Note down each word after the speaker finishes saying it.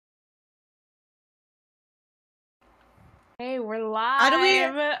Hey, we're live. How do we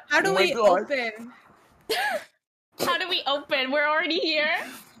Oh my God. open? How do we open? We're already here.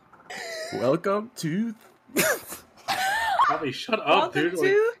 Welcome to. Probably shut up, Welcome dude.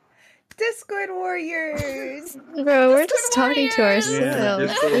 to Discord Warriors. Bro, we're just talking to Warriors.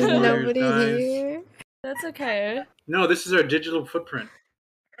 ourselves. Discord There's Warriors, nobody guys. here. That's okay. No, this is our digital footprint.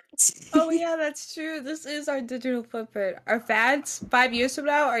 Oh yeah, that's true. This is our digital footprint. Our fans 5 years from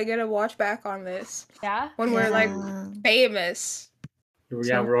now are gonna watch back on this Yeah. when we're like Yeah. famous.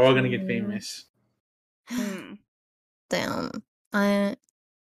 Yeah, we're all gonna get famous. Hmm. Damn.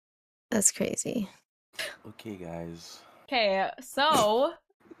 That's crazy. Okay, guys. Okay, so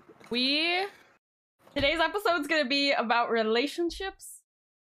today's episode's gonna be about relationships,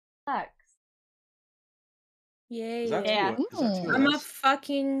 sex. Yay. Is that Yeah. too, is that too I'm a much?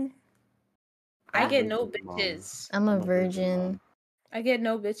 fucking I Yeah. get no Virgin mom. bitches. I'm a I'm a virgin virgin. I get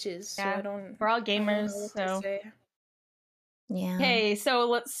no bitches, so Yeah. I don't We're all I don't know gamers, what to so. say. Yeah. Okay, so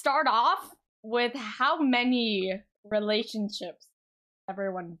let's start off with how many relationships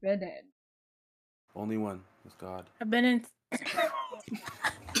everyone been in. Only one. It's God. I've been in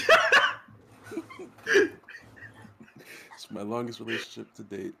It's my longest relationship to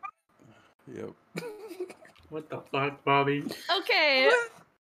date. Yep. What the fuck, Bobby? Okay.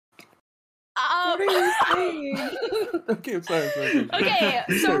 What are you saying? Okay, I'm sorry. Okay,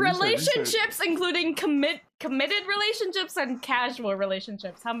 so Sorry. relationships including committed relationships and casual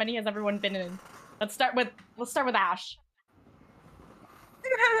relationships. How many has everyone been in? Let's start with Ash.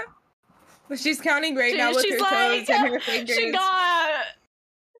 Well, she's counting right now with She's her like, toes and her fingers. she got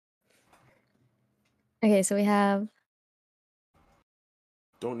Okay, so we have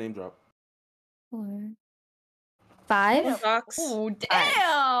Don't name drop. 4, 5. Sucks. oh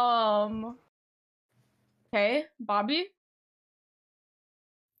damn. Okay, Bobby.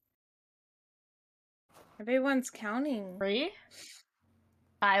 Everyone's counting. 3.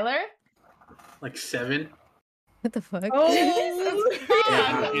 Tyler. Like 7? What the fuck? Oh,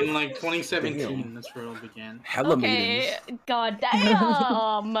 Yeah, in like 2017, Damn. that's where it all began. Hella Okay, meetings. god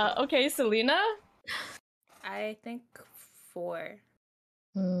damn. Okay, Selena. I think 4.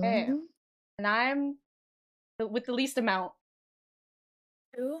 Mhm. And I'm with the least amount.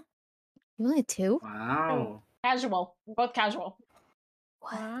 2? You only 2? Wow. Casual. Both casual.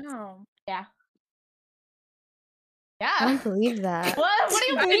 Wow. Yeah. I Yeah. don't believe that. What do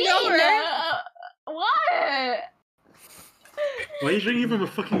you I mean? know, right? What? Why are you drinking from a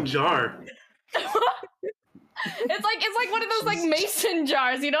fucking jar? It's like one of those like mason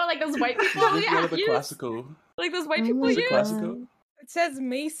jars, you know, like those white people One of the use. classical. Like those white Oh people my Is it use. God. classical? It says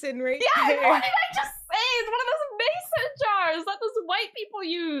Mason right Yeah, there. what did I just say? It's one of those mason jars that those white people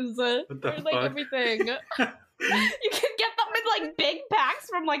use What the for like fuck? everything. You can get them in like big packs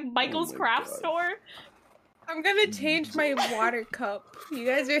from like Michael's my craft God. store. I'm gonna change my water cup. You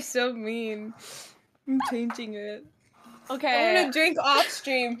guys are so mean. I'm changing it. I Okay. wanna drink off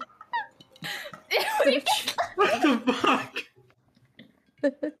stream. What the fuck?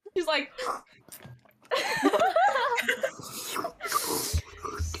 He's like,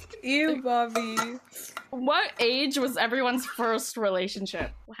 Ew, Bobby. what age was everyone's first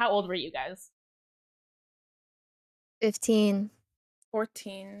relationship? How old were you guys? 15.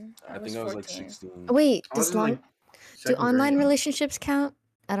 14. I think I was like 16. Oh, wait, I was does in, like, do second online grade. relationships count?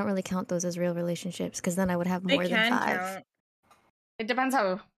 I don't really count those as real relationships because then I would have They more than can 5. count. It depends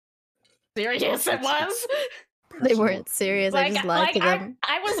how serious it was. They weren't serious. I just lied to them.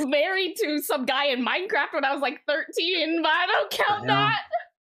 I was married to some guy in Minecraft when I was like 13, but I don't count Yeah. that.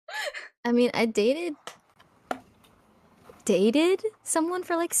 I mean, I dated someone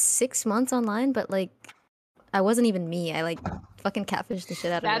for like 6 months online, but like I wasn't even me. I like fucking catfished the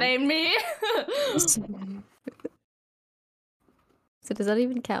shit out of That him. ain't me. So does that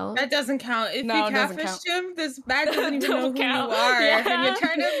even count? That doesn't count. If No, you it doesn't count. catfished him, this bag doesn't even know Don't who count. you are. Yeah. And you're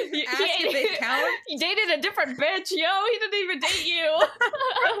trying to He- ask if it counts? He dated a different bitch, yo. He didn't even date you.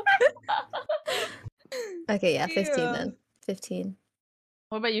 Okay, yeah, 15 Ew. then. 15.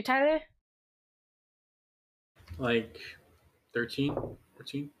 What about you, Tyler? Like 13,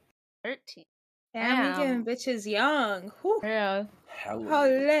 14. 13. Damn, we Damn. getting bitches young. Whew. Yeah. Hella.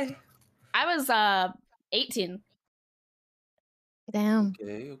 Holy. I was 18. Damn.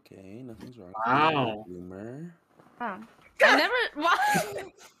 Okay. Nothing's wrong. Wow. Bloomer. Huh. I never. What?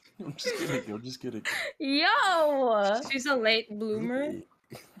 I'm just kidding. Yo. She's a late bloomer.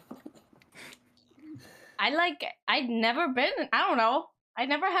 I'd never been. I don't know. I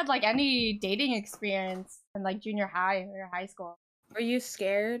never had like any dating experience in like junior high or high school. Were you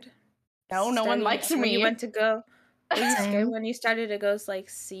scared? No, no one Studying- likes when me. You went to go. Were you scared Same. when you started to go like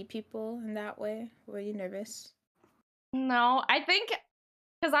see people in that way? Were you nervous? No, I think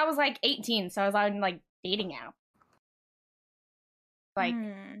because I was like 18, so I was on like dating app. Like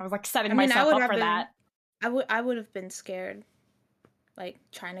I was like setting I mean, I myself would up have for been. that. I would have been scared, like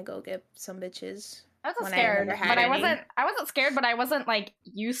trying to go get some bitches. I wasn't when I scared, never had but any. I wasn't scared, but I wasn't like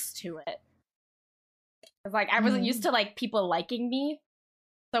used to it. It's like I wasn't used to like people liking me.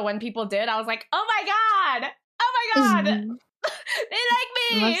 So when people did, I was like, "Oh my god! Oh my god! They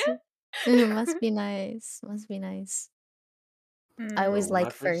like me!" Must be nice. Must be nice. I Mm. always Bro, when I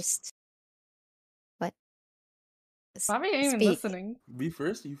like first- first. What? Bobby ain't even Speak. listening. Me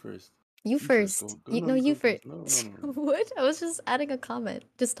first, you first. You first. Go, You no, no, you go first. No. What? I was just adding a comment.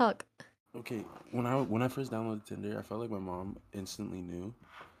 Just talk. Okay, when I first downloaded Tinder, I felt like my mom instantly knew.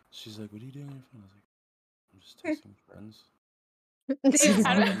 She's like, "What are you doing on your phone?" I was like, "I'm just texting friends."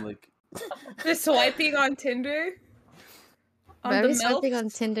 I don't- I'm like, Just swiping on Tinder. On Very the swiping on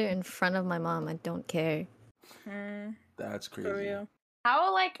milfs? Tinder in front of my mom. I don't care. that's crazy. For real.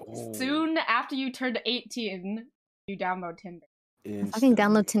 How like Oh. soon after you turned 18, you download Tinder? I fucking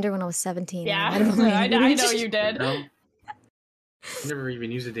downloaded Tinder when I was 17. Yeah, I don't know. I know you did. No. Never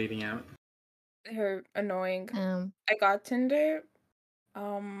even used a dating app. Her annoying. Um, I got Tinder,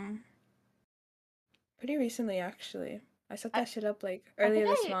 pretty recently actually. I set that shit up like I think earlier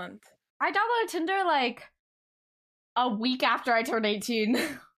this I- month. I downloaded Tinder like a week after I turned 18.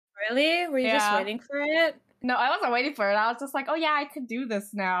 Really? Were you just Yeah. waiting for it? No, I wasn't waiting for it. I was just like, oh yeah, I could do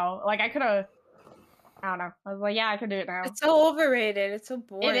this now. Like I could have. I don't know. I was like, yeah, I could do it now. It's so overrated. It's so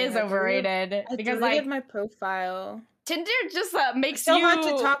boring. It is overrated I because deleted like my profile. Tinder just It's makes so you hard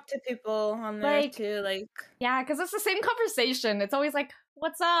to talk to people on there like- too. Like, Yeah, because it's the same conversation. It's always like,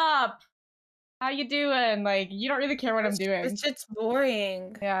 "What's up? How you doing?" Like you don't really care what I'm doing. It's just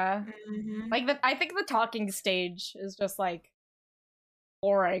boring. Yeah, Mhm. like I think the talking stage is just like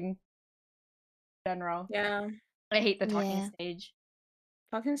boring. In general, Yeah. I hate the talking Yeah. stage.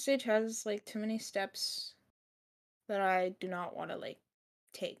 Talking stage has like too many steps that I do not want to like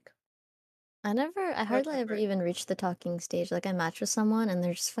take. I hardly ever Whatever. even reach the talking stage. Like I match with someone and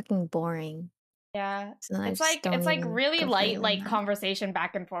they're just fucking boring. Yeah, So then I it's just like don't even really go light further like than that. conversation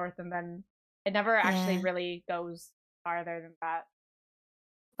back and forth, and then it never actually Yeah. really goes farther than that.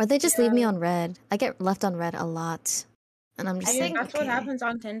 Or they just leave me Yeah. on red. I get left on red a lot. And I'm I just think like, that's what okay. happens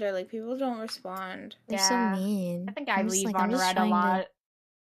on Tinder. Like, people don't respond. They're Yeah. so mean. I think I I'm just leave like, on I'm just red a trying to- lot.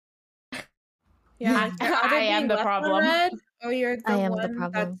 Yeah, Yeah. you're either I am being the left on problem. red, or you're the I am one the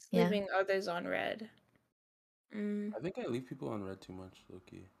problem, that's yeah. leaving others on red. Mm. I think I leave people on red too much,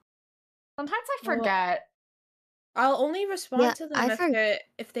 Loki. Sometimes I Well, forget. I'll only respond Yeah, to them I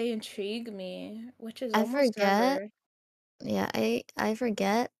if they intrigue me, which is I almost forget. never. Yeah, I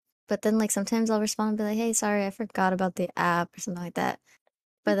forget. But then like sometimes I'll respond and be like, hey, sorry, I forgot about the app or something like that.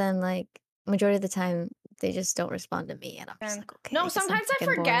 But then like majority of the time they just don't respond to me and I'm just And- like, okay. No, I guess I'm sometimes I fucking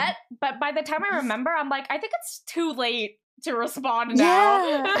boring. forget, but by the time I remember, I'm like, I think it's too late to respond now.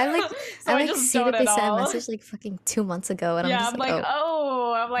 Yeah, I'm like so I like just see that don't they at sent a all. message like fucking 2 months ago and Yeah, I'm just I'm like, like,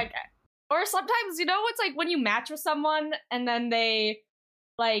 oh. I'm like, or sometimes you know it's like when you match with someone and then they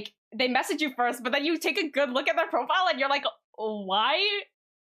message you first, but then you take a good look at their profile and you're like, why?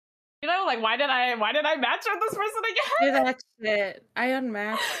 You know, like why did I match with this person again? Do that shit. I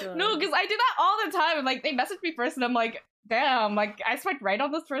unmatched them. No, because I do that all the time. Like they message me first and I'm like, damn, like I swiped right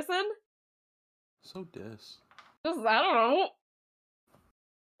on this person. So dis. Just I don't know.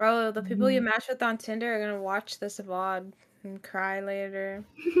 Bro, the people you Mm. match with on Tinder are gonna watch this VOD and cry later.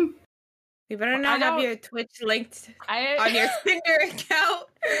 You better I not have don't- your Twitch linked I on your Tinder account,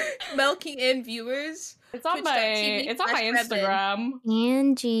 milking in viewers. it's on my twitch.tv/Rebin. Instagram.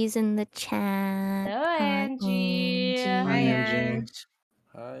 Angie's in the chat. Hello, Hi, Angie. Hi, Hi, Angie. Ange.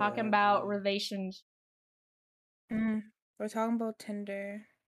 Hi, Talking about Angie. relations. We're talking about Tinder.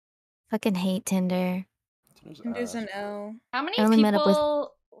 Fucking hate Tinder. Tinder's Tinder's ass, an bro. L. How many I only met up with-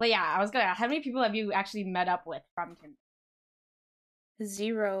 people? Well, yeah, I was gonna. How many people have you actually met up with from Tinder?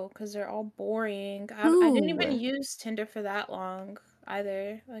 0, because they're all boring. I didn't even Ooh. use Tinder for that long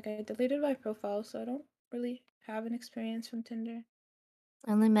either. Like, I deleted my profile, so I don't really have an experience from Tinder.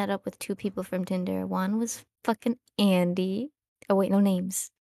 I only met up with 2 people from Tinder. One was fucking Andy. Oh wait, no names.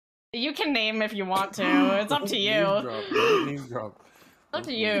 You can name if you want to. It's up to Name you. drop, don't name drop. Up to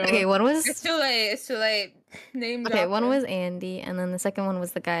Don't you. name Okay, drop. one was It's too late. It's too late. Name okay. One dropper. was Andy, and then the second one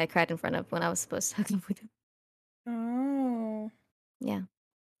was the guy I cried in front of when I was supposed to hook up with him. Oh. Yeah.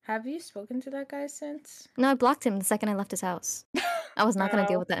 Have you spoken to that guy since? No, I blocked him the second I left his house. I was not gonna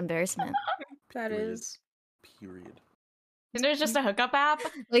deal Oh. with that embarrassment. That Period. is. Period. Tinder's just a hookup app.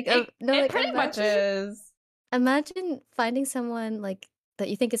 Like, It, no, it like pretty much imagine, is. imagine finding someone like that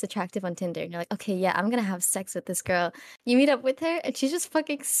you think is attractive on Tinder, and you're like, okay, yeah, I'm gonna have sex with this girl. You meet up with her, and she's just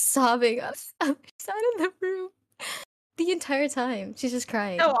fucking sobbing on the other side of the room the entire time. She's just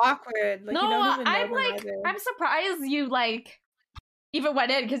crying. So awkward. Like, No, you don't even know I'm them like, either. I'm surprised you like even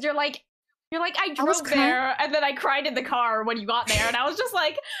went in because you're like, I I was drove crying. there and then I cried in the car when you got there, and I was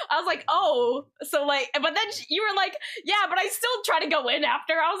like, oh, so like, but then you were like, yeah, but I still try to go in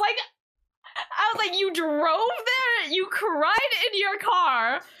after. I was like, you drove there, you cried in your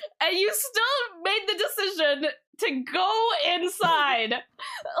car, and you still made the decision to go inside.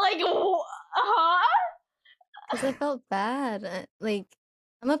 Like, huh? Because I felt bad. Like,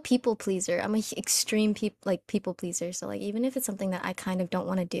 I'm a people pleaser. I'm a extreme people pleaser. So like, even if it's something that I kind of don't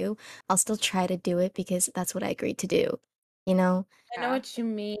want to do, I'll still try to do it because that's what I agreed to do. You know? I know what you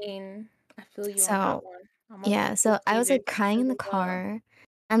mean. I feel you on So, that one. I'm a Yeah. people So I was pleaser like crying in the as well. car,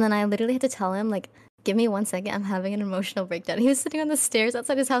 and then I literally had to tell him like, "Give me 1 second. I'm having an emotional breakdown." He was sitting on the stairs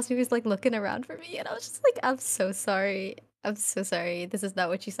outside his house. He was like looking around for me, and I was just like, "I'm so sorry. I'm so sorry. This is not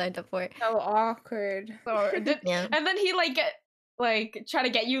what you signed up for." So awkward. So, Yeah. and then he like try to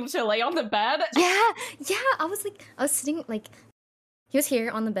get you to lay on the bed. Yeah, I was sitting like, he was here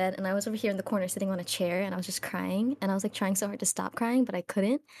on the bed, and I was over here in the corner sitting on a chair, and I was just crying, and I was like trying so hard to stop crying, but I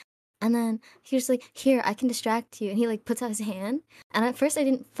couldn't. And then he was like, "Here, I can distract you," and he like puts out his hand, and at first I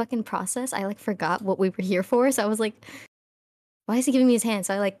didn't fucking process. I like forgot what we were here for, so I was like, "Why is he giving me his hand?"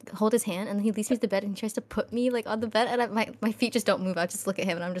 So I like hold his hand, and then he leads me to the bed, and he tries to put me like on the bed, and my feet just don't move. I just look at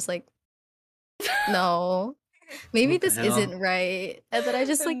him, and I'm just like, no. Maybe What the this hell? isn't right. And then I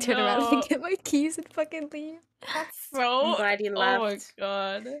just like turn around and No. get my keys and fucking leave. That's I'm so. glad he Oh my left.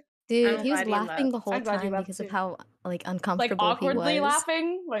 god. Dude, I'm he was glad he laughing the left. whole I'm glad he time left because of too. how like Like uncomfortable awkwardly he was.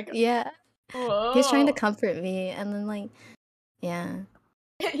 laughing. Like, Yeah. He was trying to whoa. comfort me, and then like, yeah.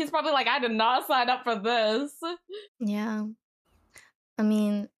 He's probably like, I did not sign up for this. Yeah. I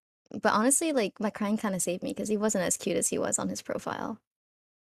mean, but honestly, like my crying kind of saved me because he wasn't as cute as he was on his profile.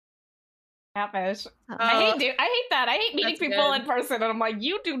 Catfish. Oh. I hate that. I hate meeting That's people good. in person, and I'm like,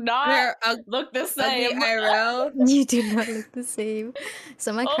 you do not They're look the ugly same. IRL. You do not look the same.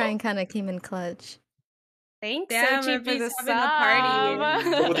 So my Oh. crying kind of came in clutch. Thanks, Damn, Sochi, for Evie's the having a party.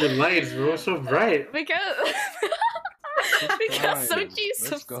 sub. What's with your lights, bro? It's so bright. because because Subscribe. Sochi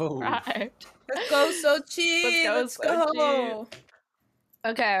Let's go. subscribed. Let's go, Sochi. Let's go, Let's go.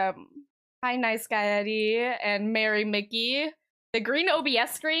 Sochi. Okay. Hi, Nice Guy Eddie and Mary Mickey. The green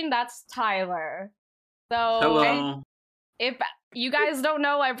OBS screen, that's Tyler. So Hello. if you guys don't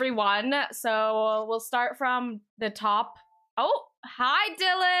know everyone, so we'll start from the top. Oh, hi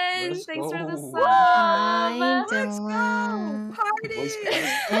Dylan! Let's Thanks for the go. sub. Hi, Let's go. Dylan. Party. Voice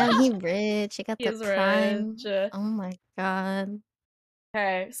crack. Damn, he rich. He got He the is prime. rich. Oh my god.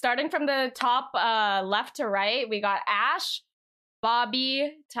 Okay, starting from the top left to right, we got Ash,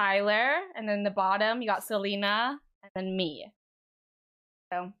 Bobby, Tyler, and then the bottom you got Selena, and then me.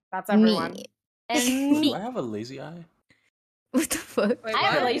 So that's everyone. Me. And Do me. I have a lazy eye? What the fuck? Wait, I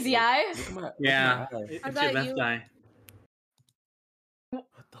have a what? lazy eye. Look at my Yeah, eye. it's I your thought left you- eye. What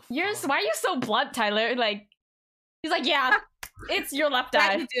the You're fuck? why are you so blunt, Tyler? Like he's like, yeah, it's your left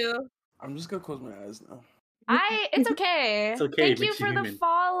That eye. you do. I'm just gonna close my eyes now. It's okay. It's okay, Thank it you makes you for the human.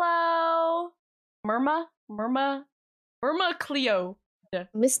 follow. Murma Cleo. Mr.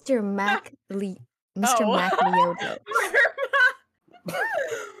 Mr. Oh. Mac Leoto.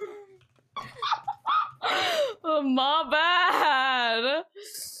 Oh, my bad.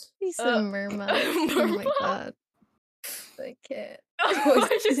 He said Murma. Oh my Murma. god. I can't.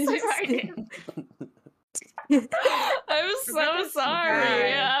 Why'd you say my name? I'm so Rebecca's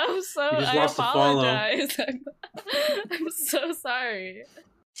sorry. bad. I'm so. You just I lost the follow. apologize. I'm so sorry.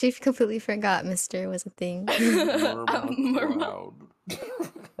 She completely forgot Mr. was a thing. Murmur Murma. cloud.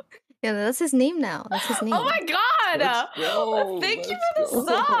 Yeah, that's his name now. That's his name. Oh my god! Let's go, Thank you let's for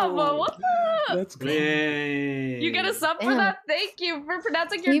the go. sub. What the? Let's go. Yay. You get a sub for Damn. that? Thank you for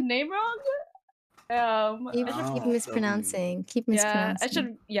pronouncing your Keep- name wrong. Keep, Oh, keep mispronouncing. Keep Yeah, mispronouncing. I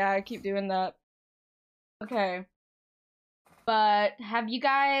should. Yeah, I keep doing that. Okay, but have you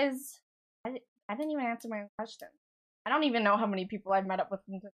guys? I didn't even answer my own question. I don't even know how many people I've met up with.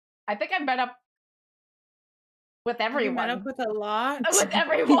 I think I've met up with You everyone. met up with a lot. With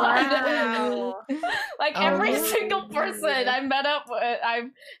everyone. Wow. Like Oh, every really? single person I met up with, I've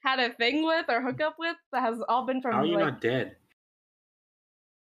had a thing with or hook up with, that has all been from How are you like not dead?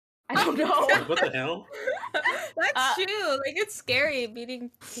 I don't know. What the hell? That's true. Like, it's scary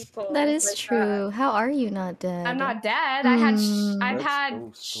meeting people. That is like true. How are you not dead? I'm not dead. I had Mm. I've Let's had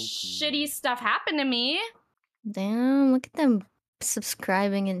go, Sophie. shitty stuff happen to me. Damn, look at them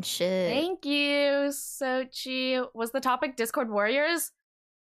subscribing and shit. Thank you, Sochi. Was the topic Discord Warriors?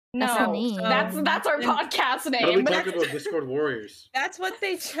 That's the No, name. that's our Then- podcast How do we name. talk about Discord Warriors? That's what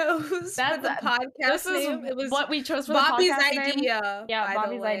they chose for That's- the podcast This is name. It was what we chose for Bobby's the podcast name. idea. Yeah, by the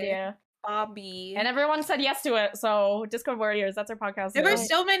Bobby's way. idea. Bobby. And everyone said yes to it, so Discord Warriors, that's our podcast There name. were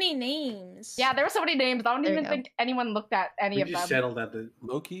so many names. Yeah, there were so many names. I don't There you even go. think anyone looked at any We of just them. settled that.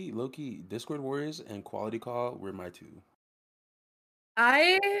 Loki, Discord Warriors and Quality Call were my two.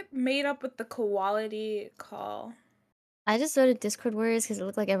 I made up with the quality call. I just voted Discord Warriors because it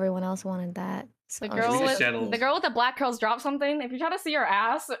looked like everyone else wanted that. So The I was girl just We with settled. the girl with the black curls dropped something. If you try to see her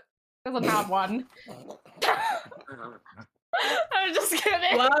ass, it doesn't have one. I'm just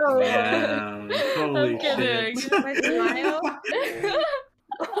kidding. Whoa. Damn, holy kidding. shit. My smile.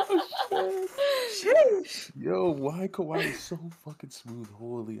 Sheesh. Yo, why Kawaii is so fucking smooth?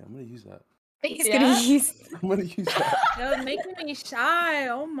 Holy, I'm gonna use that. He's Yeah? gonna use. I'm gonna use that. You're making me shy.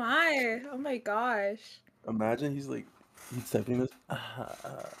 Oh my gosh. Imagine he's like, he's typing this.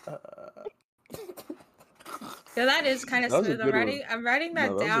 Yeah, that is kind of That was a smooth. good one. I'm writing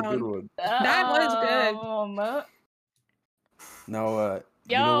that No, that was a good down. one. That was good. Now, Yo,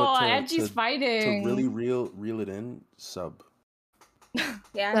 you know what? Angie's To fighting. really reel it in, sub.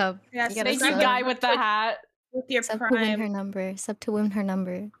 Yeah. Sub. Yeah, You gotta Thank sub you, sub. guy with the hat. with your Sub to win her prime. number. Sub to win her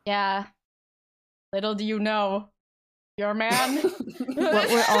number. Yeah. Little do you know, your man. What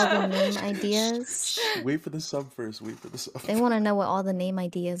were all the name ideas? Wait for the sub first. Wait for the sub. They want to know what all the name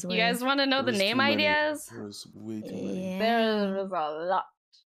ideas were. You guys want to know the There was name too many. ideas? There was way too many. Yeah. There was a lot.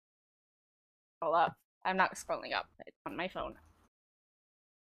 Hold up. I'm not scrolling up. It's on my phone.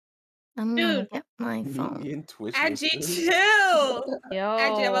 I'm gonna Dude. get my Me phone. and Twitch. Angie, listeners. chill. Yo.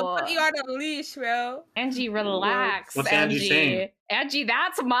 Angie, I'm gonna put you on a leash, bro. Angie, relax. What's Angie saying? Angie,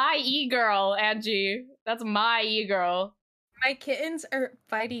 that's my e-girl, Angie. That's my e-girl. My kittens are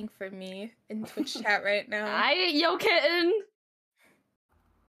fighting for me in Twitch chat right now. Yo, kitten.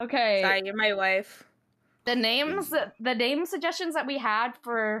 Okay. Sorry, you're my wife. The name suggestions that we had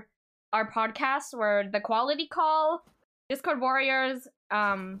for our podcast were the Quality Call, Discord Warriors,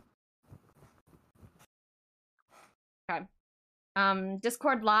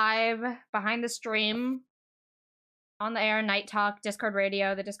 Discord Live, Behind the Stream, On the Air, Night Talk, Discord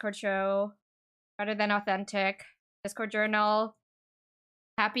Radio, The Discord Show, Better Than Authentic, Discord Journal,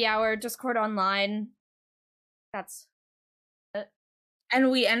 Happy Hour, Discord Online. That's And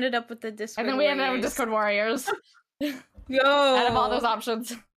we ended up with the Discord. and then we ended up with Warriors. Discord Warriors. Yo, Out of all those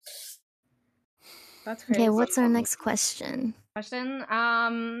options. That's crazy. Okay, what's our next question? Question. How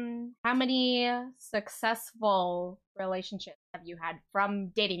many successful relationships have you had from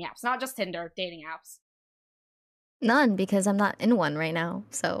dating apps? Not just Tinder, dating apps. None, because I'm not in one right now.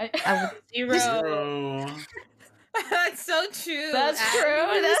 So I would. Zero. Bro. That's so true. That's Abby.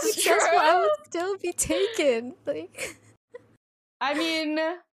 true. That's Because I true. would still be taken. Like. I mean,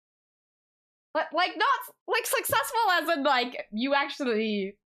 but like not like successful as in like you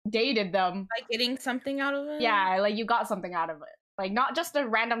actually dated them. Like getting something out of it. Yeah, like you got something out of it. Like not just a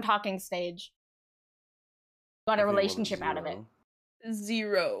random talking stage. Got a Okay, well, relationship out of it.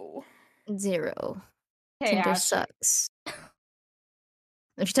 0. 0. 0. Hey, Tinder Ash. sucks. If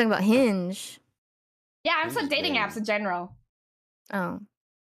you're talking about Hinge, Yeah, I'm This said is dating bad. apps in general. oh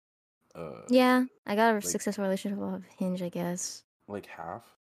Uh, yeah, I got a Like- successful relationship off Hinge, I guess. like half.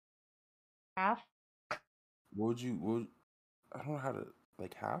 Half. What would I don't know how to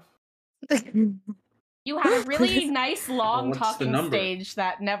like half. You had a really nice long what's the talking number? stage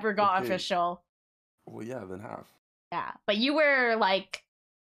that never got Okay. official. Well, yeah, then half. Yeah, but you were like,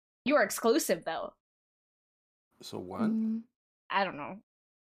 you were exclusive though. So one. Mm, I don't know.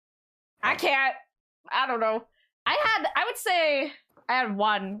 I can't. I don't know. I would say I had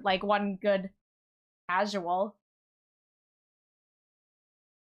one good casual.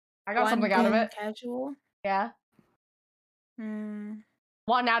 I got One something out of good it. Casual. Yeah. Hmm.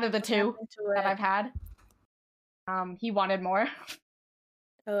 One out of the two Happened to that it? I've had. He wanted more.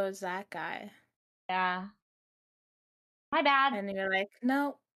 Oh, it's that guy. Yeah. My bad. And you're like,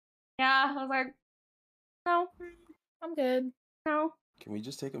 no, Yeah, I was like, no, I'm good. no. Can we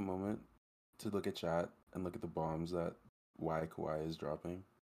just take a moment to look at chat and look at the bombs that Y Kawaii is dropping?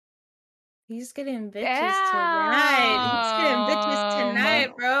 He's getting bitches tonight. He's getting bitches Damn.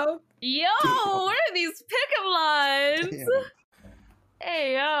 tonight, bro. Yo, what are these pickup lines? Damn.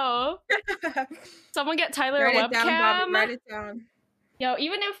 Hey, yo. Someone get Tyler a Write it down, Bobby. webcam. Write it down. Yo,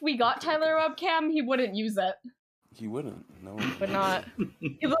 even if we got Tyler a webcam, he wouldn't use it. He wouldn't. No. Would not.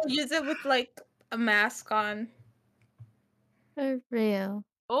 People use it with like a mask on. for real.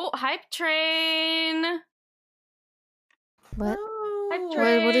 Oh, hype train. What? Oh.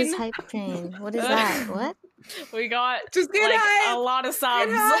 Hype What is train. hype train? What is that? What? We got Just get like hype. a lot of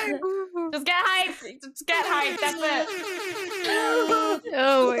subs. Get hype. Just get hype. Just get hype. That's it.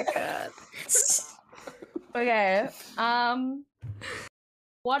 Oh my god. Okay.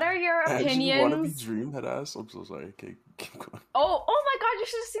 What are your And you want to be opinions? Dream head ass? I'm so sorry. Okay, keep going. Oh my god, you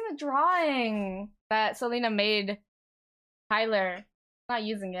should have seen the drawing that Selena made Tyler. Not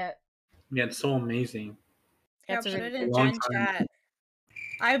using it. Yeah, it's so amazing. Yeah, That's a put really it in long Gen time. chat.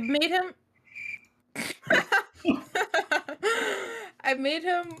 I made him. I made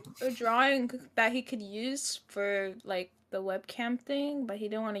him a drawing that he could use for like the webcam thing, but he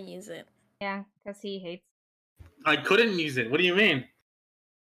didn't want to use it. Yeah, because he hates I couldn't use it. What do you mean?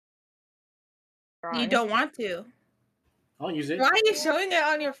 You drawing. don't want to. I'll use it. Why are you showing it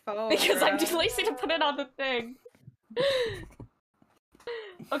on your phone? Because I'm bro? too lazy to put it on the thing.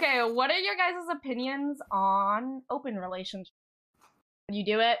 Okay, what are your guys' opinions on open relationships? Could you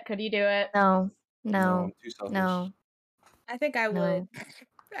do it? Could you do it? No. I'm No. too selfish. No. I think I No. would.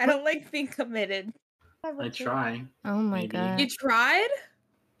 I don't like being committed. I try. Oh my Maybe. god. You tried?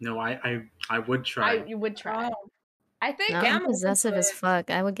 No, I would try. You would try. Oh. I think. No, Yeah, I'm I'm open possessive to as it. fuck.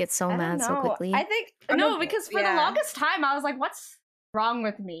 I would get so I don't mad so know. quickly. I think I'm no, a- because for the yeah. longest time I was like, "What's wrong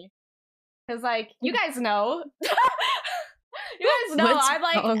with me?" Because like you guys know, you guys know What's I'm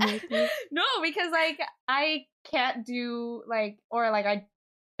like wrong with you? no, because like I can't do like or like I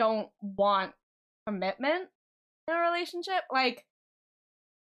don't want commitment in a relationship. Like,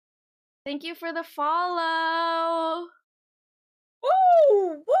 thank you for the follow. Woo!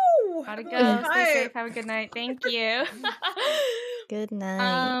 Woo! Gotta go. That was Stay safe. hype. Have a good night. Thank you. Good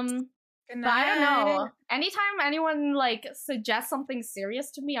night. Good But I don't know. night. Anytime anyone like suggests something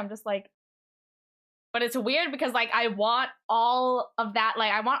serious to me, I'm just like, but it's weird because like I want all of that.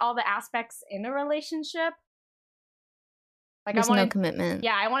 Like I want all the aspects in a relationship. Like There's I want no to, commitment.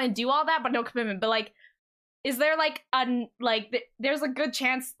 yeah, I want to do all that, but no commitment. But like, is there like there's a good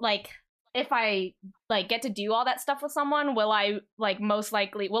chance like if I like get to do all that stuff with someone, will I like most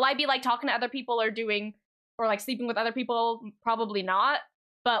likely will I be like talking to other people or doing or like sleeping with other people? Probably not.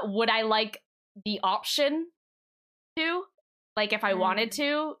 But would I like the option to? Like if I wanted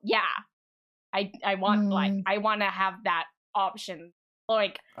to? Yeah. I want like I want to have that option.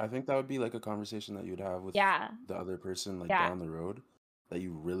 Like I think that would be like a conversation that you'd have with yeah. the other person like Yeah. down the road that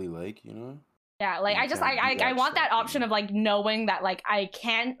you really like, you know? Yeah, like You I just can't do I that want that stuff, you option know? of like knowing that like I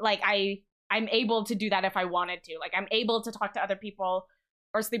can like I'm able to do that if I wanted to. Like I'm able to talk to other people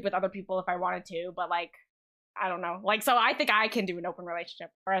or sleep with other people if I wanted to, but like I don't know. Like so I think I can do an open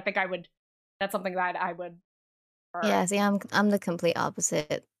relationship or I think I would that's something that I would prefer. Yeah, see, I'm the complete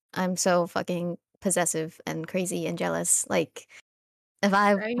opposite. I'm so fucking possessive and crazy and jealous. Like, if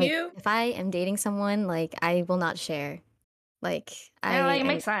I Are like, you? if I am dating someone, like, I will not share. Like, Yeah, like it I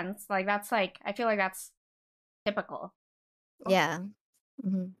makes sense. Like that's like I feel like that's typical. yeah.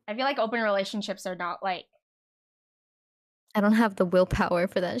 hmm I feel like open relationships are not like I don't have the willpower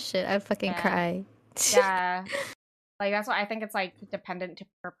for that shit. I fucking Yeah. cry. yeah. Like that's why I think it's like dependent to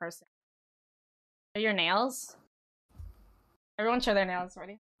per person. Are your nails? Everyone show their nails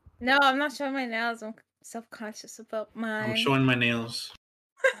already. No, I'm not showing my nails. I'm self-conscious about mine. I'm showing my nails.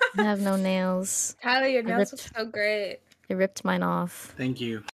 I have no nails. Tyler, your I nails look ripped- so great. I ripped mine off. Thank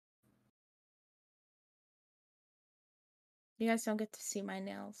you. You guys don't get to see my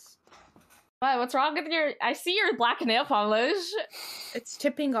nails. What? What's wrong with your? I see your black nail polish. It's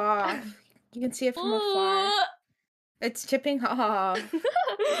chipping off. You can see it from afar. It's chipping off.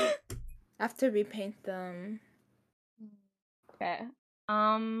 I have to repaint them. Okay.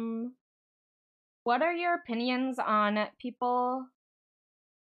 What are your opinions on people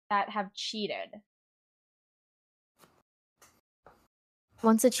that have cheated?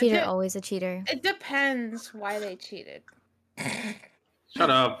 Once a cheater, Okay. always a cheater. It depends why they cheated. Shut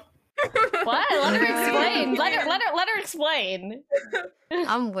up. What? Let her Yeah. explain. Let her explain.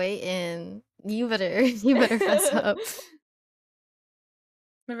 I'm waiting. You better fess up.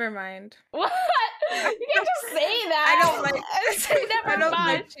 Never mind. What? You can't just say that. I don't like. Say never I don't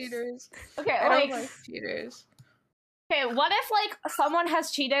mind. like cheaters. Okay, I like don't like cheaters. okay, what if like someone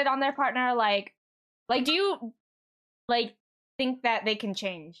has cheated on their partner? Like do you like think that they can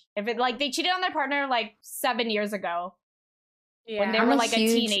change? If it like they cheated on their partner like 7 years ago Yeah. when they I'm were a like a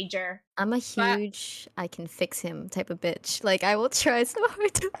huge- teenager. I'm a But- huge I can fix him type of bitch. Like I will try so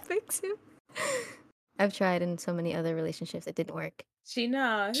hard to fix him. I've tried in so many other relationships. It didn't work.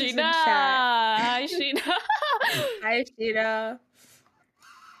 Sheena. who's in Sheena, chat. hi Sheena. Hi, Sheena.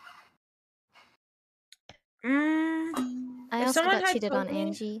 I If also someone got had cheated on told me-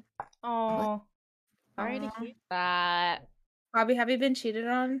 Angie. Oh, sorry to Aw. hear that. Bobby, have you been cheated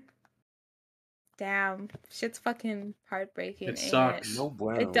on? damn, shit's fucking heartbreaking. It sucks. No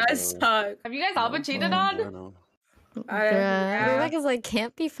bueno. It does bro. suck. Have you guys all been cheated No on? bueno. Bruh, yeah. Rebecca's like,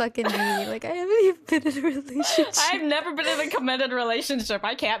 can't be fucking me. Like, I haven't even been in a relationship. I've never been in a committed relationship.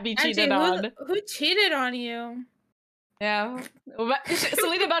 I can't be Angie, cheated on. who cheated on you? Yeah.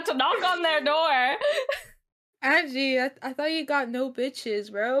 Selena about to knock on their door. Angie, I thought you got no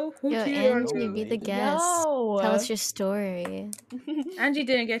bitches, bro. Who Yo, cheated on Angie, you? be the No. guest. No. Tell us your story. Angie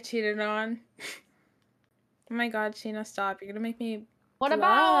didn't get cheated on. Oh my god, Sheena, stop. You're gonna make me. What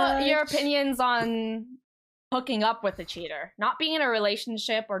about your Blush. opinions on hooking up with a cheater? Not being in a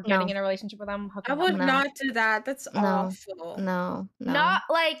relationship or getting No. in a relationship with them. I Hooking would up. No. not do that. That's No. awful. No. Not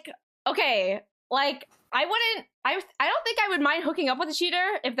like okay, like I wouldn't. I don't think I would mind hooking up with a cheater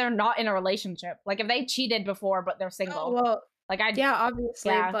if they're not in a relationship. Like if they cheated before but they're single. Oh, well, Like I yeah,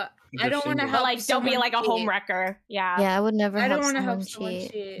 obviously, Yeah. but They're I don't want to single. help. but like don't be someone like a home cheat. wrecker. Yeah. Yeah, I would never I don't help want to someone help someone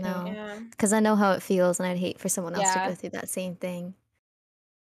cheat. cheat. No. Yeah. Because I know how it feels and I'd hate for someone else to Yeah. go through that same thing.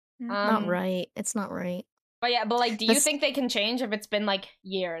 Mhm. Not right. It's not right. But yeah, but like do you That's- think they can change if it's been like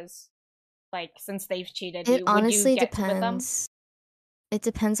years? Like since they've cheated? It honestly would you get with them? depends. It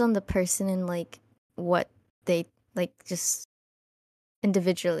depends on the person and like what they like just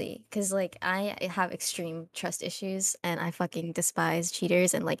individually. Because like I have extreme trust issues and I fucking despise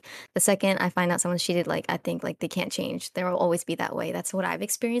cheaters. And like the second I find out someone's cheated, like I think like they can't change. There will always be that way. That's what I've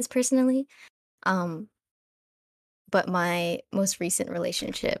experienced personally. But my most recent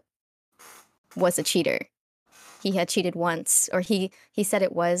relationship was a cheater. He had cheated once, or he said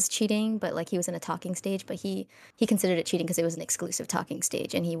it was cheating, but like he was in a talking stage, but he considered it cheating because it was an exclusive talking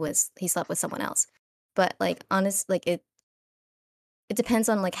stage and he slept with someone else. But like honest, like it depends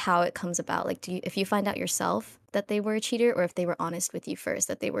on like how it comes about. Like if you find out yourself that they were a cheater, or if they were honest with you first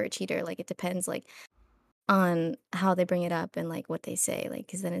that they were a cheater, like it depends like on how they bring it up and like what they say, like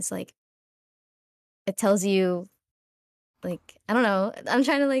because then it's like it tells you like I don't know. I'm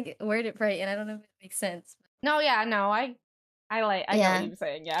trying to like word it right, and I don't know if it makes sense. No, yeah, no, I know Yeah. what you're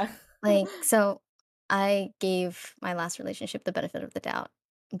saying, yeah. Like so, I gave my last relationship the benefit of the doubt,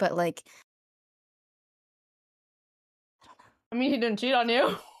 but like I mean he didn't cheat on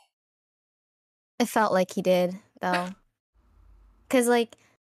you. it felt like he did though, because like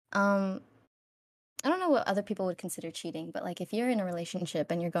I don't know what other people would consider cheating, but like if you're in a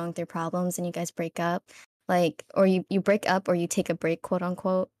relationship and you're going through problems and you guys break up, like or you break up or you take a break, quote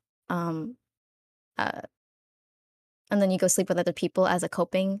unquote, and then you go sleep with other people as a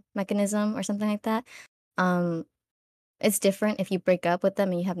coping mechanism or something like that. It's different if you break up with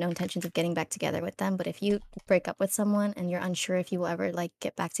them and you have no intentions of getting back together with them. But if you break up with someone and you're unsure if you will ever like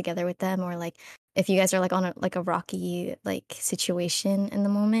get back together with them, or like if you guys are like on a rocky like situation in the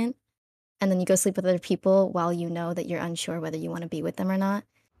moment, and then you go sleep with other people while you know that you're unsure whether you want to be with them or not,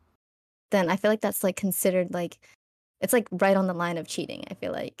 then I feel like that's like considered like it's like right on the line of cheating, I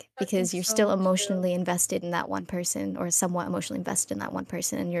feel like, I because think you're so, still too. emotionally invested in that one person, or somewhat emotionally invested in that one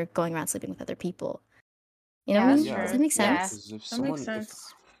person, and you're going around sleeping with other people. You know Yeah, what I that's mean? true. Does that make Yeah. sense? 'Cause if That makes someone,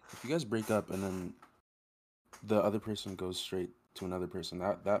 sense. if you guys break up and then the other person goes straight to another person,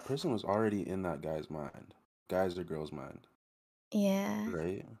 that person was already in that guy's mind, guy's or girl's mind, Yeah.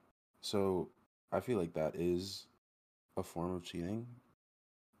 right? So I feel like that is a form of cheating.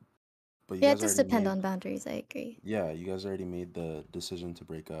 But you Yeah, it guys does already depend made, on boundaries. I agree. yeah, you guys already made the decision to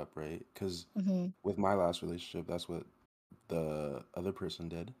break up, right? Because Hmm. with my last relationship, that's what the other person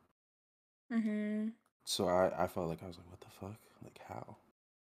did. Mm-hmm. So I felt like I was like, what the fuck? Like how?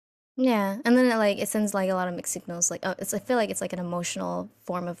 Yeah, and then it sends like a lot of mixed signals. Like, I feel like it's like an emotional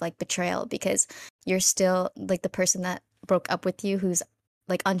form of like betrayal, because you're still like the person that broke up with you, who's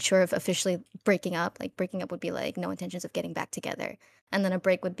like unsure of officially breaking up. Like breaking up would be like no intentions of getting back together, and then a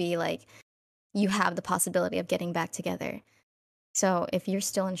break would be like you have the possibility of getting back together. So if you're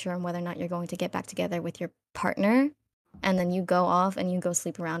still unsure on whether or not you're going to get back together with your partner, and then you go off and you go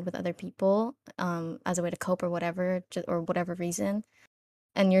sleep around with other people, as a way to cope or whatever, or whatever reason,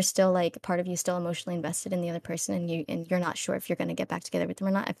 and you're still like part of you still emotionally invested in the other person, and you're not sure if you're going to get back together with them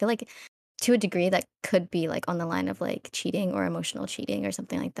or not, I feel like to a degree that could be like on the line of like cheating or emotional cheating or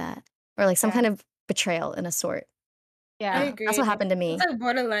something like that, or like some Yeah. kind of betrayal in a sort. Yeah, I That's agree. what happened to me. It's like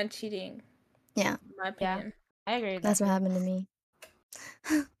borderline cheating. Yeah. In my Yeah. opinion. I agree with That's that. what happened to me.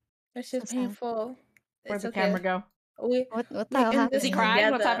 It's So just sad. painful. Where'd It's the okay. camera go? We What the we hell in happened? Is he this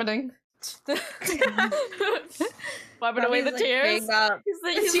crying? What's together. happening? Wiping away the Bobby's, like, tears. big up. He's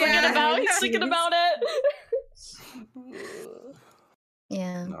Yeah, thinking about. He's tears. thinking about it.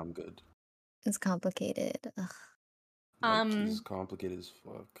 Yeah, No, I'm good. it's complicated. Ugh. Like, Um, Jesus, complicated as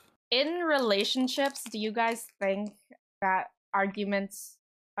fuck. In relationships, do you guys think that arguments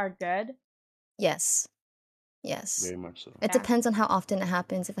are good? Yes. Yes. Very much so. It Yeah. depends on how often it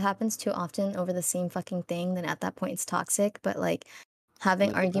happens. If it happens too often over the same fucking thing, then at that point it's toxic. But like having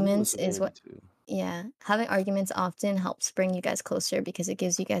And it depends on the arguments is what severity, too. yeah, having arguments often helps bring you guys closer because it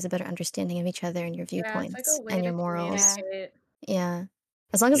gives you guys a better understanding of each other and your Yeah, it's like viewpoints a way and to your morals. communicate. Yeah.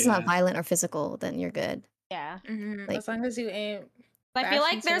 As long as it's not Yeah. violent or physical, then you're good. Yeah. Like- As long as you ain't. I feel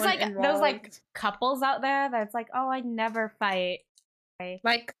like bashing there's someone like those like involved. couples out there that's like, oh, I never fight my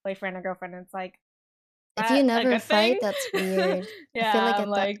Like, boyfriend or girlfriend. It's like, If that you a never good fight, thing? that's weird. Yeah, I feel like I'm at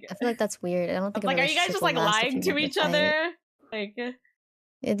like, I feel like that's weird. I don't I'm think a like, are you guys relationship just will like last if lying you to never each fight. other? Like,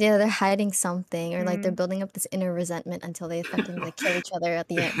 Yeah, they're hiding something, or like they're Mm. building up this inner resentment until they fucking like kill each other at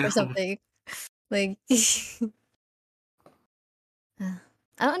the end or something. Like,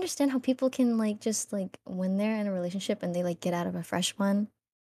 I don't understand how people can like just like when they're in a relationship and they like get out of a fresh one,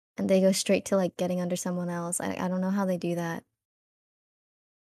 and they go straight to like getting under someone else. I don't know how they do that.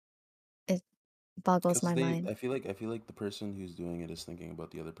 It boggles 'Cause my mind. I feel like the person who's doing it is thinking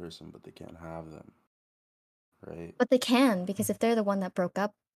about the other person, but they can't have them, right? But they can because if they're the one that broke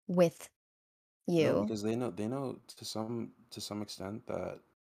up with No, you, because they know to some extent that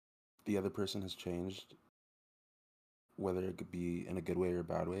the other person has changed, whether it could be in a good way or a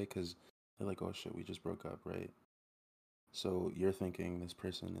bad way, because they're like, oh shit, we just broke up, right? So you're thinking this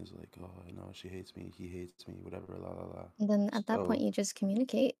person is like, oh, I know she hates me, he hates me, whatever, la la la. and then at that point So you just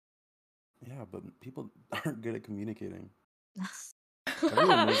communicate. yeah, but people aren't good at communicating.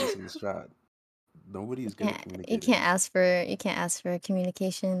 Everyone knows this in the strat. Nobody is good at You communicating. can't ask for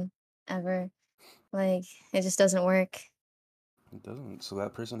communication ever. Like it just doesn't work. It doesn't. So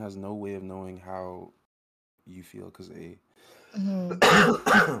that person has no way of knowing how you feel because they hmm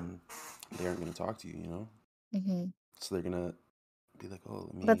they aren't gonna talk to you, you know. hmm So they're gonna be like, oh,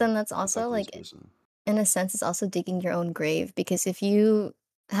 let me But then that's go also talk to this like person. in a sense it's also digging your own grave because if you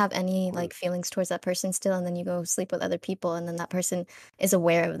have any Of like course. feelings towards that person still and then you go sleep with other people and then that person is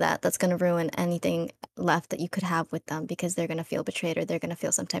aware of that, that's going to ruin anything left that you could have with them because they're going to feel betrayed or they're going to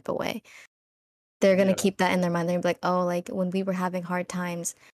feel some type of way. They're going to Yeah. keep that in their mind. They're gonna be like, oh, like when we were having hard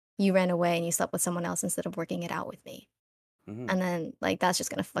times, you ran away and you slept with someone else instead of working it out with me. Hmm. And then like that's just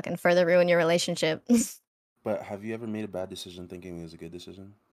going to fucking further ruin your relationship. But have you ever made a bad decision thinking it was a good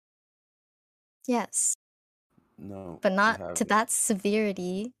decision? Yes, No, but you not to haven't. that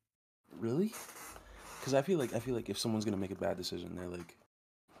severity. Really? Because I feel like if someone's gonna make a bad decision, they're like,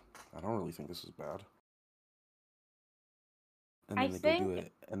 I don't really think this is bad, and I then they go do think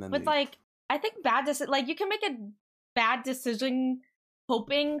it, and then with they like, I think bad decision, like you can make a bad decision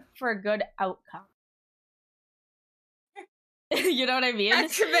hoping for a good outcome. You know what I mean?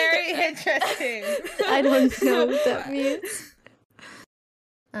 that's very interesting. I don't know what that means.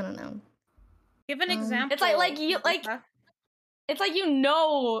 I don't know. Give an Um, example. It's like you like Rebecca. it's like you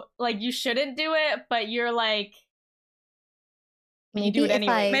know like you shouldn't do it, but you're like but you do Maybe it if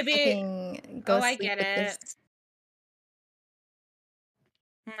I anyway. Maybe- fucking go oh, I sleep get with it. this.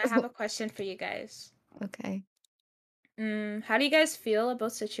 I have a question for you guys. Okay. How do you guys feel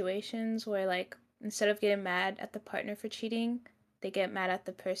about situations where, like, instead of getting mad at the partner for cheating, they get mad at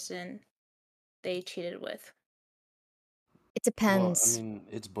the person they cheated with? It well, I depends. mean,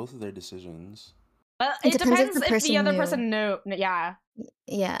 it's both of their decisions. But It it depends if depends the if the person other knew. person knew. Yeah.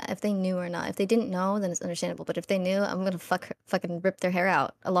 Yeah, if they knew or not. If they didn't know, then it's understandable. But if they knew, I'm gonna fucking rip their hair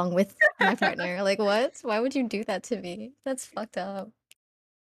out along with my partner. Like what? Why would you do that to me? That's fucked up.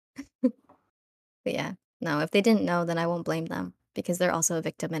 But yeah, no. If they didn't know, then I won't blame them because they're also a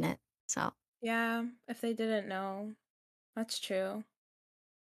victim in it. So Yeah, if they didn't know. That's true.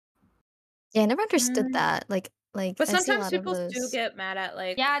 yeah, I never understood Mm. that. Like But I see a sometimes lot of people do those. get mad at,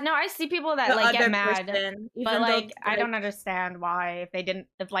 like, Yeah, no, I see people that the like get other mad. person, But even though, like I don't like, understand why if they didn't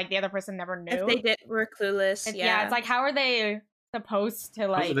if like the other person never knew. if they were clueless. Yeah, it's like how are they supposed to How's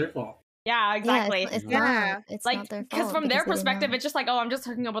like it their fault? Yeah, Yeah, exactly. it's Mhm. Yeah. not. It's Like not their because fault from their they didn't perspective know. it's just like, oh, I'm just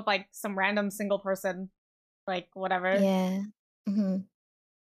hooking up with like some random single person. Like whatever. Yeah. Hmm.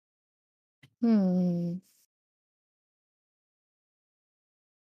 Hmm.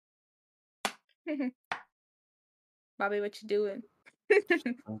 Bobby, what you doing?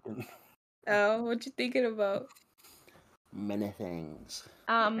 Thinking Oh, what you thinking about? many things.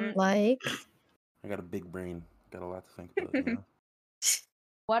 Like, I got a big brain. Got a lot to think about, you know.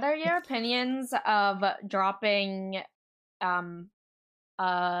 What are your opinions of dropping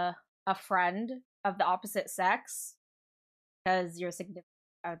a friend of the opposite sex because your significant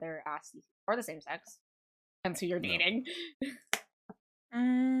other asks you or the same sex and who you're No. dating?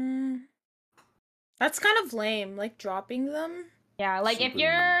 That's kind of lame, like dropping them. Yeah, like if super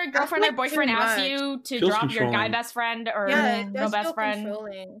your annoying. girlfriend or like too boyfriend asks much. you to Feels drop your guy controlling. best friend or Yeah, Yeah. it no does best feel friend,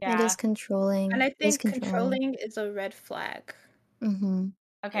 controlling. It is yeah. controlling. And I It is think controlling is a red flag. Mm-hmm.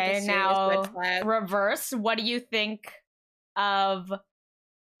 Like Okay, a serious red now flag. reverse. What do you think of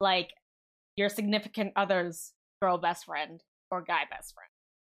like your significant other's girl best friend or guy best friend?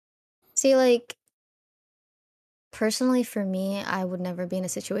 See, like, personally for me, I would never be in a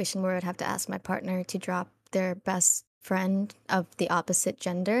situation where I'd have to ask my partner to drop their best friend of the opposite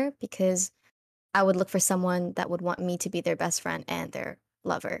gender because I would look for someone that would want me to be their best friend and their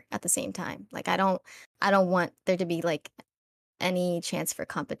lover at the same time. Like I don't want there to be like any chance for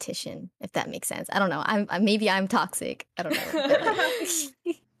competition, if that makes sense. I don't know. Maybe I'm toxic. I don't know.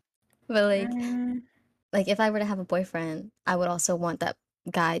 But Mm, like if I were to have a boyfriend, I would also want that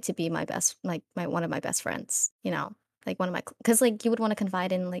guy to be my best, like my one of my best friends. You know, like one of my, because like you would want to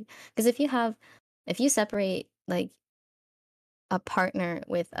confide in like, because if you separate like a partner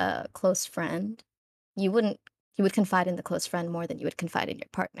with a close friend, you wouldn't you would confide in the close friend more than you would confide in your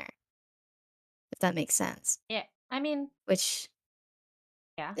partner, if that makes sense. Yeah, I mean, Which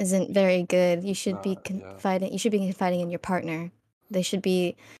yeah. isn't very good. You should be Yeah. confiding. You should be confiding in your partner. They should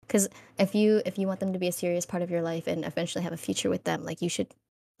be, because if you want them to be a serious part of your life and eventually have a future with them, like you should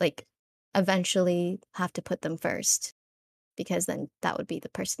like eventually have to put them first, because then that would be the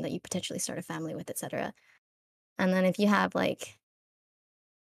person that you potentially start a family with, etc. And then if you have like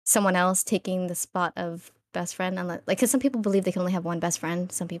someone else taking the spot of best friend, and like because some people believe they can only have one best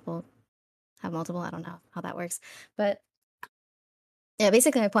friend, some people have multiple. I don't know how that works, but yeah,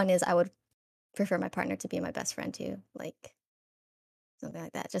 basically my point is I would prefer my partner to be my best friend too, like something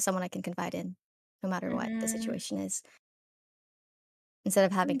like that. Just someone I can confide in, no matter what the mm, situation is, instead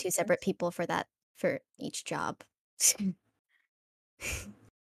of having makes two separate sense. people for each job.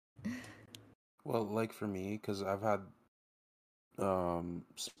 Well, like for me, because I've had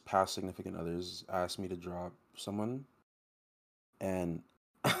past significant others ask me to drop someone, and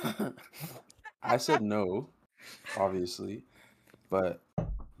I said no, obviously, but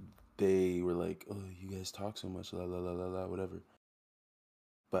they were like, "Oh, you guys talk so much, la la la la la, whatever."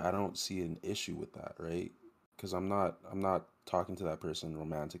 But I don't see an issue with that, right? Because I'm not talking to that person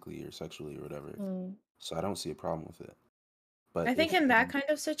romantically or sexually or whatever, Mm. so I don't see a problem with it. But I think if in that kind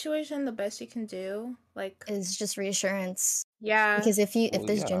of situation, the best you can do, like, Is just reassurance. yeah, Because if well,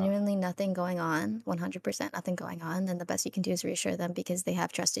 there's yeah, genuinely nothing going on, 100% nothing going on, then the best you can do is reassure them because they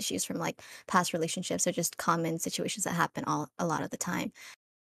have trust issues from like past relationships or just common situations that happen a lot of the time.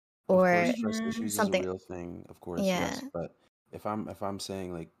 of Or course, trust Mhm. issues is a something, real thing, of course, yeah. yes. But if I'm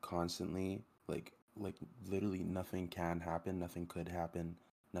saying like constantly, like literally nothing can happen, nothing could happen,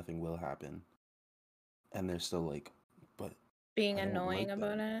 nothing will happen, and they're still like, but being I don't annoying like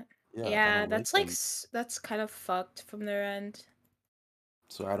about them. it. Yeah, if I Yeah, don't like that's like them, that's kind of fucked from their end.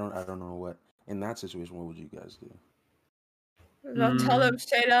 so I don't know what in that situation. What would you guys do? Don't tell them Mm,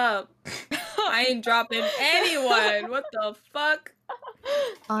 straight up. I ain't dropping anyone. What the fuck?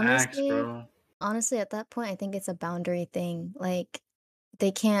 Facts, Honestly, bro. honestly, at that point, I think it's a boundary thing. Like,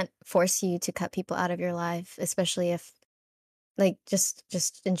 they can't force you to cut people out of your life, especially if, like, just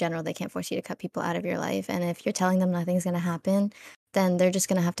in general, they can't force you to cut people out of your life. And if you're telling them nothing's gonna happen, then they're just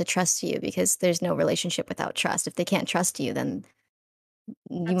gonna have to trust you because there's no relationship without trust. If they can't trust you, then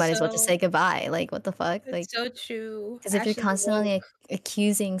you That's might as well just so say goodbye. Like, what the fuck? Like, it's so true. because if you're Ashley constantly woke.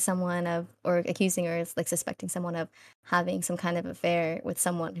 accusing someone of, or accusing or like suspecting someone of having some kind of affair with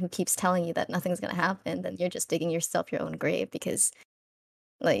someone who keeps telling you that nothing's gonna happen, then you're just digging yourself your own grave because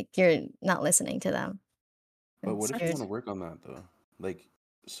like you're not listening to them. But what It's if you weird. want to work on that though? Like,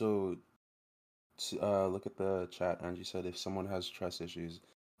 so look at the chat. Angie said if someone has trust issues,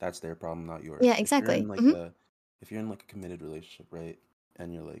 that's their problem, not yours. Yeah, If you're exactly. in like Hmm. if you're in like a committed relationship, right?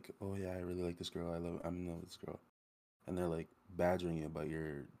 And you're like, oh yeah, I really like this girl. I'm in love with this girl, and they're like badgering you about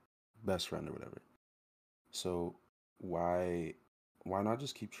your best friend or whatever. So why not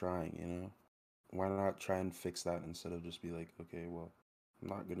just keep trying? You know, why not try and fix that instead of just be like, okay, well, I'm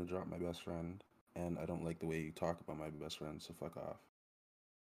not gonna drop my best friend, and I don't like the way you talk about my best friend, so fuck off.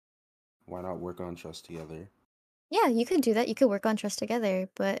 Why not work on trust together? Yeah, you could do that. You could work on trust together,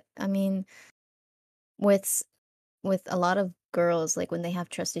 but I mean, with a lot of girls, like when they have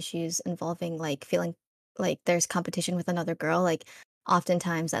trust issues involving like feeling like there's competition with another girl, like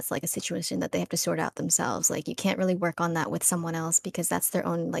oftentimes that's like a situation that they have to sort out themselves. Like you can't really work on that with someone else because that's their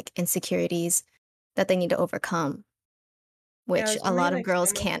own like insecurities that they need to overcome, Yeah, which there's a only lot of like girls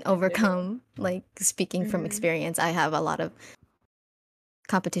so much can't you can do. overcome. Like speaking from Mhm. experience, I have a lot of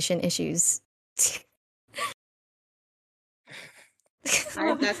competition issues.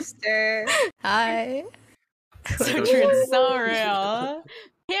 Hi, Dexter. Hi. So Like, true. It's so oh. real.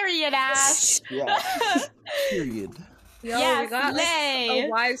 Period, Ash. Yeah. Period. Yo, Yes, we got like slay. a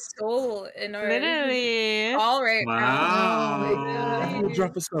wise soul in our Literally. all right now. Wow. Everyone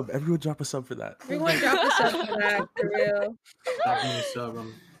drop a sub. Everyone drop a sub for that. Everyone drop us up for that, for real. Stop me a sub.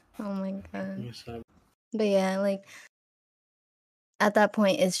 Oh my Give god. me a sub. But yeah, like at that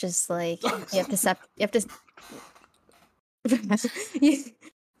point, it's just like you have to you have to you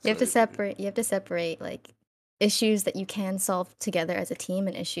have to separate. You have to separate like issues that you can solve together as a team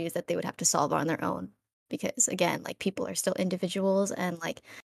and issues that they would have to solve on their own. Because again, like people are still individuals, and like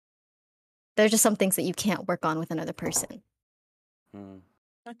there's just some things that you can't work on with another person. Hmm.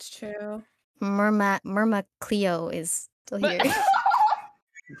 That's true. Murma Cleo is still here.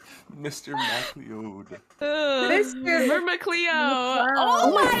 Mr. MacLeod. Murma Cleo. Wow.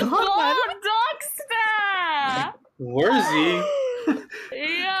 Oh my God. god, Doxter! Where's he?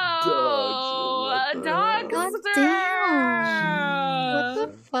 Yo, God God Doxter! damn.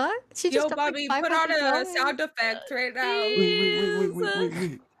 What the fuck? She Yo, just Bobby, put on a sound effect right now.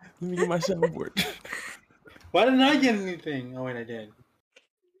 Wait. Let me get my soundboard. Why didn't I get anything? Oh wait, I did.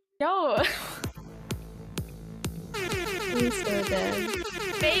 Yo, I'm so dead.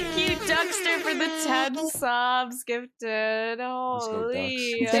 thank you, Doxter, for the 10 subs gifted. go,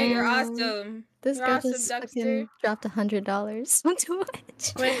 Holy. Dux. Yeah, you're Damn. awesome. This You're guy awesome, just Dexter. fucking dropped $100 onto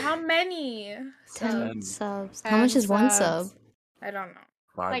Twitch. Wait, how many? 10 subs? subs. How much is one sub? I don't know.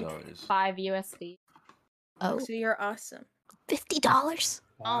 Like $5. 5 USD. Oh, So you're awesome. $50.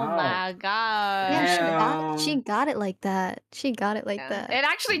 Oh my god. Yeah, she got it like that. She got it like Yeah. that. It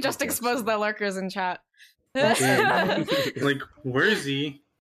actually just exposed the lurkers in chat. Like, where is he?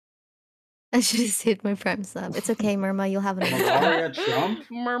 I should have saved my prime sub. It's okay, Murma. You'll have another one. Melania Trump?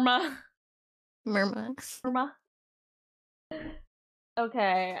 Murma. Murma. Murma.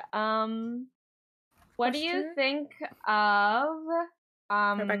 Okay. What do you Question? think of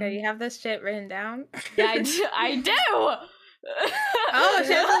Rebecca, you have this shit written down? Yeah, I do. Oh,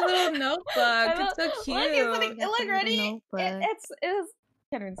 she has a little notebook. I It's so love- cute. Look, it's like, That's a look, little ready? notebook. It's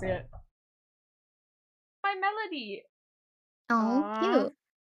can't even see it. My melody. Oh, Aw. cute.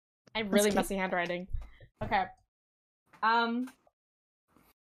 I have really cute. messy handwriting. Okay.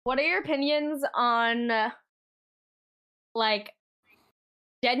 What are your opinions on like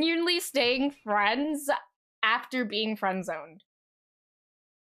genuinely staying friends after being friend zoned?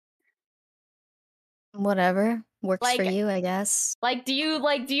 Whatever works for Like- you, I guess. Like, do you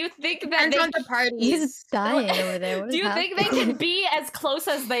think that Depends they on the parties. He's dying over there. What do is you think they happening? can be as close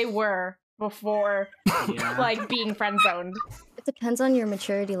as they were before Yeah. like being friend zoned? It depends on your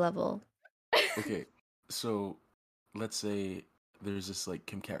maturity level. Okay, so let's say there's this like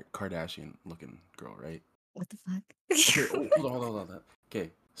Kim Kardashian looking girl, right? What the fuck? Here, hold on.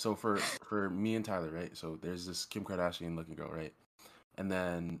 Okay, so for me and Tyler, right? So there's this Kim Kardashian looking girl, right? And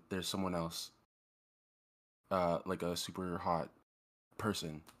then there's someone else, like a super hot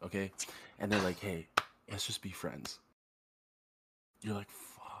person, okay? And they're like, hey, let's just be friends. You're like,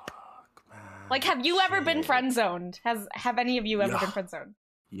 fuck, man. Like, have you ever been shit." friend zoned? Have any of you ever Yeah. been friend zoned?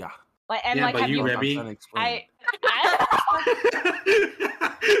 Yeah. Like, and Yeah, like, but have you you? read- I'm Rebby? trying to explain.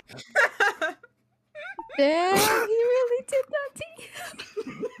 Damn, he really did that to you.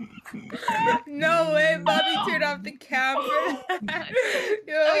 No way, Bobby turned off the camera.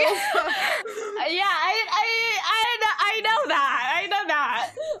 Yo. Yeah, I know that. I know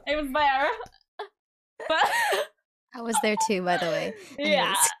that. I was there. But I was there too, by the way.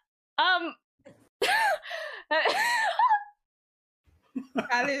 yeah.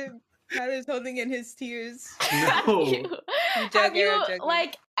 Tyler's holding in his tears. No. Have you joking.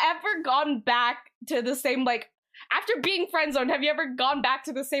 like ever gone back to the same like after being friend zoned? Have you ever gone back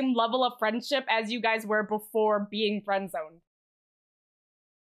to the same level of friendship as you guys were before being friend zoned?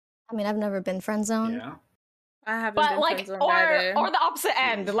 I mean, I've never been friend zoned. Yeah. I haven't But been like, friend-zoned either. or the opposite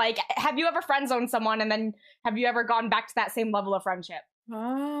end. Like, have you ever friend zoned someone and then have you ever gone back to that same level of friendship?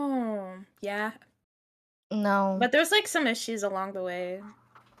 Oh, yeah. No. But there's like some issues along the way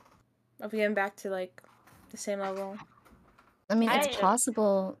of getting back to like the same level. I mean, it's I-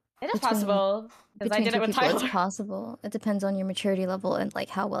 possible. It is Between- possible because I Between did two it with people, Tyler. it's possible. It depends on your maturity level and like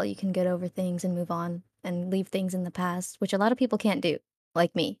how well you can get over things and move on and leave things in the past, which a lot of people can't do,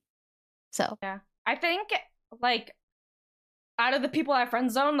 like me. So I think like out of the people I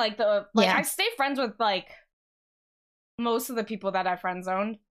friend zoned, like the like Yeah. I stay friends with like most of the people that I friend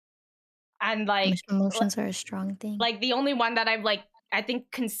zoned, and like emotions are a strong thing. like the only one that I've like I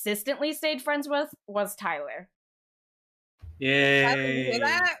think consistently stayed friends with was Tyler. Tyler, you hear Yay.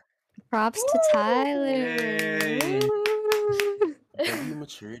 that? Props to Tyler. Yay. Woo. W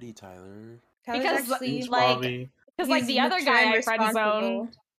maturity, Tyler. Tyler's Because, actually like, Bobby. Because like he's the other mature guy and I friend responsible.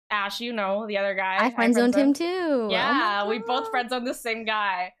 zoned, Ash, you know the other guy. I friend zoned him friend-zoned. too. Yeah, Oh my we both God. friend zoned the same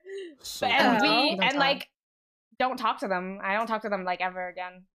guy. So And funny. we Don't and talk. like don't talk to them. I don't talk to them like ever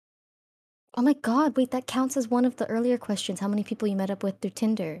again. Oh my God! Wait, that counts as one of the earlier questions. How many people you met up with through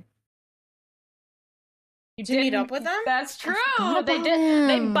Tinder? You Did you meet didn't- up with them? That's true. forgot They about did.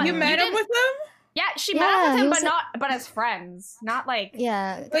 They him. but You met up didn't- with them? Yeah, she met up Yeah, with he him, was but like- not but as friends, not like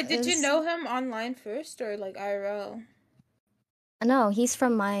Yeah. Wait, it did you was- know him online first or like IRL? No, he's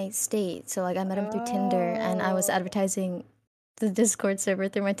from my state, so like I met him through Tinder, and I was Oh. advertising the Discord server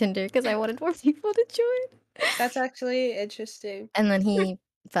through my Tinder because I wanted more people to join. That's actually interesting. And then he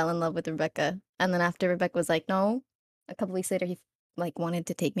fell in love with Rebecca, and then after Rebecca was like, "No," a couple weeks later he like wanted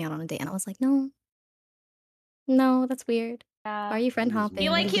to take me out on a date, and I was like, "No, no, that's weird. Why are you friend That is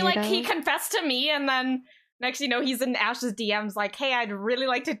hopping? weird. he weirdo?" confessed to me, and then next you know he's in Ash's DMs like, "Hey, I'd really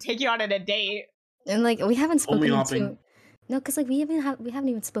like to take you out on a date." And like we haven't Only spoken in hopping. no, because like we haven't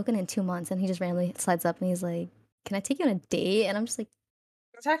even spoken in 2 months, and he just randomly slides up and he's like, "Can I take you on a date?" And I'm just like,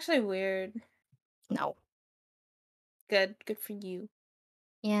 It's actually weird. "No." Good for you.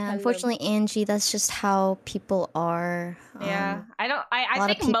 Yeah, Hello. unfortunately, Angie, that's just how people are. Yeah, I don't. a I lot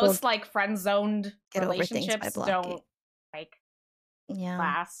of think people most like friend zoned get over things by relationships blocking. don't like Yeah.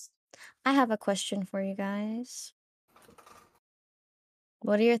 last. I have a question for you guys.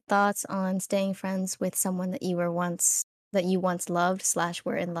 What are your thoughts on staying friends with someone that you once loved /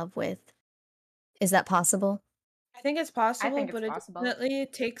 were in love with? Is that possible? I think it's possible, think it's but possible. it definitely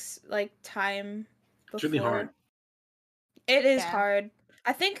takes like time before. It's really hard. It is Yeah. hard.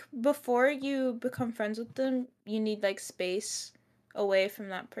 I think before you become friends with them, you need like space away from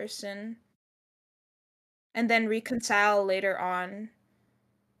that person. And then reconcile later on.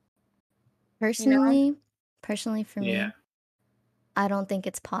 Personally for me, Yeah. I don't think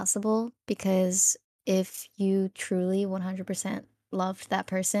it's possible because if you truly 100% loved that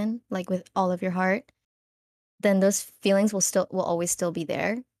person, like with all of your heart, then those feelings will always still be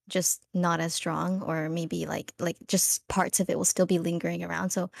there, just not as strong, or maybe like just parts of it will still be lingering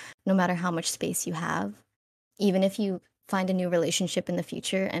around. So no matter how much space you have, even if you find a new relationship in the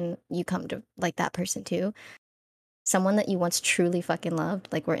future and you come to like that person too, someone that you once truly fucking loved,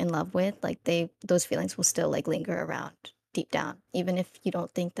 like were in love with, like those feelings will still like linger around deep down. Even if you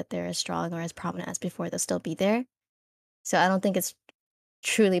don't think that they're as strong or as prominent as before, they'll still be there. So I don't think it's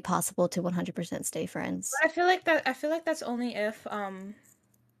truly possible to 100% stay friends. But I feel like that's only if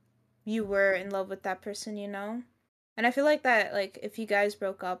you were in love with that person, you know? And I feel like that like if you guys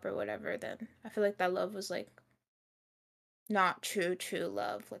broke up or whatever, then I feel like that love was like not true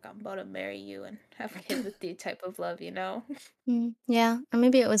love. Like I'm about to marry you and have kids with you type of love, you know? Yeah, or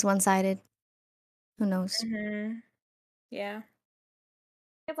maybe it was one-sided. Who knows? Mm-hmm. Yeah.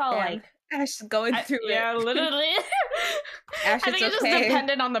 It's all Damn. like Ash is going through it. yeah, literally. Ash, I think it's it's okay. just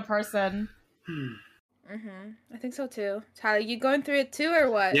dependent on the person. I think so too. Tyler, you going through it too or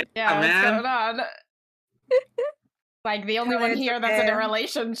what? Yeah, Yeah, what's man. going on? Like the only Tyler, one it's here that's in a okay.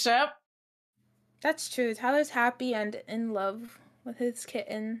 relationship. That's true. Tyler's happy and in love with his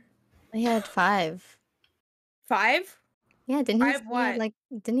kitten. He had 5. 5? Yeah, didn't he? 5 say he what? had, like,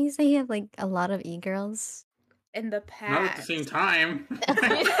 didn't he say he had like a lot of e-girls? In the past. Not at the same time.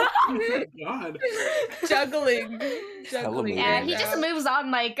 Oh my God. Juggling. Juggling Yeah, right he just now. moves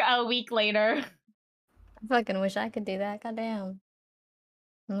on like a week later. I fucking wish I could do that. Goddamn.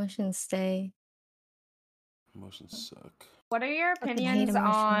 Emotions stay. Emotions suck. What are your Fucking hate opinions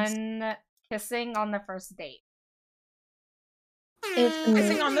emotions. on kissing on the first date? If the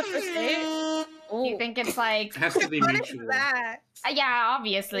Kissing mood, on the first date? Do you think it's like It has to be What is mutual. that? yeah,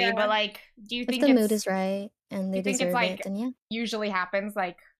 obviously, Yeah. but like do you if think the it's mood is right and they you think it's, deserve like- it, then yeah. usually happens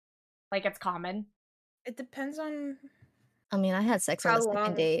like it's common? It depends on. I mean, I had sex on How the second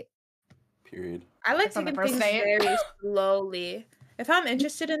long? date. Period. I like That's on the taking first things date. very slowly. If I'm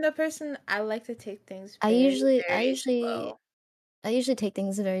interested in the person, I like to take things. I Very, usually very slow. take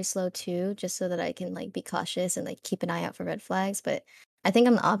things very slow too, just so that I can like be cautious and like keep an eye out for red flags. But I think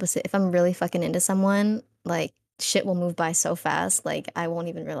I'm the opposite. If I'm really fucking into someone, like shit will move by so fast, like I won't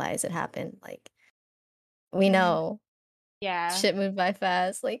even realize it happened. Like we Mhm. know Yeah. shit moved by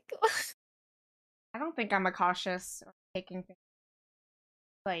fast. Like I don't think I'm a cautious or taking things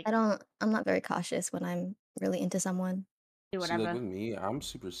like I'm not very cautious when I'm really into someone. do See, like whatever. with me, I'm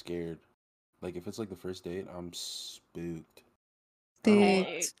super scared. Like if it's like the first date, I'm spooked.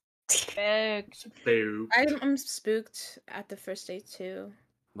 Hey. Spooked. Boo. I'm spooked at the first date too.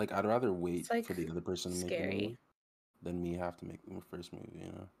 Like I'd rather wait like, for the other person to make a scary. move than me have to make the first move. You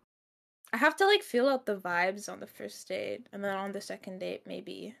know. I have to like feel out the vibes on the first date, and then on the second date,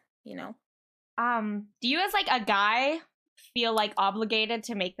 maybe, you know. Do you as like a guy feel like obligated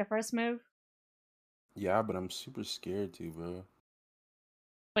to make the first move? Yeah, but I'm super scared too, bro.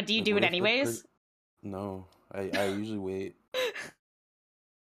 But do you Like, do what it if the anyways? No, I usually wait.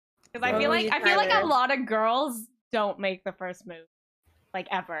 Because I What feel about like you, I feel like a Tyler? lot of girls don't make the first move, like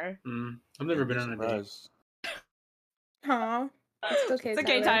ever. I've never You'd be been on a date. surprised. Aw. It's okay, It's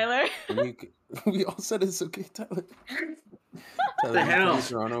okay, Tyler. We all said it's okay, Tyler. Tyler, The when you come hell? to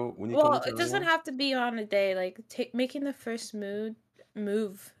Toronto, when you Well, come to it Toronto, doesn't have to be on a day. Like making the first move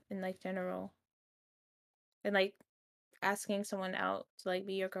in like general, and like asking someone out to like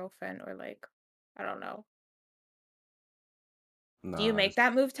be your girlfriend or like I don't know. Do you Nah, make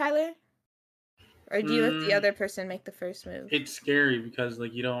that move, Tyler? Or do you let the Mm. other person make the first move? It's scary because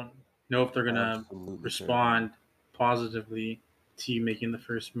like you don't know if they're gonna absolutely respond positively to you making the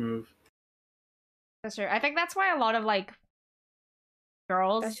first move. That's true. I think that's why a lot of like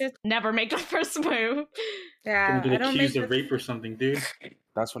girls That's just- never make the first move. Yeah, Gonna I get don't accused make of the rape or something, dude.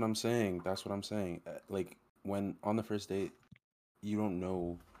 That's what I'm saying. That's what I'm saying. Like when on the first date, you don't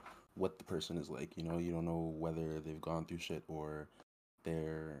know what the person is like. You know, you don't know whether they've gone through shit or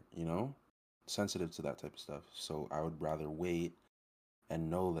they're, sensitive to that type of stuff. So I would rather wait and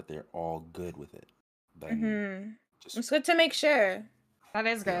know that they're all good with it than Mhm. just It's good to make sure. That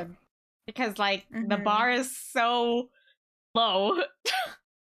is Yeah. good. Because like the Mhm. bar is so low.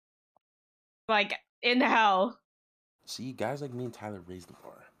 Like in hell. see guys like me and Tyler raise the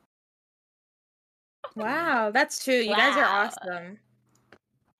bar. Wow, that's true. You guys are Wow. awesome.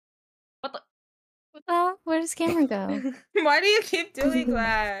 What the Well, where does Cameron go? Why do you keep doing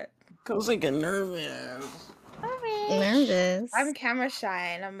that? Cause I get nervous. Nervous. I'm camera shy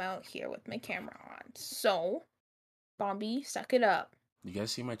and I'm out here with my camera on. So, Bombi, suck it up. You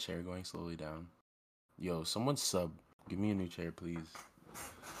guys see my chair going slowly down? Yo, someone sub. Give me a new chair, please.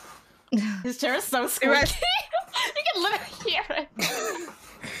 His chair is so The squeaky. rest- You can literally hear it.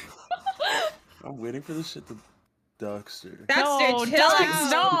 I'm waiting for this shit to Duckster. Dexter, chill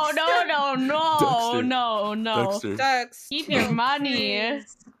Dux, out. Dexter. no. Dexter. Dux, Keep your chill, money.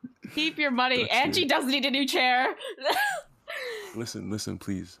 please. Keep your money. Dexter. Angie does need a new chair. Listen,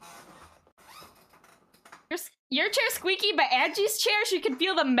 please. Your chair's squeaky, but Angie's chair, she can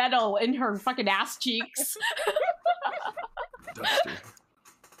feel the metal in her fucking ass cheeks. Dexter.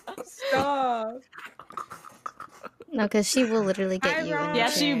 Stop. No, because she will literally get Hi, you. Ron. in Yeah,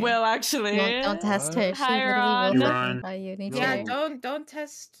 your she chair. will actually. Don't test her. She Hi, literally Ron. will Ron. buy you a new No. Yeah, chair. don't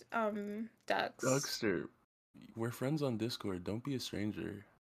test Dux. Dexter. We're friends on Discord. Don't be a stranger.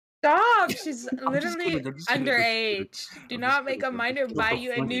 Stop! She's I'm just literally kidding, I'm just kidding, I'm underage. just Do I'm not just make kidding, a I'm minor just buy kidding.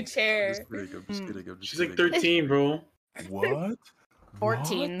 you a new I'm chair. just kidding. She's like 13, bro. What?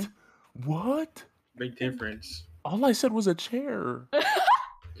 14. What? Big difference. All I said was a chair.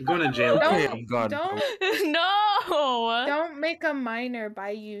 You're going to jail. Don't- Okay, I'm gone. No. Don't make a minor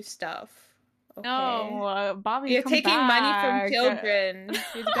buy you stuff. Okay? No, Bobby, You're come taking money back. from children.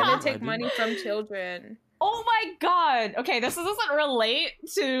 You're gonna I take didn't. money from children. Oh my god. Okay, this doesn't relate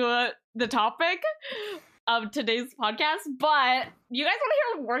to the topic of today's podcast, but you guys want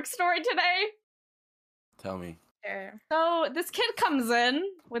to hear a work story today? Tell me. Sure. So this kid comes in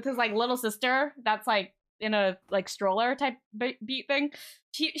with his like little sister that's like in a like stroller type beat thing.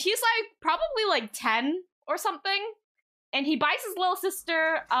 He's like probably like 10 or something, and he buys his little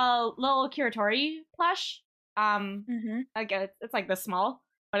sister a little Kiratori plush. Mm-hmm. Like it's like this small,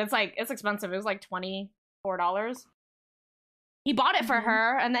 but it's expensive. It was like $24. He bought it for Mhm.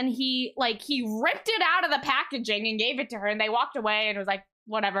 her, and then he ripped it out of the packaging and gave it to her, and they walked away, and it was like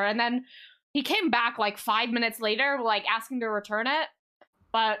whatever. And then he came back like 5 minutes later, like asking to return it,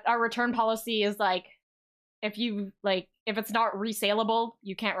 but our return policy is like if it's not resaleable,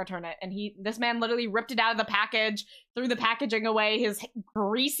 you can't return it. And this man literally ripped it out of the package, threw the packaging away. His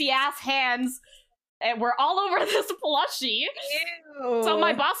greasy ass hands were all over this plushie. Ew. So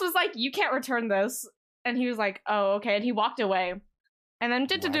my boss was like, "You can't return this," and he was like, "Oh, okay," and he walked away. And then Why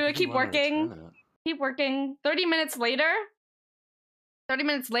do did it, you keep wanna working. return it? Keep working. 30 minutes later,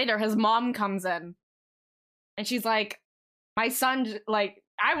 his mom comes in. And she's like, my son, like,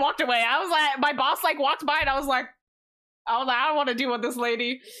 I walked away. I was like, my boss, like, walked by and I was like, I don't want to deal with this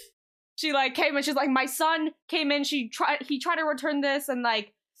lady. She, like, came and she's like, my son came in. He tried to return this and,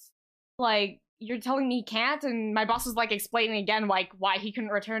 like, you're telling me he can't? And my boss was, like, explaining again, like, why he couldn't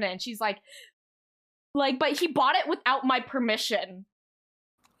return it. And she's like, but he bought it without my permission.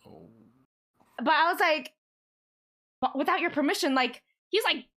 Oh. Oh. But I was like, but without your permission, like, he's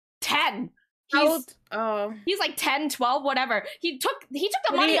like 10. How He's, old? Oh. he's like 10, 12, whatever. He took the What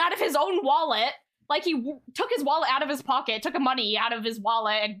do money you- out of his own wallet, like he took his wallet out of his pocket, took money out of his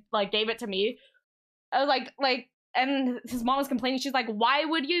wallet, and like gave it to me. I was like, and his mom was complaining. She's like, "Why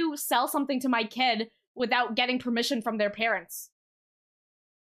would you sell something to my kid without getting permission from their parents?"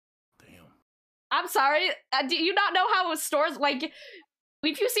 Damn. I'm sorry. Do you not know how stores like?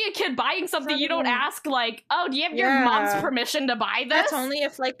 If you see a kid buying something, you don't ask like, "Oh, do you have your mom's Yeah. permission to buy this?" That's only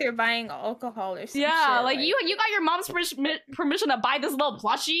if like they're buying alcohol or something. Yeah, like you got your mom's permission to buy this little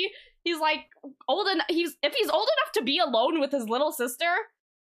plushie. He's like old and if he's old enough to be alone with his little sister,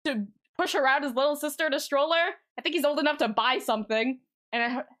 to push around his little sister in a stroller, I think he's old enough to buy something.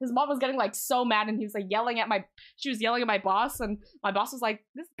 And his mom was getting like so mad, and he was like yelling at she was yelling at my boss, and my boss was like,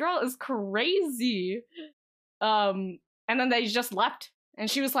 "This girl is crazy." And then they just left, and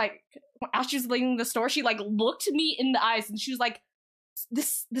she was like, as she was leaving the store, she like looked me in the eyes, and she was like,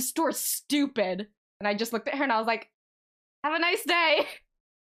 this store is stupid. And I just looked at her, and I was like, "Have a nice day."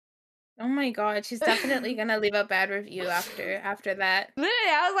 Oh my god, she's definitely gonna leave a bad review after that. Literally,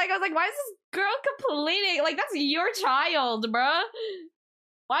 I was like, why is this girl complaining? Like, that's your child, bruh.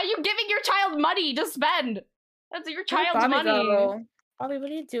 Why are you giving your child money to spend? That's your child's Bobby, money. go. Bobby, what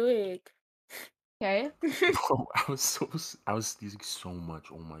are you doing? Okay. Bro, I was sneezing so much.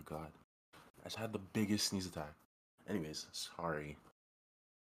 Oh my god. I just had the biggest sneeze attack. Anyways, sorry.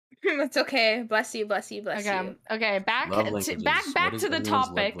 It's okay. Bless you, bless you, bless you. Okay, back Love to languages. back What is to the everyone's love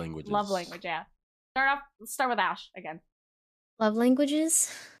topic. languages? Love language, yeah. Let's start with Ash again. Love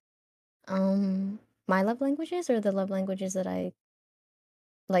languages? My love languages or the love languages that I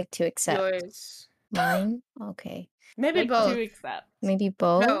like to accept? Yours. Mine? Okay. Maybe Like both. to accept. Maybe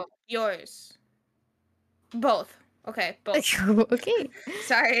both? No, yours. Both. Okay, both. Okay.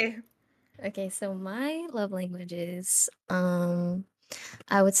 Sorry. Okay, so my love languages, I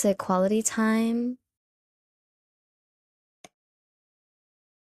would say quality time.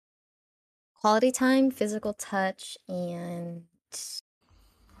 Quality time, physical touch, and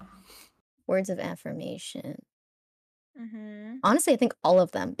words of affirmation. Mm-hmm. Honestly, I think all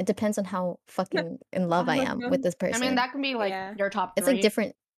of them. It depends on how fucking in love I am with this I person. mean, that can be like Yeah. your top It's three. like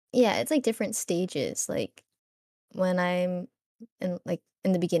different. Yeah, it's like different stages. Like when I'm in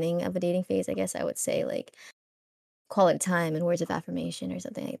the beginning of a dating phase, I guess I would say like quality time and words of affirmation or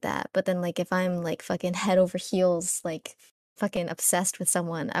something like that. But then like if I'm like fucking head over heels, like fucking obsessed with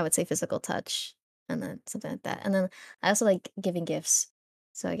someone, I would say physical touch and then something like that. And then I also like giving gifts.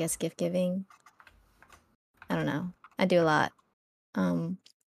 So I guess gift giving. I don't know. I do a lot. And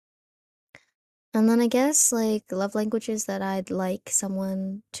then I guess like love languages that I'd like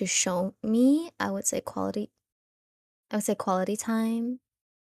someone to show me, I would say quality time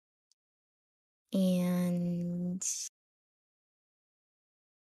and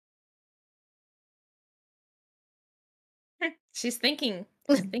She's thinking.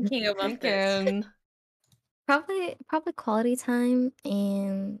 She's thinking about this. Thinking. probably quality time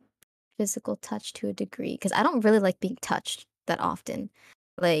and physical touch to a degree because I don't really like being touched that often.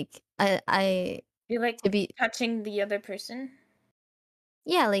 Like I You like to be touching the other person?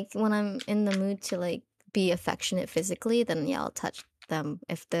 yeah, like when I'm in the mood to like be affectionate physically, then yeah, I'll touch them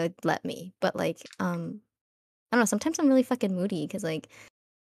if they let me. But like I don't know, sometimes I'm really fucking moody because like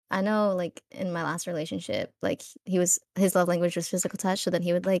I know like in my last relationship, like his love language was physical touch, so then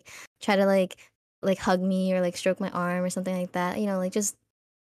he would like try to like hug me or like stroke my arm or something like that. You know, like just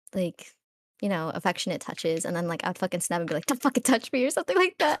like affectionate touches, and then like I'd fucking snap and be like, "Don't fucking touch me" or something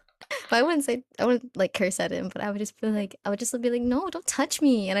like that. But I wouldn't like curse at him, but I would just be like, "No, don't touch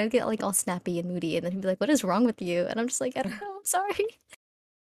me," and I'd get like all snappy and moody, and then he'd be like, "What is wrong with you?" And I'm just like, "I don't know, I'm sorry."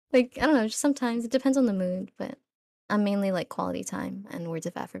 Like I don't know, just sometimes it depends on the mood, but I'm mainly like quality time and words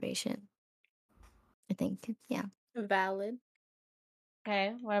of affirmation. I think, yeah. Valid.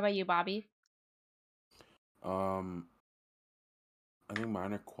 Okay, what about you, Bobby? I think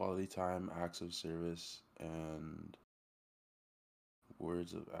mine are quality time, acts of service, and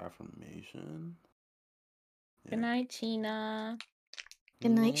words of affirmation. Good night, Sheena.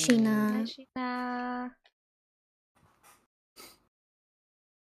 Good night, Sheena. Sheena.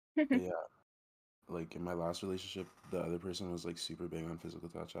 But yeah, like in my last relationship, the other person was like super big on physical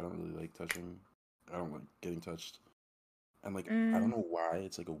touch. I don't really like touching. I don't like getting touched. And like I don't know why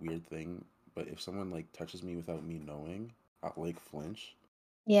it's like a weird thing, but if someone like touches me without me knowing, I'll like flinch.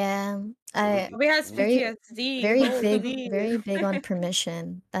 Yeah, I We has very PTSD. very big on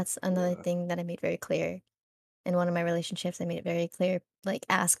permission. That's another Yeah. thing that I made very clear. In one of my relationships, I made it very clear, like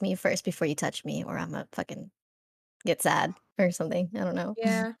ask me first before you touch me, or I'm gonna fucking get sad or something. I don't know.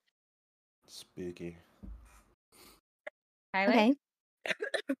 Yeah. Spooky. Tyler? Okay.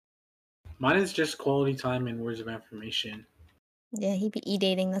 Mine is just quality time and words of affirmation. Yeah, he be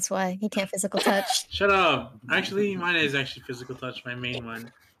e-dating, that's why. He can't physical touch. Shut up. Actually, mine is actually physical touch, my main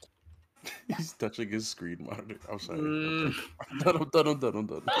one. He's touching his screen monitor. I'm sorry. Mm. I'm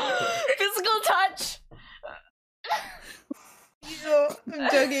done. Physical touch. Yo, I'm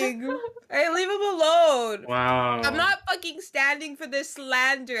joking. Hey, leave him alone. Wow. I'm not fucking standing for this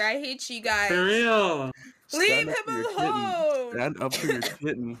slander. I hate you guys. For real. Leave Stand up him for your kitten. alone. Stand up for your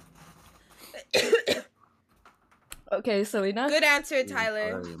kitten. Okay, Selena. Good answer, I'm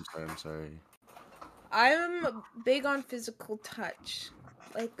Tyler. I'm sorry. I'm big on physical touch.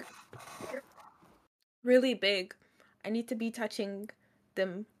 Like, really big. I need to be touching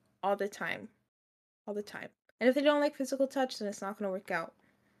them all the time. All the time. And if they don't like physical touch, then it's not going to work out.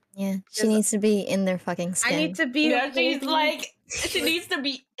 Yeah, she Because needs to be in their fucking skin. I need to be. Yeah, she's holding- like, she needs to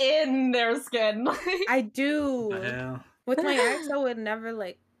be in their skin. I do. The hell? With my ex, I would never,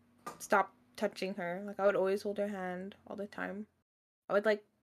 like, stop touching her. Like, I would always hold her hand all the time. I would, like,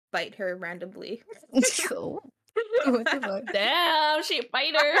 bite her randomly. What the fuck? Damn, she a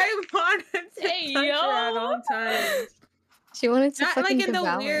fighter. I wanted to Hey, touch her at yo. all times. She wanted to Not, like, fucking in the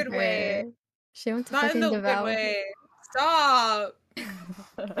devour weird her. way. She wanted to Not in fucking the good devour her. way. Stop.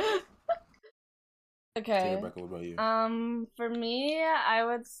 Okay, Okay. Rebecca, what about you? For me, I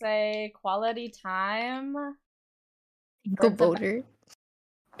would say quality time. Go Words of- boater.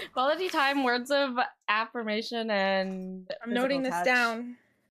 Quality time, words of affirmation, and I'm noting this physical touch. down.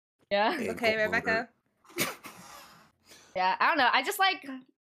 Yeah. Hey, Okay, go Rebecca. Yeah, I don't know.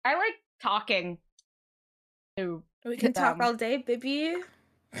 I like talking. Too. We can talk Them. all day, baby.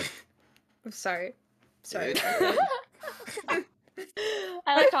 I'm sorry. Sorry. I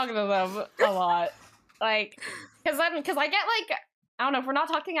like talking to them a lot. Like, cause I get like, I don't know, if we're not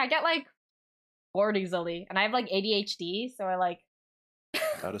talking, I get like bored easily. And I have like ADHD, so I like,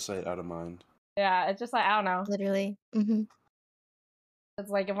 Out of sight, out of mind. yeah, it's just like, I don't know. Literally. Mm-hmm. It's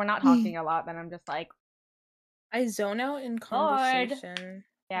like, if we're not talking a lot, then I'm just like, I zone out in Lord. conversation.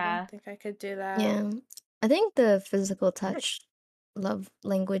 I yeah. don't think I could do that. Yeah. I think the physical touch love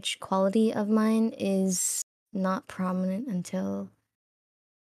language quality of mine is not prominent until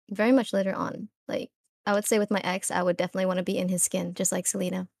very much later on. Like, I would say with my ex, I would definitely want to be in his skin, just like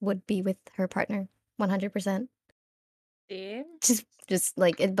Selena would be with her partner, 100%. See? Just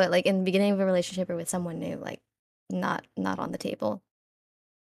like it, but like in the beginning of a relationship or with someone new, like not on the table.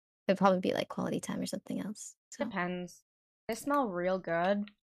 It'd probably be like quality time or something else. So Depends. They smell real good.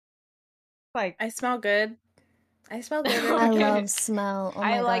 Like, I smell good. I smell good. I Okay. love smell. Oh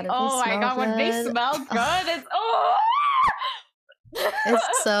my I god! like, if they oh my smell god, when they good- smell good, it's, oh!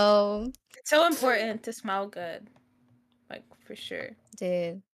 It's so, It's so important to smell good. Like, for sure.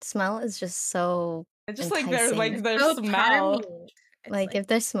 dude. Smell is just so It's just like their enticing. So smell. charming. It's like if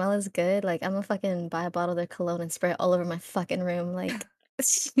their smell is good, like I'm gonna fucking buy a bottle of their cologne and spray it all over my fucking room. Like,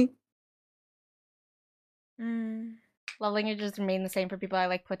 Mm. Love languages remain the same for people I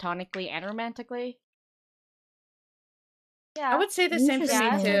like platonically and romantically. Yeah, I would say the same for me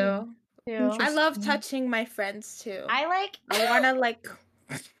Interesting. too. too. I love Interesting. touching my friends too. I like. I wanna like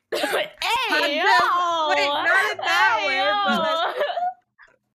Hey, Wait, yo! not in that Hey, way, yo!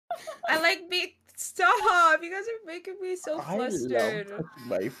 I like being stop. You guys are making me so flustered.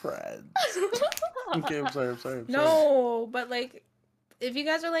 my friends. Okay, I'm sorry. No, but like if you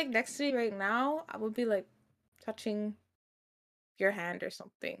guys are like next to me right now, I would be like touching your hand or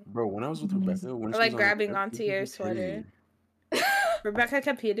something. Bro, when I was with Amazing. Rebecca, when Or she like was on the grabbing trip, onto this your was sweater. crazy. Rebecca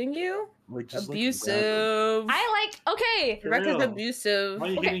kept hitting you? Like, just, like, Abusive. I like. Okay, For Rebecca's real. abusive. Why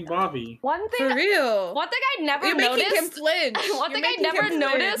are you Okay. hitting Bobby? one For thing. real. One thing I never You're making him noticed. flinch. One You're thing I making never him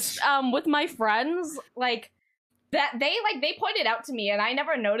noticed flinch. with my friends, like that they pointed out to me and I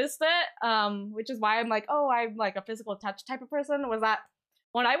never noticed it, which is why I'm like, oh, I'm like a physical touch type of person, was that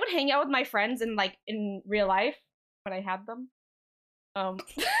when I would hang out with my friends in real life, when I had them,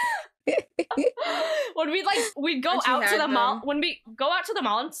 when we'd go Once you out to had the mall, them. when we go out to the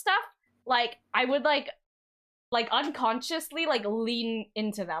mall and stuff, like I would like unconsciously like lean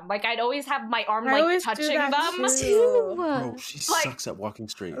into them. Like I'd always have my arm I like always do touching that them. too. Bro, she Like- sucks at walking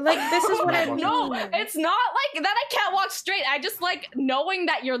straight. Like this is what I Not mean. walking No, it's not like that. I can't walk straight. I just like knowing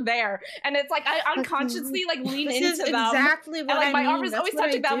that you're there, and it's like I unconsciously like lean This into is them. exactly what like, I my mean. arm is That's always what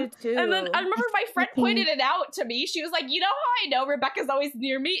touching I them. do, too. And then I remember my friend Fucking- pointed it out to me. She was like, "You know how I know Rebecca's always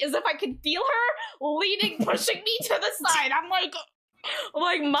near me is if I can feel her leaning, pushing me to the side." I'm like,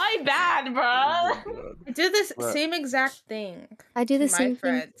 my bad, bro. Oh my God. I do this But- same exact thing. I do the My same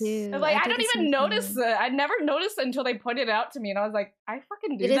friends. thing too. Like I do don't the even same notice thing. it. I never noticed it until they pointed it out to me, and I was like, I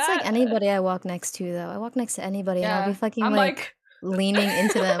fucking do Dude, it's that. like anybody I walk next to though. I walk next to anybody and I'll Yeah. be fucking I'm like like leaning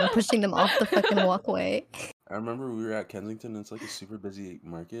into them and pushing them off the fucking walkway. I remember we were at Kensington, and it's like a super busy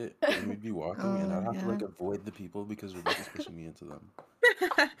market, and we'd be walking, Oh and I'd my have to like God. avoid the people because Rebecca's pushing me into them.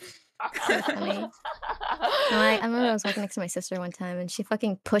 So funny. No, I remember I was walking next to my sister one time and she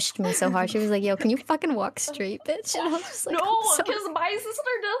fucking pushed me so hard. She was like, yo, can you fucking walk straight, bitch? And I was just like, No, I'm so because my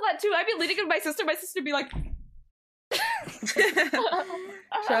sister does that too. I'd be leaning into my sister would be like,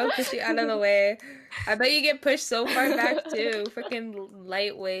 She'll push you out of the way. I bet you get pushed so far back too. Freaking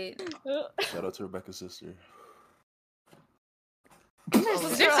lightweight. Shout out to Rebecca's sister. Leave my Does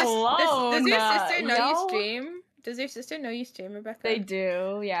sister your, alone. does your sister know you yo. stream? Does your sister know you stream, Rebecca? They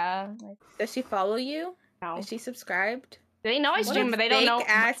do, yeah. Like, Does she follow you? no. Is she subscribed? They know I What stream, a but they don't know.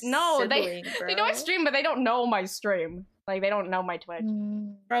 fake-ass No, sibling, they know I bro. stream, but they don't know my stream. Like they don't know my Twitch.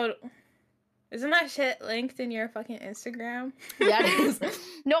 Mm. Bro, isn't that shit linked in your fucking Instagram? Yeah, it is.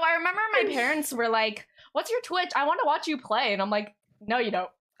 No, I remember my parents were like, "What's your Twitch? I want to watch you play." And I'm like, "No, you don't."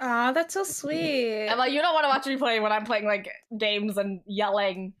 Aw, that's so sweet. I'm like, "You don't want to watch me play when I'm playing like games and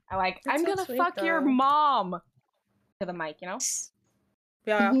yelling." I'm like, That's "I'm so gonna sweet, fuck your though. mom." To the mic, you know.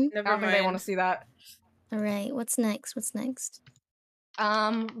 Yeah, Mhm. I never don't think they want mind. to see that. All right, what's next? What's next?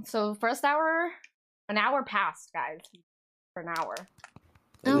 So first hour, an hour passed, guys. For an hour.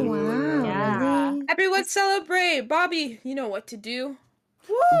 Oh Wait, wow, Yeah. really? Everyone celebrate! Bobby, you know what to do.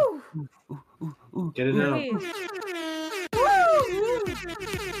 Woo! Get it out. Nice.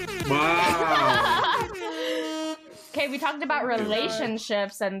 Wow. Okay, we talked about Oh my God.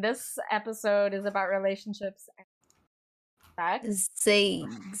 relationships, and this episode is about relationships and sex.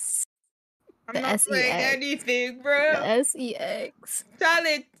 Zags. I'm The not saying SEX. anything, bro. The SEX.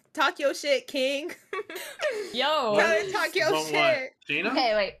 Charlie, talk your shit, king. Yo. Charlie, talk your About what? shit. Gina?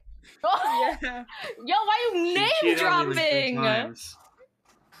 Okay, wait. Oh, Yeah. yo, why you She name cheated on me like 3 dropping? times.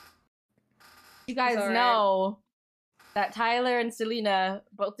 You guys It's alright. know that Tyler and Selena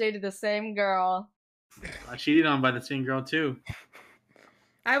both dated the same girl. I cheated on by the same girl too.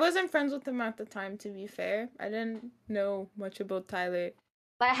 I wasn't friends with him at the time, to be fair. I didn't know much about Tyler.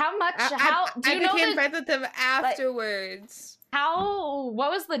 Like, how much? I Do you know became the friends with him afterwards. how?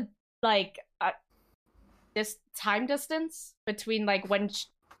 What was the like? This time distance between like when,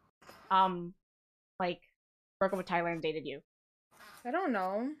 like broke up with Tyler and dated you. I don't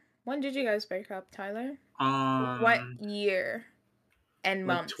know. When did you guys break up, Tyler? Um, What year and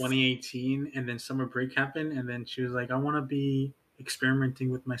like month? 2018, and then summer break happened, and then she was like, "I want to be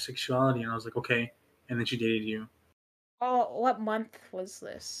experimenting with my sexuality," and I was like, "Okay," and then she dated you, Oh, what month was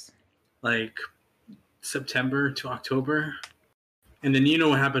this? like September to October, and then you know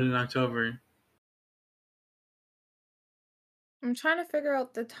what happened in October. I'm trying to figure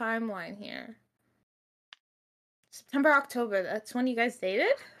out the timeline here. September, October. That's when you guys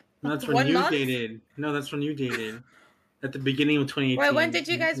dated? No, that's when 1 you month? dated. No, that's when you dated. At the beginning of 2018. Wait, when did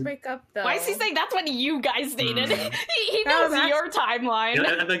you guys break up, though? Why is he saying that's when you guys dated? Mm. He No, knows that's- your timeline.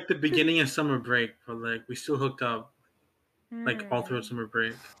 Yeah, at like the beginning of summer break, but like we still hooked up like all throughout summer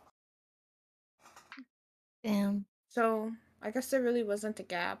break. Damn. So, I guess there really wasn't a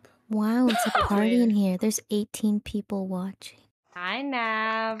gap. Wow, it's a party in Weird. here. There's 18 people watching. Hi,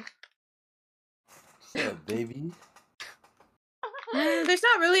 Nav. What's up, baby? There's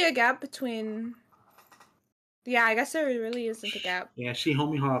not really a gap between... Yeah, I guess there really isn't a gap. Yeah, she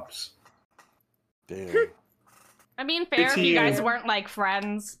homie hops. Damn. I mean, fair if you guys 15. weren't like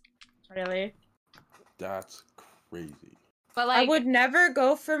friends, really. That's crazy. But I like, would never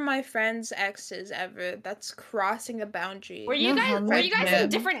go for my friend's exes ever. That's crossing a boundary. were you No, guys how were you guys in friendship.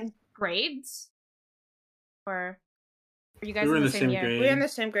 different grades, or were you guys We were in the same year? grade. We were in the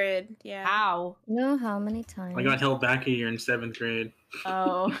same grade, yeah. How? You know how many times? I got held back a year in 7th grade.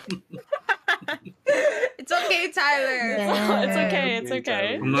 Oh, It's okay, Tyler. Yeah. it's okay. It's Hey, Tyler,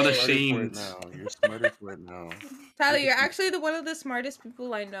 okay. you're I'm not smarter for it ashamed. now. You're smarter for it now. Tyler, you're actually one of the smartest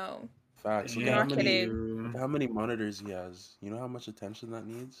people I know. Facts. Look Yeah, at how Not many, kidding. look at how many monitors he has. You know how much attention that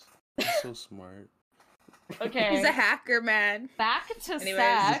needs? He's so smart. Okay. He's a hacker, man. Back to Anyways.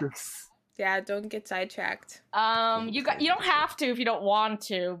 sex. Yeah, don't get sidetracked. You don't have to if you don't want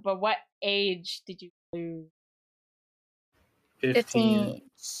to. But what age did you lose? 15.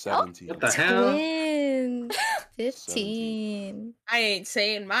 17. What the hell? Twins. 15. I ain't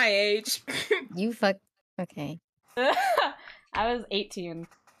saying my age. You fuck. Okay. I was 18.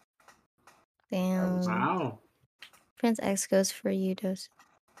 Damn. Wow. Friend's ex goes for you, Dos.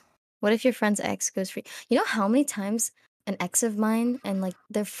 What if your friend's ex goes for you? You know how many times an ex of mine and like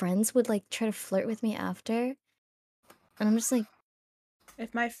their friends would like try to flirt with me after? And I'm just like,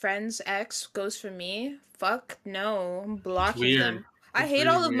 If my friend's ex goes for me, fuck no. I'm blocking weird. them. I It's hate really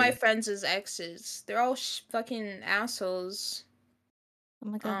all of my weird. friends' exes. They're all fucking assholes. oh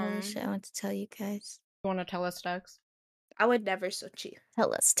my god, holy Um, shit, I want to tell you guys. You want to tell us, Dex? I would never Sochi.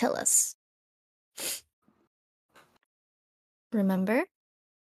 Tell us. Remember?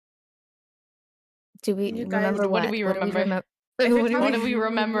 Do we You guys- remember what what? do we What do we remember? Every What do time What we are we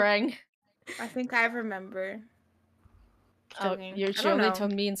remembering? I think I remember. Oh, Joking. you're I don't surely know.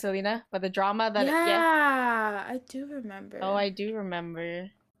 told me and Selena, but the drama that Yeah, I do remember. Oh, I do remember.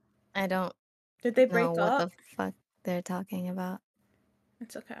 I don't Did they know break what up? the fuck they're talking about.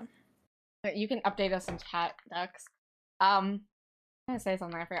 It's okay. You can update us in chat, Dex. I'm gonna say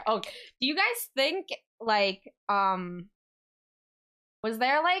something I forgot. Oh, do you guys think like was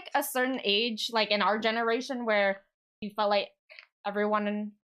there like a certain age like in our generation where you felt like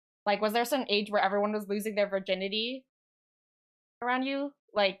everyone like was there a certain age where everyone was losing their virginity around you?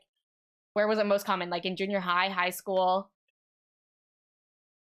 Like where was it most common? Like in junior high, high school?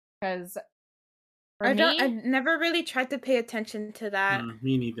 Because for I me, never really tried to pay attention to that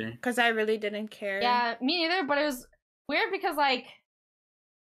Me neither. because I really didn't care. yeah, me neither, but it was weird because like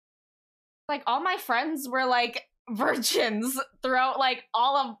all my friends were like virgins throughout like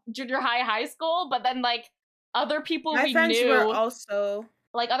all of junior high school, but then like other people My we friends knew were also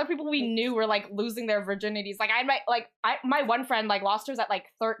like other people we like- knew were like losing their virginities. Like my one friend like lost hers at like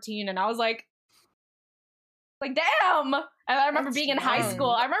 13 and I was like damn. And I remember That's being in high young. school.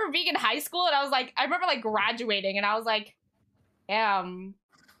 I remember being in high school and I was like I remember like graduating and I was like damn.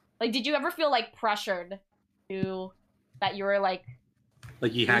 Like did you ever feel like pressured to that you were like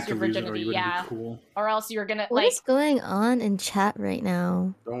Like you Lose had to your lose it or virginity, you wouldn't yeah. be cool. or else you're gonna What like is going on in chat right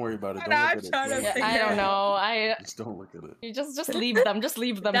now? Don't worry about it. I Don't know, look I'm at it. trying to Don't yeah, figure I look don't at it. know. I Just don't look at it. you just leave them. Just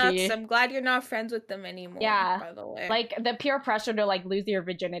leave them That's, be. I'm glad you're not friends with them anymore. Yeah, By the way, Like the peer pressure to like lose your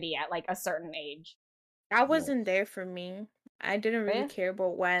virginity at like a certain age. that wasn't there for me. I didn't really Yeah. care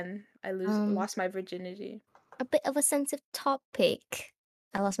about when I Um, lost my virginity. A bit of a sensitive topic.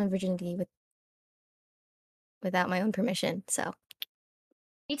 I lost my virginity without my own permission, so.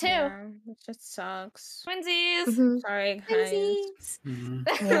 Me too. Yeah, it just sucks. Twinsies. Mhm. Sorry, guys. Twinsies. Mhm.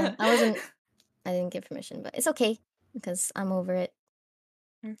 Yeah, I didn't get permission, but it's okay because I'm over it.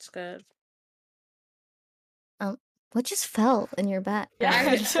 It's good. What just fell in your back? Yeah,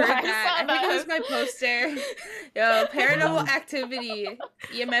 I I just saw heard that. I think it was that. my poster. Yo, paranormal activity.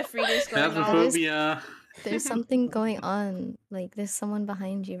 EMF readers going on. Phasmophobia. There's something going on. Like there's someone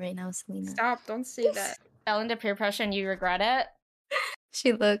behind you right now, Selena. Stop! Don't say that. Fell into peer pressure and you regret it.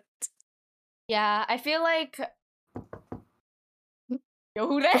 She looked. Yeah, I feel like. Yo,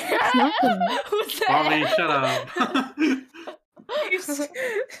 who there? happening? Who's there? Bobby, shut up.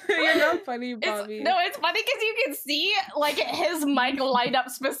 You're not funny, Bobby. It's funny because you can see like his mic light up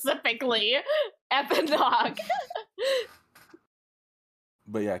specifically at the knock.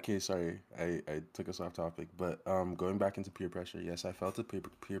 But yeah, okay, sorry, I took us off topic. But going back into peer pressure, yes, I felt the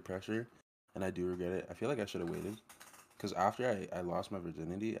peer pressure, and I do regret it. I feel like I should have waited, because after I lost my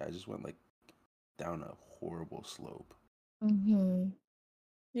virginity, I just went like down a horrible slope. Mm-hmm.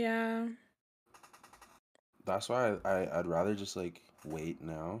 Yeah. That's why I'd rather just like wait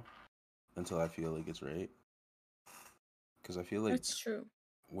now until I feel like it's right. Because I feel like That's true.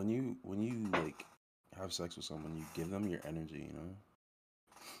 when you like have sex with someone, you give them your energy, you know.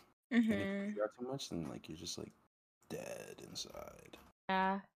 And if Mm-hmm. you got too much, then like you're just like dead inside.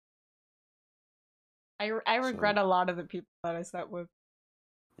 Yeah. I regret a lot of the people that I slept with.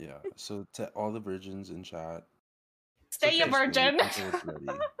 Yeah. So to all the virgins in chat, Stay a just wait virgin. until it's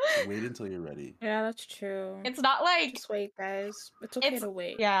ready. Wait until you're ready. Yeah, that's true. It's not like Just wait, guys. It's okay it's- to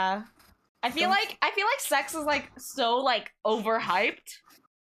wait. yeah. I feel Don't- like sex is like so like overhyped.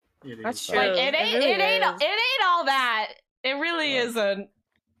 It is. That's Like true. it ain't really it ain't is. it ain't all that. It really Yeah. isn't.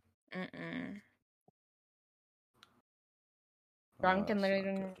 Mm-mm. Drunk and That's not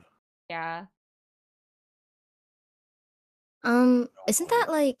living- good. Yeah. Isn't that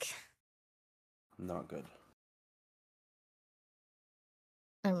like? Not good.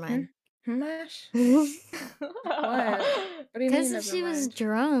 Never mind. Mash? Because What do you mean? never she was mind?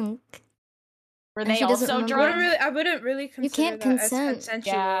 drunk. Were And they she doesn't also remember. drunk? I wouldn't really consider can't that as consent.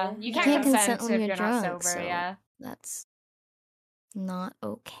 consensual. Yeah, you can't, can't consent, consent when if you're you're drunk, not sober. so- Yeah. That's not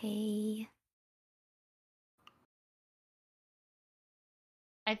okay.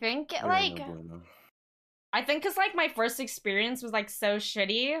 I think Very like no bueno. I think because like my first experience was like so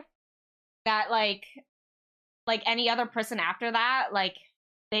shitty that like any other person after that like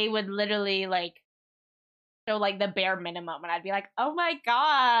they would literally like show like the bare minimum and I'd be like, oh my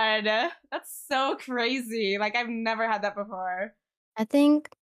god, that's so crazy. Like I've never had that before. I think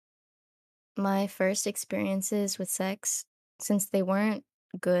my first experiences with sex, since they weren't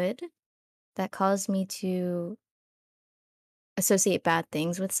good, that caused me to associate bad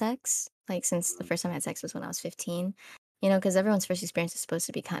things with sex. like since the first time I had sex was when I was 15. You know, because everyone's first experience is supposed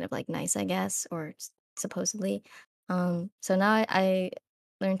to be kind of like nice, I guess, or supposedly. So now I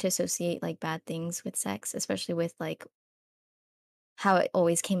learned to associate like bad things with sex, especially with like how it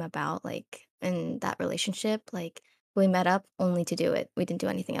always came about, like in that relationship. Like we met up only to do it. We didn't do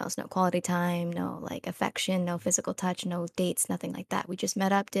anything else. No quality time, no like affection, no physical touch, no dates, nothing like that. We just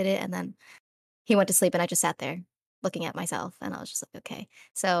met up, did it, and then he went to sleep, and I just sat there looking at myself, and I was just like, okay.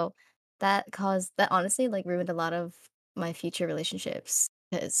 So that honestly like ruined a lot of my future relationships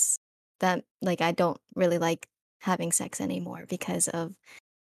because that like I don't really like having sex anymore because of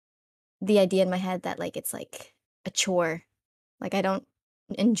the idea in my head that like it's like a chore. Like I don't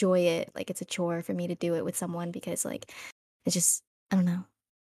enjoy it. Like it's a chore for me to do it with someone because like it's just I don't know.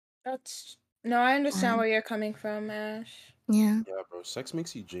 That's no, I understand Um, where you're coming from, Ash. Yeah. Yeah, bro. Sex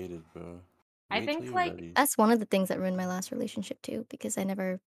makes you jaded, bro. I Wait till think you're like ready. That's one of the things that ruined my last relationship too because I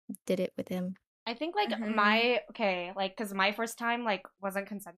never did it with him. I think like Mhm. like because my first time like wasn't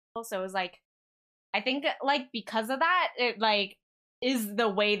consensual, so it was like I think like because of that, it like is the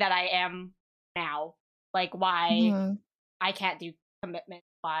way that I am now. Like why Mhm. I can't do commitment,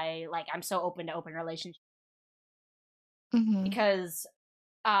 why like I'm so open to open relationships Mhm. because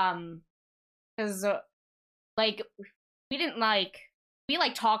um because like we didn't like we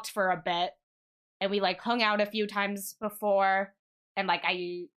like talked for a bit and we like hung out a few times before and like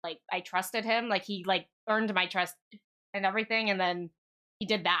I trusted him, like he like earned my trust and everything, and then he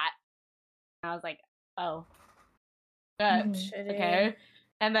did that. And I was like, oh, good, Mhm. Shitty. okay.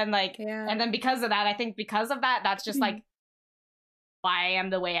 And then like Yeah. and then because of that, I think because of that, that's just like why I am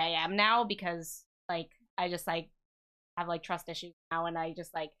the way I am now, because like I just like have like trust issues now, and I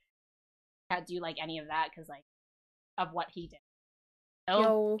just like can't do like any of that because like of what he did. No,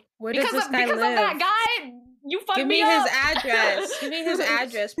 Yo, where does this guy because of that live? guy, you fucked Give me me his up. address. Give me his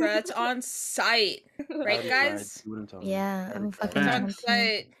address, bro. It's on site. I Right, already tried. guys? You wouldn't tell me. Yeah, I I'm a already tried. fucking It's on Facts.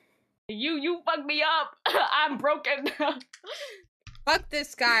 champion. site. You fucked me up. I'm broken. Fuck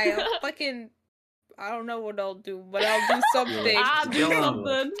this guy. I don't know what I'll do, but I'll do something. I'll do Kill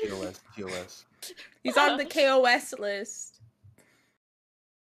him. something. TOS. He's on the KOS list.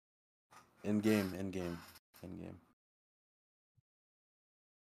 In game.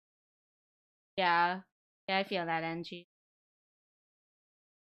 Yeah. Yeah, I feel that energy.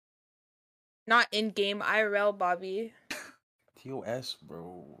 Not in game IRL, Bobby. TOS,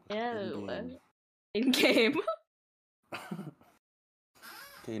 bro. Ew. In In game. game.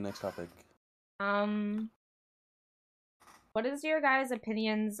 Okay, next topic. What is your guys'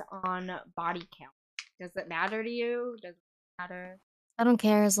 opinions on body count? Does it matter to you? Does it matter? I don't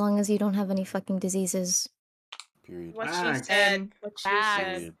care as long as you don't have any fucking diseases. Period. What she Facts. said. What she Facts.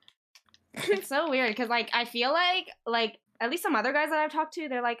 said. Period. It's so weird because like I feel like at least some other guys that I've talked to,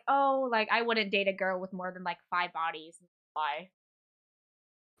 they're like, oh, like I wouldn't date a girl with more than like 5 bodies. Why?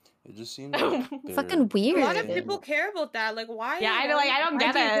 It just seems like Fucking A weird. lot of people care about that. Like, why? Yeah, I know, like, I don't why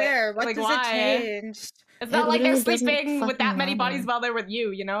get do you it. care? What Like, does why? it change? It's It not like they're literally doesn't sleeping with that fucking many bodies matter. while they're with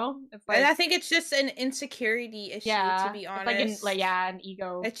you know? It's And I like think it's just an insecurity issue, yeah, to be honest. it's like an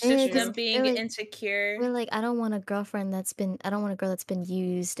ego. It's And just it's them just- being they're like- insecure. We're like, I don't want a girlfriend that's been. I don't want a girl that's been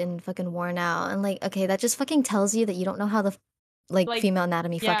used and fucking worn out. And like, okay, that just fucking tells you that you don't know how the like female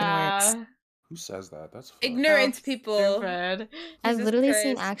anatomy fucking works. Yeah. Who says that? That's fucked. Ignorant So people. stupid. I've Jesus literally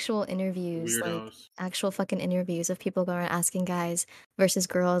seen Christ. actual interviews, like Weirdos. actual fucking interviews of people going around asking guys versus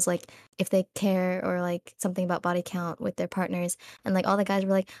girls, like if they care or like something about body count with their partners, and like all the guys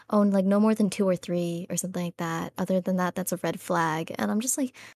were like, oh, like no more than 2 or 3 or something like that. Other than that, that's a red flag. And I'm just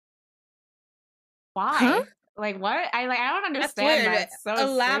like, Why? Huh? Like what? I don't That's understand weird. that. It's so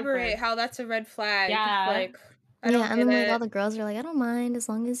Elaborate stupid. how that's a red flag. Yeah. Like, I yeah, don't and get then like all it. the girls are like, I don't mind as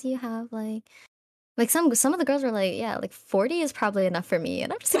long as you have like some of the girls were like, yeah, like 40 is probably enough for me,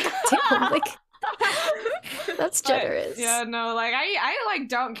 and I'm just like, damn, like that's generous. Yeah, no, like I like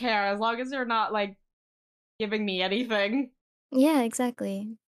don't care as long as you're not like giving me anything. Yeah,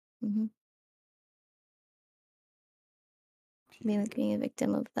 exactly. Hmm. Being a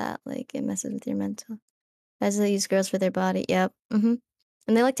victim of that, like it messes with your mental. Guys that use girls for their body, yep. And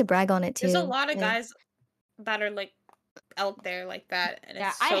they like to brag on it too. There's a lot of like, guys that are like out there like that, and Yeah,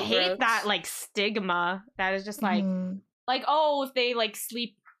 it's I so hate gross. that like stigma that is just like mhm. oh, if they like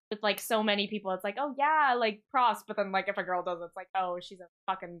sleep with like so many people, it's like, oh yeah, like prost, but then like if a girl does, it's like, oh, she's a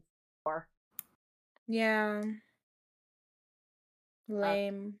fucking whore. Yeah.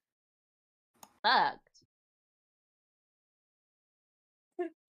 Lame. Fucked.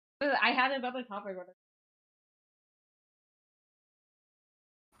 I had another topic.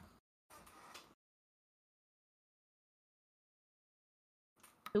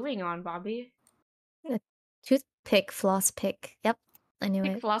 Doing on, Bobby? Toothpick, floss pick. Yep, I knew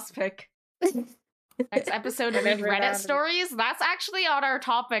Pick it. floss pick. Next episode, I read never Reddit got it. stories. That's actually on our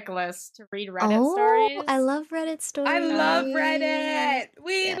topic list to read Reddit stories. I love Reddit stories. I love Reddit.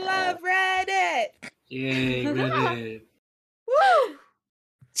 We Yeah. love Reddit. Yay, Reddit. Woo!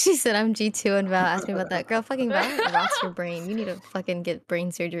 She said, "I'm G2," and Val asked me about that. Girl, fucking Val rots your brain. You need to fucking get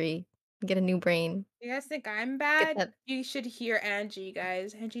brain surgery. Get a new brain. You guys think I'm that- bad? You should hear Angie,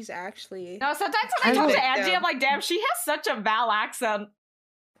 guys. Angie's actually. No, sometimes when I I'm talk to victim. Angie, I'm like, damn, she has such a Val accent.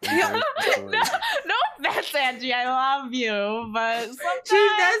 Embarrassing no, stories. no offense, Angie, I love you, but sometimes She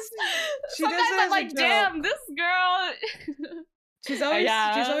does. She does sometimes it I'm as a like, joke. damn, this girl. She's always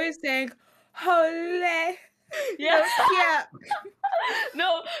Yeah. saying, "Holy." Yeah. Yeah.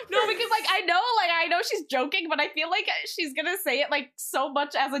 no, because I know she's joking, but I feel like she's gonna say it like so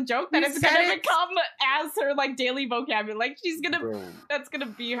much as a joke that You it's said gonna it. become as her like daily vocabulary. Like she's gonna, Bro, that's gonna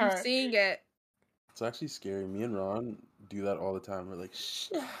be I'm her. seeing it. it's actually scary. Me and Ron do that all the time. We're like, shh.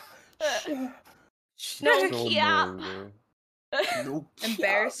 No, So yeah. annoying, bro. No,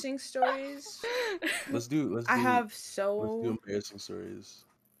 Embarrassing stories. Let's do. I have Let's do so. embarrassing stories.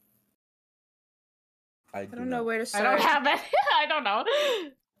 I don't know where to I start. don't have it. I don't know.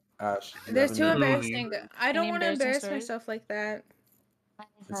 Ash, do you There's have too any- embarrassing. I don't Any want to embarrassing embarrass stories? myself like that. I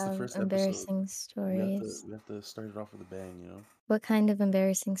It's the have first episode. embarrassing We stories. have to start it off with a bang, you know. What kind of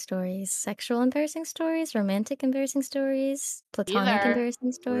embarrassing stories? Sexual embarrassing stories? Romantic embarrassing stories? Platonic Either.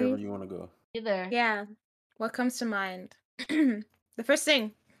 embarrassing Wherever stories? you want to go. Either. Yeah. What comes to mind? The first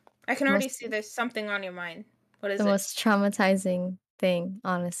thing. I can already Most- see there's something on your mind. What is The it? most traumatizing thing,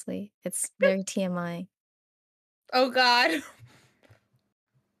 honestly. It's very TMI. Oh God.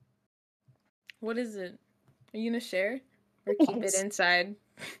 What is it? Are you gonna share or keep it Yes. inside?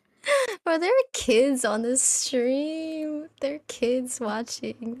 Bro, there are kids on this stream. There are kids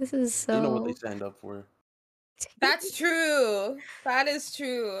watching. This is so. You know what they signed up for. That's true. That is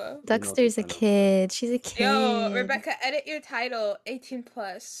true. They know what Duxter's they a signed up for. kid. She's a kid. Yo, Rebecca, edit your title 18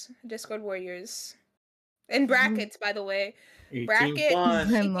 plus Discord Warriors. In brackets, by the way. 18 Bracket.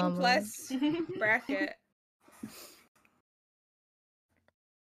 plus. My 18 mama. plus bracket.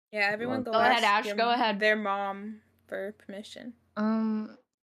 Yeah, everyone go, Go ahead, ask Ash, your- go ahead. Their mom for permission.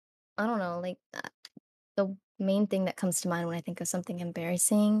 I don't know. Like the main thing that comes to mind when I think of something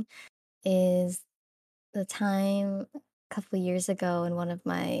embarrassing is the time a couple of years ago in one of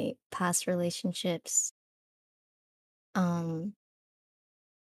my past relationships. I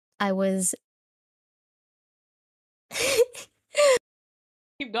was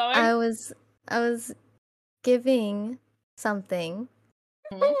Keep going. I was giving something.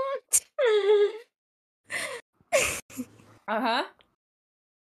 Uh-huh.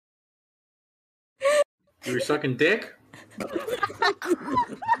 You were sucking dick?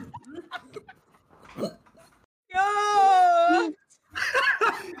 Yo!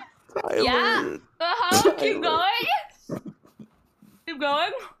 Yeah. Uh-huh. Keep going. Keep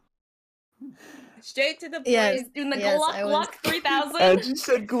going. Straight to the point. Yes. He's doing the Yes, Gluck I was- Gluck 3000. And she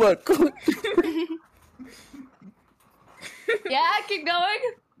said gluck. Yeah, keep going.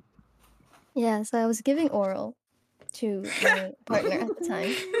 Yeah, so I was giving oral to my partner at the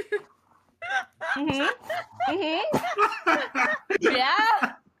time.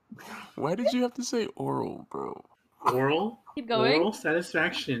 Yeah. Why did you have to say oral, bro? Oral? Keep going. Oral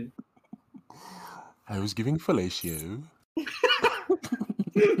satisfaction. I was giving fellatio.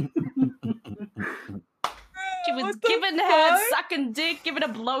 She was What the giving head, fuck? sucking dick, giving a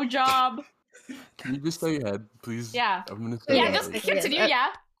blowjob. Can you just say your head, please? Yeah. I'm gonna say Yeah, Okay, just okay, continue. yes, Yeah.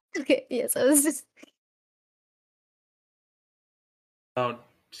 Okay, yes, I was just. Oh,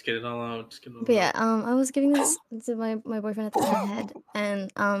 just get it all out. Just get it all But yeah, out. I was giving this to my boyfriend at the time head,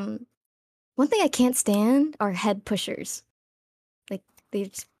 and one thing I can't stand are head pushers. Like they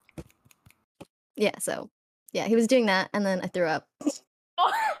just, yeah. So yeah, he was doing that, and then I threw up.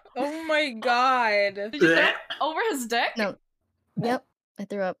 Oh my god. Did you throw over his dick? No. Yep, I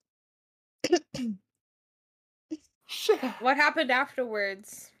threw up. What happened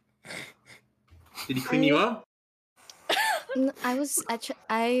afterwards? Did he clean you up? I was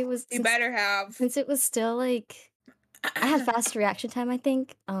You since, better have. since it was still like I had fast reaction time. I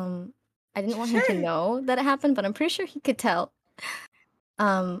think I didn't want him to Sure. know that it happened, but I'm pretty sure he could tell.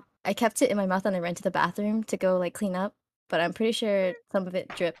 I kept it in my mouth and I ran to the bathroom to go like clean up, but I'm pretty sure some of it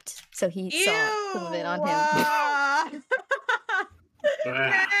dripped, so he saw some of it on him. Ah, You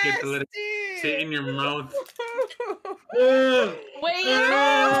have to let it sit in your mouth. Wait.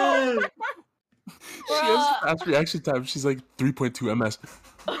 She has fast reaction time. She's like 3.2 ms.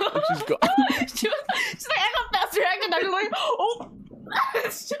 And she's gone. She's like, I got fast reaction. I'm like, oh.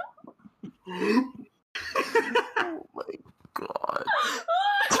 Oh my god.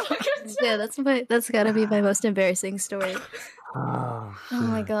 Yeah, that's gotta be my most embarrassing story. Oh, Oh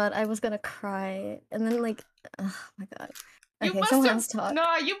my shit. god, I was gonna cry, and then like, oh my god. You Okay, must someone have else talk.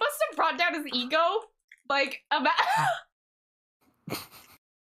 no. You must have brought down his ego. Like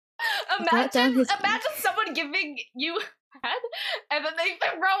Brought down his- imagine someone giving you head and then they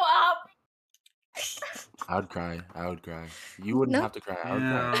throw up. I would cry. I would cry. You wouldn't No. have to cry. I would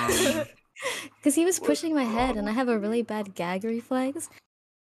cry. Yeah. Because he was pushing my head, and I have a really bad gag reflex.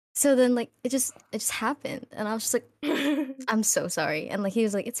 So then, like, it just happened, and I was just like, "I'm so sorry," and like he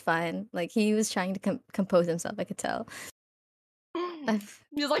was like, "It's fine." Like he was trying to compose himself. I could tell.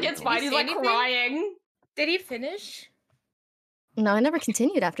 He's like, it's Did he fine. He's say like anything? crying. Did he finish? No, I never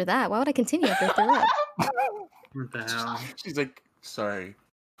continued after that. Why would I continue after I threw up? What the hell? She's like, sorry.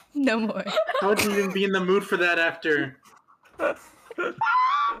 No more. I wouldn't even be in the mood for that after.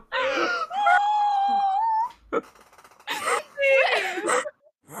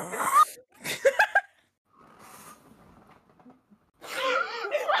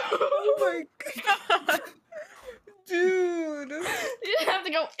 Oh my god. Dude. You didn't have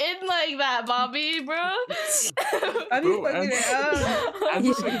to go in like that, Bobby, bro. I'm Bro, fucking it up. I'm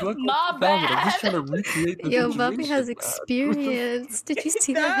just like, look, My I'm just trying to bad. recreate the Yo, Bobby has situation, man. experience. Did you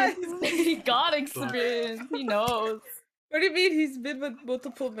see that? does. He got experience. He knows. What do you mean he's been with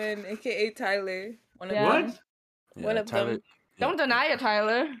multiple men, aka Tyler? One of Yeah. them. What? Yeah, One of Tyler, them. Don't deny it,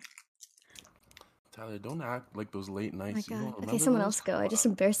 Tyler. Tyler, don't act like those late Oh my nights. You god. don't Okay, remember someone those? else go. I just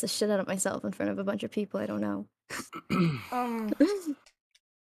embarrassed the shit out of myself in front of a bunch of people I don't know.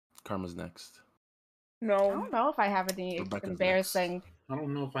 Karma's next. I No. don't know if I have any Rebecca's embarrassing. I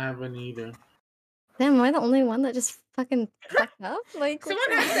don't know if I have any either. Damn, am I the only one that just fucking fucked up? Like, what Someone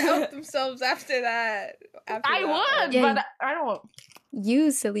the has to hell? help themselves after that. After I that. would, Yeah. but I don't.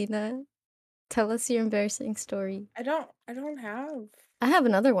 You, Selena. Tell us your embarrassing story. I don't have. I have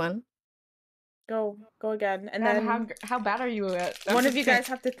another one. Go again. And Man, then how bad are you at? one of you guys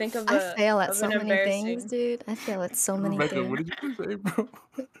have to think of I fail at of so an many things, embarrassing. dude. I fail at so many Rebecca, things. what did you say, bro?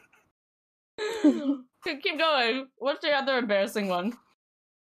 Keep going. What's your other embarrassing one?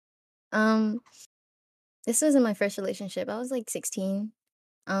 This was in my first relationship. I was like 16.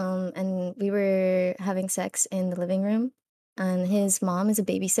 And we were having sex in the living room, and his mom is a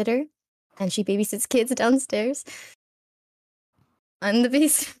babysitter, and she babysits kids downstairs in the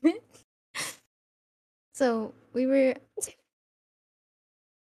basement. So we were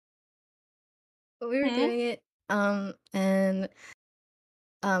Hmm? doing it, and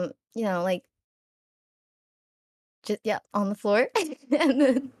you know, like just on the floor,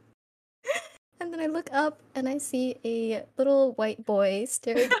 and then I look up and I see a little white boy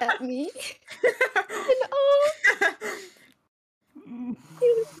staring at me. And oh,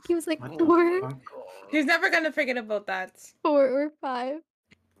 he was like What the four fuck? He's never gonna forget about that. or 5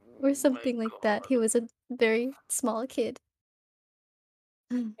 or something like that. He was a very small kid.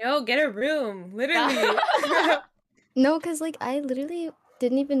 Yo, get a room. Literally. No, because like I literally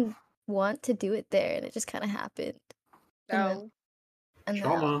didn't even want to do it there, and it just kind of happened. No. And then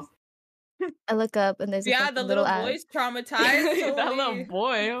Trauma. I look up and there's a Yeah, fucking the little ass, boy's traumatized. That little Totally.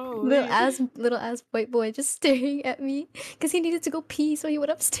 boy. little ass white boy just staring at me because he needed to go pee, so he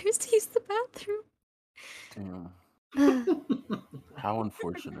went upstairs to use the bathroom. Damn. Ah, How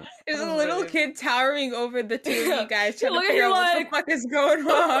unfortunate. There's a Oh, little man. kid towering over the two of you guys trying to Look at figure you out what like- the fuck is going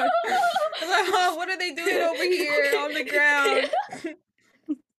on. I'm like, oh, what are they doing over here on the ground?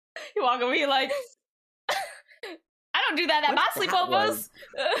 You walk over, you like. I don't do that at my What's that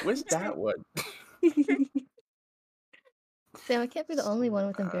sleepovers. Where's that one? Damn, I can't be the only one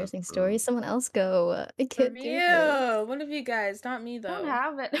with embarrassing stories. Someone else go. I For can't do this. real. One of you guys, not me I don't though.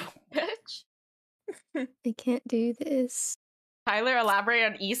 have it, bitch. I can't do this. Tyler, elaborate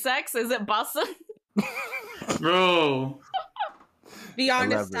on e-sex. Is it bussin'? Bro. Be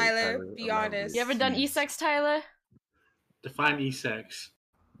honest, Elaborate, Tyler. Tyler, Be elaborate. honest. You ever done Jeez. e-sex, Tyler? Define e-sex.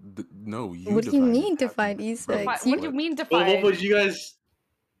 No, you What do you define it, mean Tyler. define Bro, e-sex? What You- do you mean Well, define? what would you guys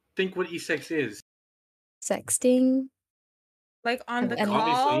think what e-sex is? Sexting? Like on the And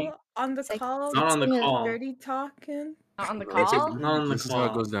obviously- call, on the Sex- call, Not on the Sexting is call. dirty talking. Not on the Bro, call? Not on the this is how it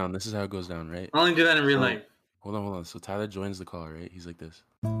call. goes down. This is how it goes down, right? I only do that in real So- life. Hold on. So Tyler joins the call, right? He's like this.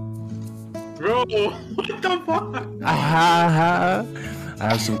 Bro, what the fuck? I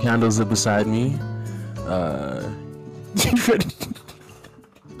have some candles up beside me. You ready?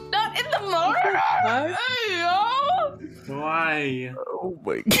 Not in the morning. What? Hey yo! Why? Oh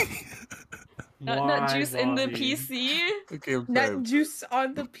my god. Nut juice in the Bobby? PC. Okay, I'm sorry. Nut juice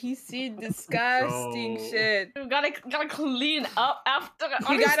on the PC, disgusting Bro. shit. You gotta clean up after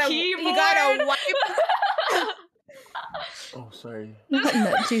on You his gotta keyboard. wipe. Oh, sorry. Not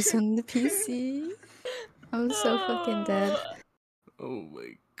nut juice on the PC. I'm so fucking dead. Oh my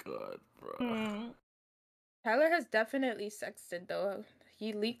god, bro. Hmm. Tyler has definitely sexted though.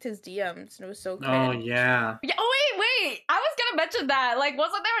 He leaked his DMs and it was so cringe. Oh yeah. Yeah. Oh wait. I was gonna mention that. Like,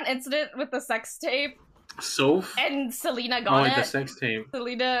 wasn't there an incident with the sex tape Soph? and Selena Oh, got like the it? sex tape.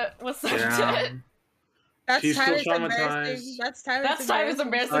 Selena was sexted. Yeah. That's She's still Tyler's traumatized. embarrassing. That's Tyler's That's Tyler's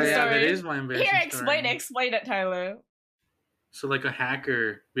embarrassing Oh yeah, story. that is my embarrassing Here, explain story. it, Tyler. So like a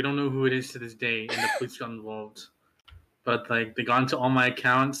hacker, we don't know who it is to this day, and the police got involved. But like they got into all my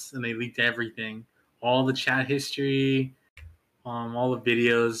accounts and they leaked everything, all the chat history, all the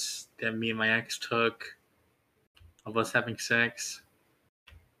videos that me and my ex took of us having sex.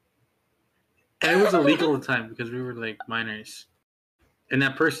 And it was illegal at the time because we were like minors. And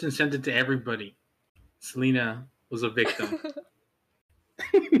that person sent it to everybody. Selena was a victim.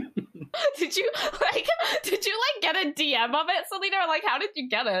 Did you get a DM of it, Selena? Or, like, how did you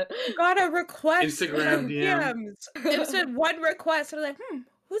get it? Got a request. Instagram from DM. DMs. It said one request. I'm like,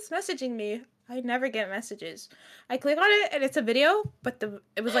 who's messaging me? I never get messages. I click on it and it's a video, but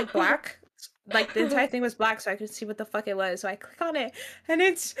it was like black. Like the entire thing was black, so I could see what the fuck it was. So I click on it, and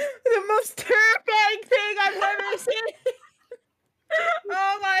it's the most terrifying thing I've ever seen.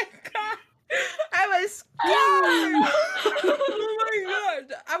 Oh my god. I was scared. Oh my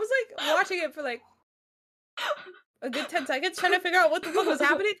god. I was like watching it for like a good 10 seconds trying to figure out what the fuck was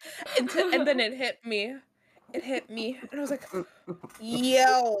happening and then it hit me. It hit me and I was like,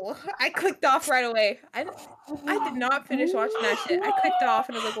 yo. I clicked off right away. I did not finish watching that shit. I clicked off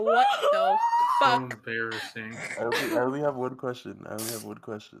and I was like, what the So fuck? embarrassing. I only have one question.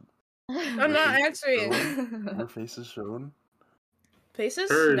 I'm not answering. Your face is shown.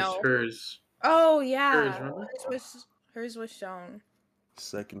 Faces? Hers, No. hers. Oh yeah. Hers, remember? Hers was shown.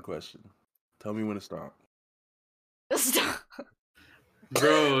 Second question. Tell me when to stop. Stop.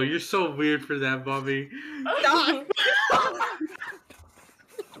 Bro, you're so weird for that, Bobby. Stop.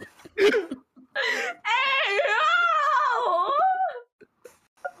 Hey, no! Oh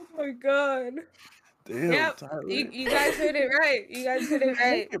my god. Damn, Yep. Tyler. You guys heard it right. You guys heard it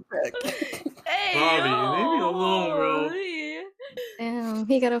right. Get back. Hey, Bobby, leave me alone, bro. bro. Damn,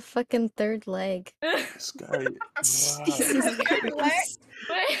 he got a fucking third leg. This guy. Jesus Third leg? Christ.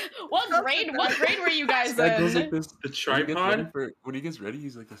 Wait, what grade were you guys This guy goes like in? this. The When he gets ready tripod? when he gets ready,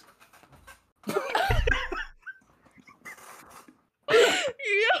 he's like this.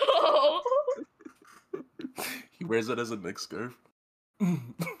 Yo! He wears it as a neck scarf.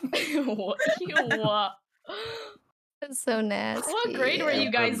 What? That's so nasty. What grade were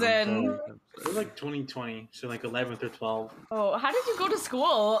you guys in? It was like 2020, so like 11th or 12th. Oh, how did you go to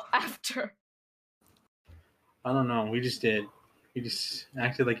school after? I don't know. We just did. We just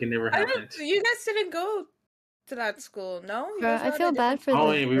acted like it never I happened. don't. You guys didn't go to that school, no? You Bro, guys I went feel at bad for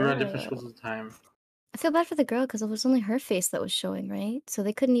Oh, the yeah, we were at different girl. schools at the time. I feel bad for the girl because it was only her face that was showing, right? So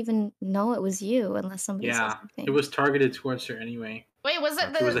they couldn't even know it was you unless somebody said Yeah, something. it was targeted towards her anyway. Wait, was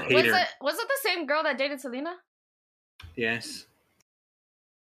it She was a hater. was it the same girl that dated Selena? Yes.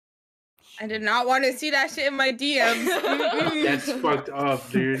 I did not want to see that shit in my DMs. Mm-mm. That's fucked up,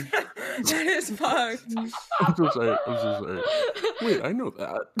 dude. That is fucked. I'm so sorry. Wait, I know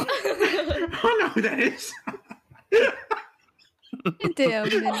that. I don't know who that is. Damn,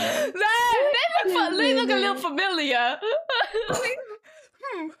 man. They look a little familiar.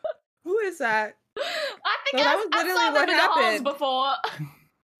 Who is that? I think No, that was I literally saw them what in the halls happened. before.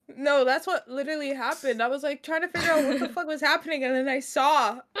 No, that's what literally happened. I was like trying to figure out what the fuck was happening, and then I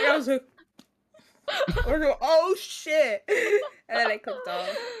saw, and I was like, oh shit, and then I clicked off.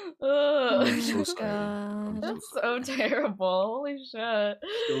 Ugh. I'm so sorry. God. That's so terrible. Holy shit.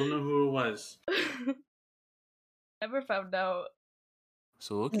 Still don't know who it was. Never found out.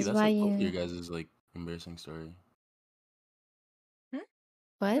 So Loki, That's that's why like both of you- your guys' like embarrassing story. What?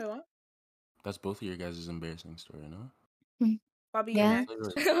 Wait, what? That's both of your guys' embarrassing story, no? Bobby, Yeah.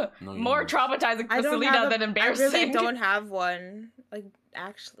 you next? No, More you're not. traumatizing I for don't Selena have than I embarrassing. really don't have one. Like,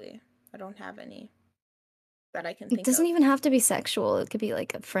 actually, I don't have any that I can think It doesn't of. even have to be sexual. It could be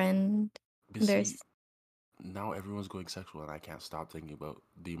like a friend. But see, There's now everyone's going sexual, and I can't stop thinking about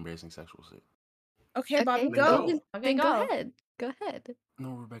the embarrassing sexual shit. Okay, Bobby, Okay, go. go. Okay, Then go. go ahead. Go ahead. No,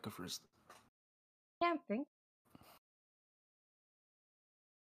 Rebecca first. Can't think.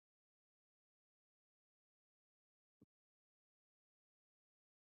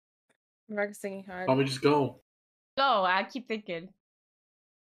 Rebecca's singing hard. Probably just go. Go. I keep thinking.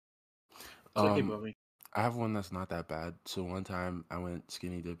 It's okay, Um, Bobby. I have one that's not that bad. So one time I went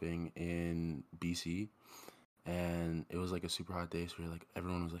skinny dipping in BC, and it was like a super hot day. So we were like,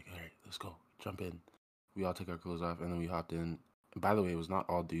 everyone was like, "All right, let's go, jump in." We all took our clothes off, and then we hopped in. And by the way, it was not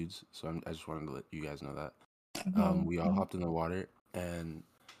all dudes, so I just wanted to let you guys know that. We all hopped in the water, and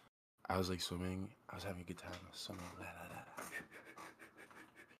I was like swimming. I was having a good time. I was swimming, blah, blah, blah.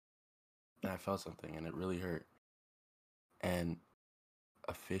 And I felt something, and it really hurt. And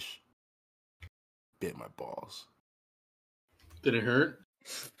a fish bit my balls. Did it hurt?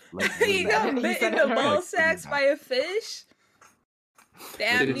 Like You really got bad. He bit said in it the hurt. ball Like, really sacks bad. by a fish?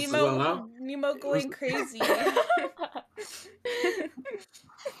 Damn, Did it swell up? Nemo going crazy.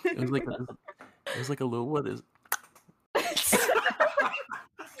 It was like a little what is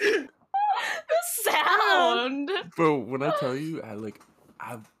The sound. bro. When I tell you,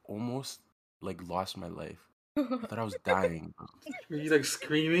 I've almost like lost my life. I thought I was dying. Bro. Were you like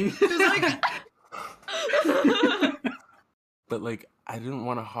screaming? But like I didn't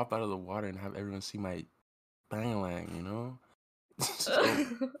want to hop out of the water and have everyone see my bang-a-lang, you know? So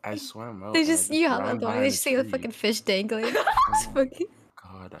I swam out. They and I just you hop ran out the water, behind they a just see the tree. fucking fish dangling. It's Oh, fucking-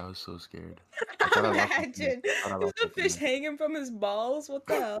 God, I was so scared. I thought I lost my penis. Imagine. I thought I There's lost a my fish penis. hanging from his balls. What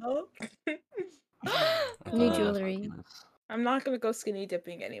the hell? I thought New I lost my jewelry. penis. I'm not gonna go skinny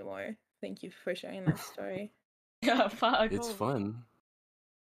dipping anymore. Thank you for sharing that story. Yeah, fuck. It's fun.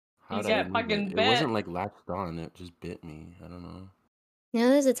 You How'd I get admit fucking it? bit. It wasn't like latched on. It just bit me. I don't know. You know,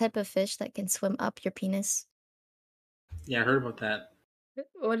 there's a type of fish that can swim up your penis. Yeah, I heard about that.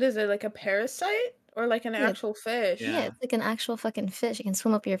 What is it, like a parasite? Or like an Yeah. actual fish? Yeah. Yeah. It's like an actual fucking fish. It can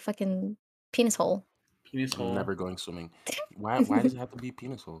swim up your fucking penis hole. Penis I'm hole. never going swimming. Why does it have to be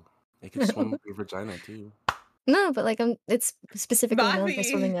penis hole? It could swim up your vagina too. No, but like it's specifically known for Bobby.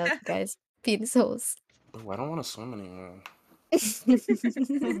 swimming up, guys. Penis holes. Oh, I don't want to swim anymore.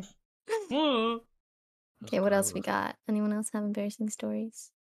 Mm. That's Okay, what else we gross. got? Anyone else have embarrassing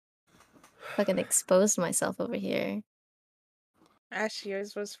stories? Fucking exposed myself over here. Ash,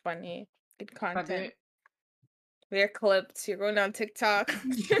 yours was funny. Good But content. dude, They're clipped. You're going on TikTok.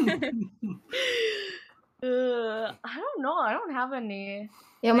 I don't know. I don't have any.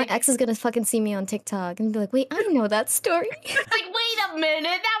 Yo, my Like- ex is gonna fucking see me on TikTok and be like, wait, I know that story. Like, wait a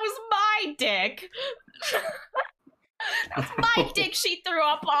minute, that was my dick. That's my dick she threw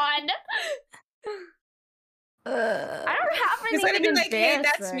up on. I don't have He's gonna anything be like, hey,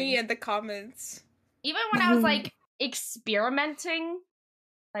 that's embarrassing. me in the comments. Even when I was like experimenting,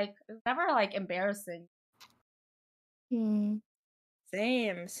 like it was never like embarrassing. Hmm.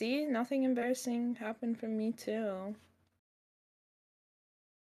 Same. See, nothing embarrassing happened for me too.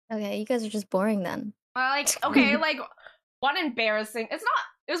 Okay, you guys are just boring then. Like, okay, like one embarrassing. It's not.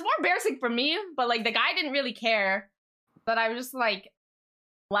 It was more embarrassing for me, but like the guy didn't really care. But I was just like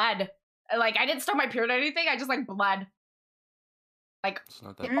bled. Like I didn't start my period or anything. I just like bled. Like It's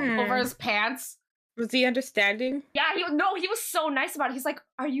not that Mm. big. over his pants. Was he understanding? Yeah, he was so nice about it. He's like,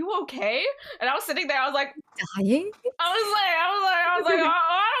 "Are you okay?" And I was sitting there. I was like, Dying? I was like,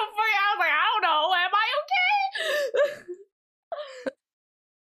 oh, I don't know. Am I okay?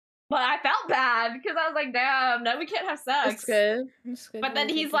 But I felt bad because I was like, damn, now we can't have That's sex. good. That's good. But then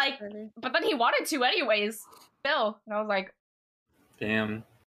Really he's good like- story. But then he wanted to anyways. Still. And I was like, Damn.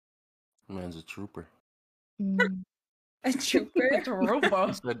 Man's a trooper. Mm. A trooper.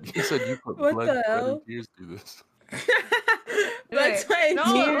 Trooper. He said you put What blood, the sweat, hell? and tears through this. That's why No,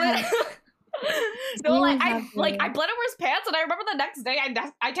 Do you like, Do you I have like the- I bled over his pants, and I remember the next day I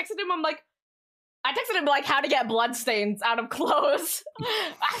texted him. I texted him like how to get blood stains out of clothes,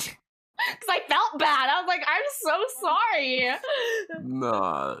 because I felt bad. I was like, I'm so sorry,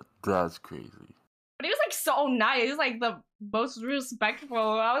 Nah, that's crazy. but he was like so nice. He was like the most respectful.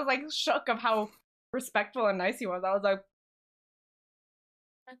 I was like shook of how respectful and nice he was. I was like,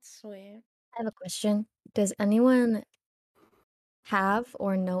 That's sweet. I have a question. Does anyone have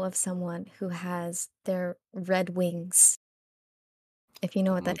or know of someone who has their red wings? If you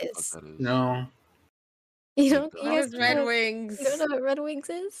know what I that don't is. what that is. No. You Like don't, the- you What guys is don't Red know, Wings? you don't know what red wings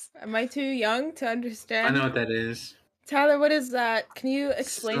is? Am I too young to I understand? know what that is. Tyler, what is that? Can you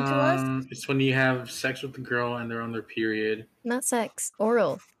explain to us? It's when you have sex with the girl and they're on their period. Not sex,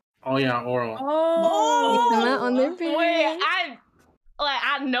 oral. Oh yeah, oral. Oh, come out on their wait, period.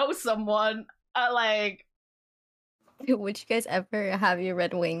 I know someone. Like, Would you guys ever have your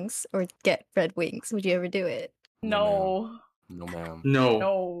red wings or get red wings? Would you ever do it? no, No, ma'am. No.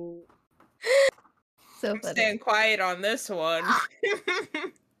 no. So I'm funny. staying quiet on this one.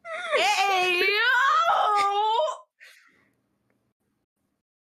 Hey, yo!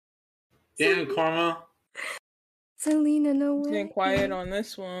 Damn, Karma. Selena, no way. Staying quiet on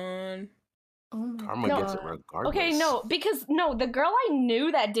this one. Oh my Karma No. gets it god. regardless. Okay, no, because no, the girl I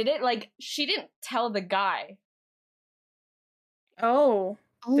knew that did it, like, she didn't tell the guy. Oh.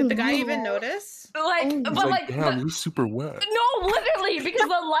 Oh Did the guy no. even notice? Like, Oh, but He's like, damn, the- you're super wet. no, literally, because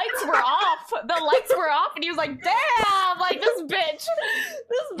the lights were off. The lights were off, and he was like, "Damn, like this bitch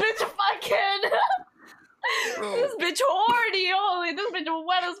fucking, this bitch horny. Holy, this bitch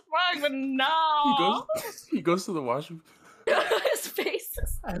wet as fuck." But no, He goes to the washroom. his face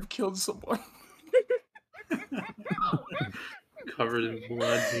is. I've killed someone. Covered in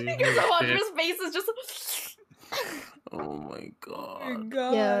blood, dude. Because Holy shit. his face is just. Oh my god.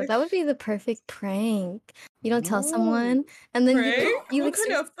 Yeah, that would be the perfect prank. You don't tell No. someone, and then Prank? you What like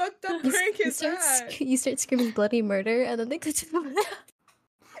kind of fucked up prank is that? you start screaming bloody murder, and then they go to the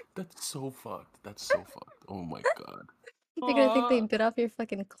That's so fucked. That's so fucked. Oh my god. They're gonna think they Aw. bit off your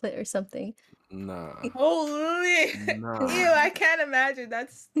fucking clit or something. Nah. Holy. Nah. Ew, I can't imagine.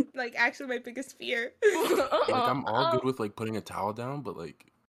 That's like actually my biggest fear. Like I'm all good with like putting a towel down, but like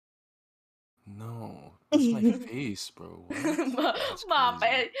no. That's my face, bro. What? That's Mom,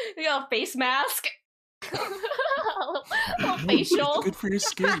 crazy. you got a face mask. a No, it's facial. good for your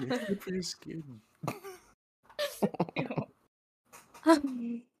skin. It's good for your skin.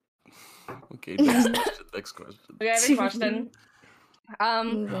 Okay, next question. Next question. Okay, I have a question.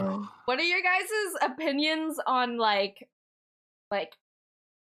 Move on. What are your guys' opinions on like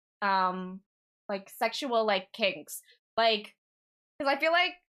sexual like kinks? Like, because I feel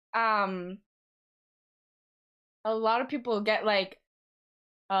like a lot of people get like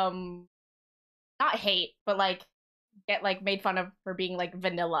not hate, but like get like made fun of for being like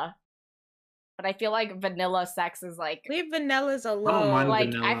vanilla. But I feel like vanilla sex is like Leave vanillas mind alone. like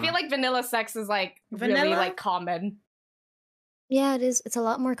I vanilla. feel like vanilla sex is like really Vanilla? like common. Yeah, it is. It's a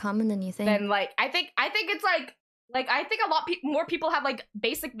lot more common than you think. Then like I think it's like I think a lot more people have like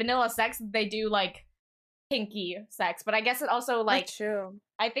basic vanilla sex than they do like kinky sex. But I guess it also like That's true.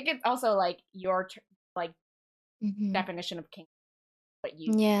 I think it's also like your Mhm. definition of kink. What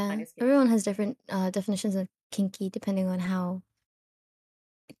you Yeah, find is kinky. everyone has different definitions of kinky depending on how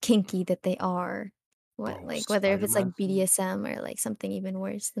kinky that they are. What Bro, like whether if it's like Spider-Man BDSM or like something even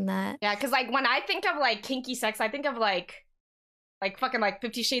worse than that. Yeah, because like when I think of like kinky sex, I think of like fucking like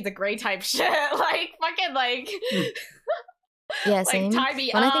 50 Shades of Grey type shit. Like fucking like Yeah, like same. tie me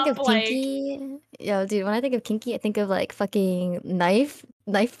When I think up, of like kinky, yo, dude, when I think of kinky, I think of like fucking knife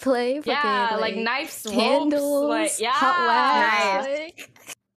play, fucking yeah, like knives, candles, ropes, like yeah, hot wax. Nice.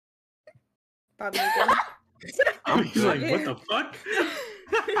 Like, Bobby, you I'm He's like, good. what the fuck?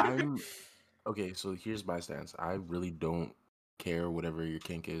 I'm okay. So here's my stance. I really don't care whatever your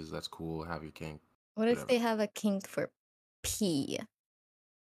kink is. That's cool. Have your kink. what if Whatever. they have a kink for pee?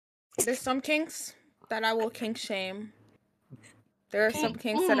 There's some kinks that I will kink shame. There are some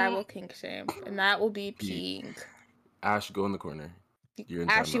kinks that I will kink shame, and that will be peeing. Ash, go in the corner. You're in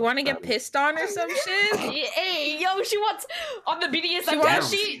Ash, you timeout. want to get Got it. pissed on or some shit? Hey, yo, she wants on the BDSM She test wants-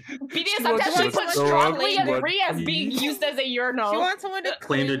 sheet. BDSM wants test sheet to put throw up, strongly she agree as wants being pee. used as a urinal. She wants someone to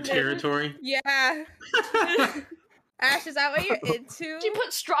Claim their clean them. territory. Yeah. Ash, is that what you're into? She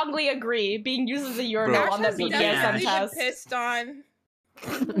put strongly agree being used as a urinal Bro, on the Ash has BDSM definitely BDSM been test. pissed on.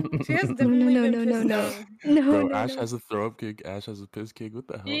 She has No, definitely no, been no, no, pissed no. on. No, Bro, no, Ash no. has a throw up kick. Ash has a piss kick. What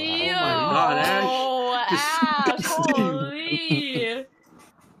the hell? Yo, Ash? Oh my God, Ash. Ash, Disgusting. holy.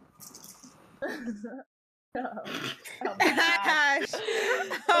 Ash!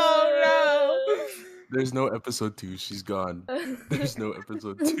 Oh There's no episode 2. She's gone. There's no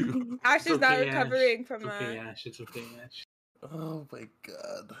episode 2. no! Ash It's is not okay, Ash. recovering from It's okay, that. Ash. It's okay, Ash. Oh my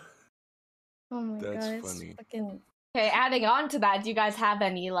god. Oh my That's god, it's funny. fucking. Okay, adding on to that, do you guys have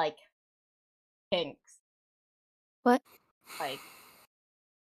any like kinks? What? Like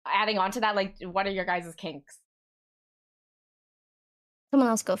adding on to that, like what are your guys' kinks? Someone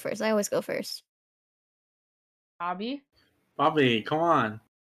else go first. I always go first. Bobby? Bobby, come on.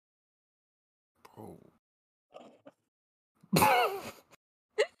 Bro.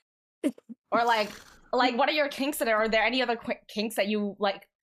 Or like what are your kinks, and are there any other kinks that you like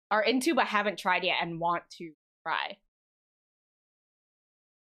are into but haven't tried yet and want to try?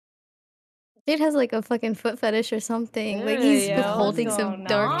 Dude has like a fucking foot fetish or something. Like he's Ew, what's holding some going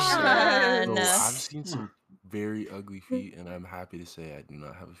dark on? shit. Bro, No. I've seen some very ugly feet, and I'm happy to say I do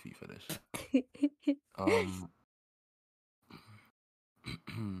not have a feet fetish.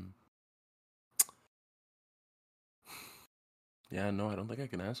 Yeah, no, I don't think I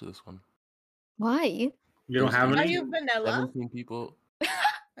can answer this one. Why? You don't have Are any? you vanilla? 17 people.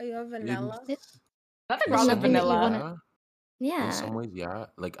 Are you a vanilla? Nothing In wrong with some ways, vanilla. wanna- Yeah. In some ways, yeah.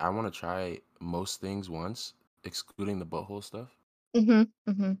 Like I want to try most things once, excluding the butthole stuff.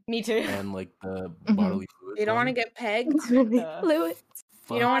 Me too. and like the Mhm. bodily fluids. You don't want to one. get pegged? Fluid. You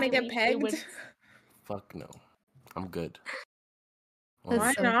don't want to Bodily get pegged? fluids. Fuck no. I'm good. That's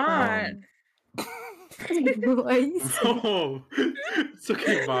Why so not? Um, Why are you so- Oh, it's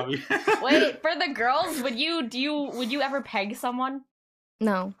okay, Bobby. Wait, for the girls, would you ever peg someone?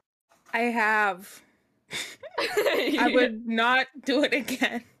 No. I have. I would not do it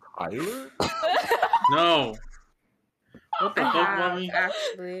again. Tyler? No. What the I fuck, have, Bobby?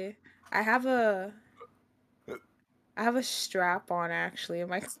 actually. I have a strap on actually in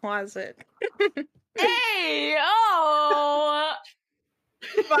my closet. Hey, oh,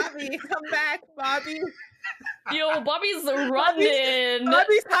 Bobby, come back, Bobby. yo, Bobby's running.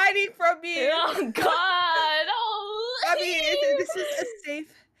 Bobby's hiding from me. Oh God, oh. Bobby, this is a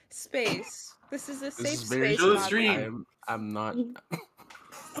safe space. This is a This safe is very space, Show the Bobby. stream. I'm not.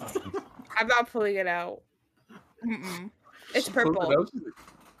 I'm not pulling it out. Mm-mm. It's purple. That was-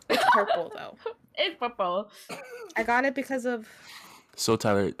 It's purple though. It's purple. I got it because of. So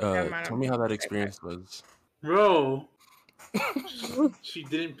Tyler, Never mind, tell I'm me how that gonna experience was. Bro. She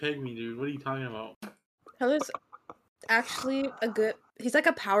didn't peg me, dude. What are you talking about? Tyler's actually a good. He's like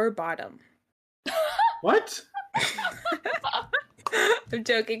a power bottom. What? I'm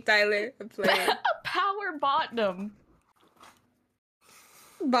joking, Tyler. I'm playing. Power bottom.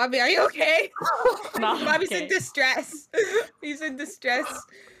 Bobby, are you okay? No, I'm Bobby's in okay. distress. He's in distress.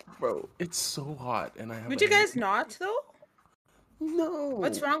 Bro, it's so hot, and I have. Would a you guys headache. not though? No.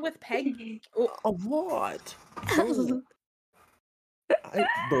 What's wrong with pegging? Oh, A lot. Bro.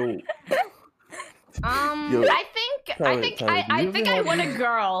 Bro. Yo, I think Tyler, I do think you I ever want have- a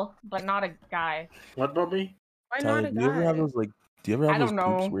girl, but not a guy. What, Bobby? why Tyler, not a do you ever have guy? those like? Do you ever have I those don't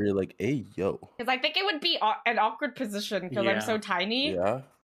poops know. where you're like, "Hey, yo, Because I think it would be an awkward position because Yeah. I'm so tiny. yeah."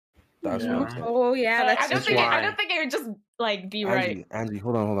 That's what I'm Yeah. saying. Oh yeah, But that's I don't That's think why. I don't think it would just like be right. Angie,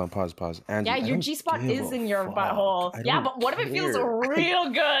 hold on, pause. Angie, Yeah, I your don't G spot give is a in your fuck. butthole. I Yeah, don't but what if it feels care. real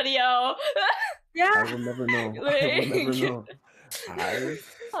good, yo? I yeah. will never know. I will never know.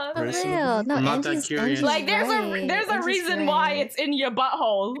 For Personally, real. No, I'm not that Angie's, curious. Angie's Like there's right. a Angie's reason why right. it's in your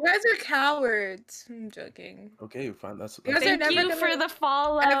butthole. You guys are cowards. I'm joking. Okay, fine. That's. You guys are Thank never you gonna- for the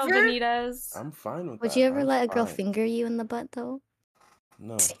follow, Ever? Vanitas. I'm fine with Would that. you ever I'm let a girl fine. finger you in the butt though?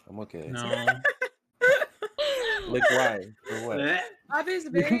 No, I'm okay. No. Like why? For what? Eh. Bobby's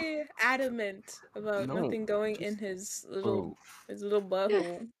very adamant about No, nothing going just- in his little Bro,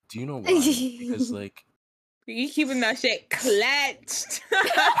 butthole. do you know why? Because like, You keeping that shit clenched.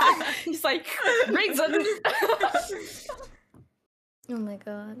 He's like raisin. Oh my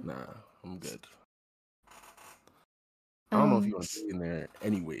god. nah, I'm good. I don't know if Um, you want to be in there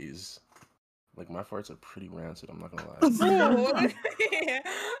anyways. Like my farts are pretty rancid. I'm not gonna lie.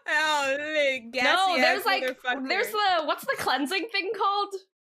 Oh, gassy No, there's ass like motherfucker. there's the what's the cleansing thing called?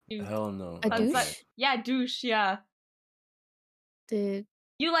 Hell no. A Cleanse douche? that- Yeah, douche. Yeah, Dude.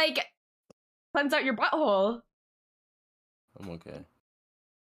 you like cleanse out your butthole. I'm okay.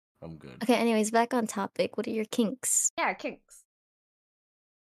 I'm good. Okay, anyways, back on topic. What are your kinks? Yeah, kinks.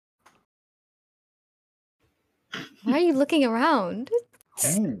 Why are you looking around?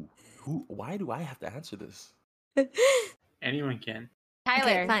 Who? Why do I have to answer this? Anyone can.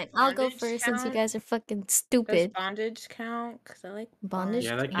 Tyler, Okay, fine. I'll go Bondage first since you count? guys are fucking Does stupid. bondage count? Cause I like Bondage?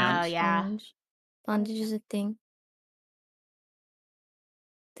 Yeah, that Oh counts. yeah. Bondage is a thing.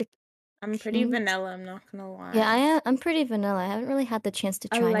 I'm pretty Kinks? vanilla. I'm not gonna lie. Yeah, I'm pretty vanilla. I haven't really had the chance to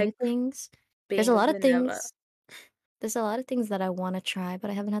I try new like things. Being There's a lot of vanilla. things. There's a lot of things that I want to try,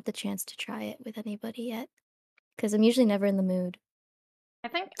 but I haven't had the chance to try it with anybody yet. Because I'm usually never in the mood. I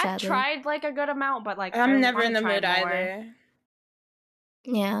think I Sadly. tried like a good amount, but like I'm I never wanna in the try mood more. either.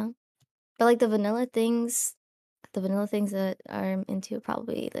 Yeah. But like the vanilla things that I'm into are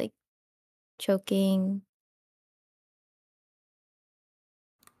probably like choking.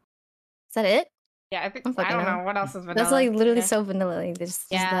 Is that it? Yeah, I think don't I fucking don't know. know what else is vanilla. That's like literally Yeah. so vanilla. Like just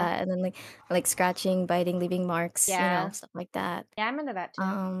Yeah. that, and then like scratching, biting, leaving marks. Yeah. Stuff like that. Yeah, I'm into that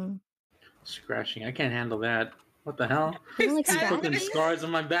too. Scratching. I can't handle that. What the hell? You don't like Tyler, Fucking scratching? scars on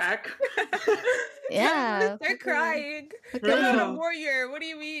my back. Yeah. They're crying. Look Come at out you. a warrior. What do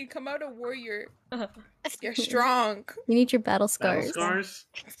you mean? Come out a warrior. You're strong. You need your battle Battle scars. scars?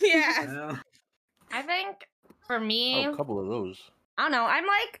 Yeah. Yeah. I think for me, Oh, a couple of those. I don't know. I'm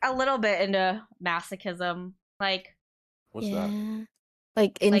like a little bit into masochism. Like What's yeah. that?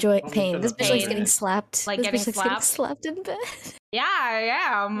 Like enjoy Oh, we pain. shouldn't This have bitch done likes that. getting slapped. Like This getting bitch likes getting slapped? slapped in bed. yeah,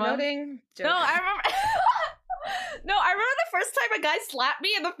 I am. Noting. No, I remember. No, I remember the first time a guy slapped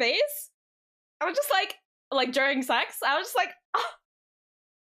me in the face. I was just like during sex. I was just like, "Ah."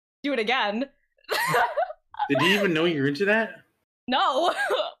 Do it again. Did he even know you're into that? No.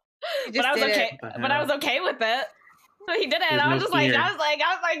 You But just I was did okay. it. What the But I hell? was okay with it. So he did it, and There's I was no just like, fear. I was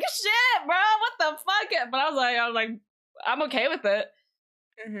like, shit, bro, what the fuck? But I was like, I'm okay with it.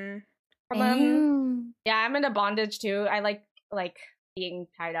 Mm-hmm. And then, Damn. yeah, I'm into bondage too. I like being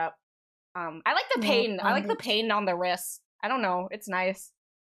tied up. I like the Love pain. I like the bondage. pain on the wrist. I don't know. It's nice.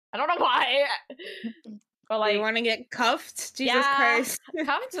 I don't know why. But You like, want to get cuffed? Jesus yeah, Christ.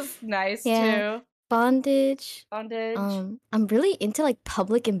 cuffed is nice Yeah. too. Bondage. Bondage. I'm really into like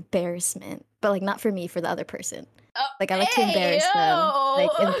public embarrassment, but like not for me, for the other person. Oh, Like I like to hey, embarrass them, like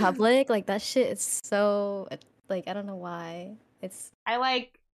in yo! public. Like that shit is so like I don't know why. It's I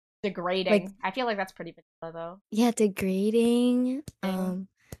like degrading. I feel like that's pretty vanilla though. yeah, degrading. Dang.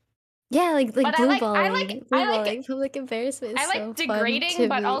 Yeah, like But blue I like balling, public embarrassment is I like so fun degrading, to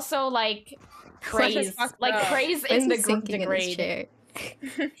but me. also like What is praise, fucked like up? praise Why is in he the sinking in his degrade.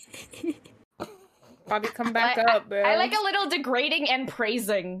 chair? Bobby, come back I- up, bro. I like a little degrading and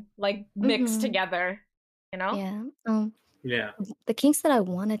praising, like mixed Mhm. together. You know? Yeah. Yeah. The kinks that I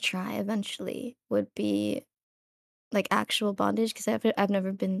want to try eventually would be like actual bondage because I've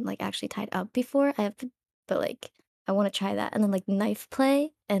never been like actually tied up before. But like I want to try that, and then like knife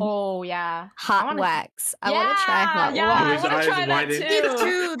play and Oh yeah. hot I wanna- wax. I want to try hot yeah, wax. I His want to eyes try that widened. Me too.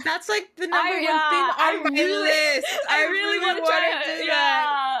 too. That's like the number one thing yeah, on my list. I really wanna want to do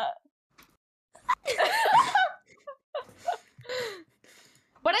that. Yeah.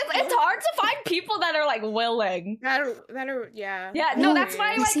 But it's hard to find people that are like willing. That are yeah. Yeah, no, No, that's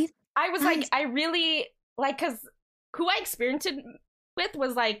why you like see, I was like Nice. I really like because who I experienced it with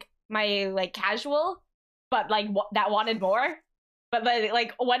was like my like casual, but like that wanted more. But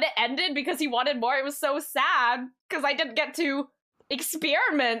like when it ended because he wanted more, it was so sad because I didn't get to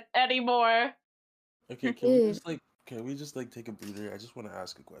experiment anymore. Okay, Dude. can we just like take a breather? I just want to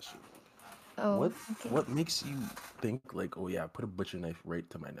ask a question. oh, what okay. what makes you think like, oh yeah, put a butcher knife right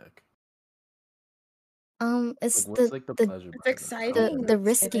to my neck? It's Like, what's the like the the pleasure? It's behind that? exciting. the It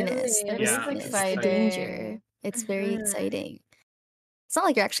riskiness, the is. It is riskiness, the exciting. danger. It's very Mhm. exciting. It's not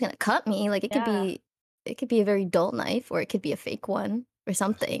like you're actually gonna cut me. Like it Yeah. could be a very dull knife, or it could be a fake one or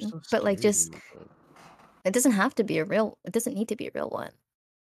something. So But like just scary, bro. it doesn't have to be a real. It doesn't need to be a real one.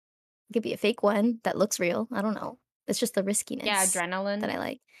 It could be a fake one that looks real. I don't know. It's just the riskiness Yeah, adrenaline. that I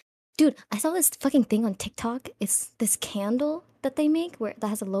like. Dude, I saw this fucking thing on TikTok. It's this candle that they make that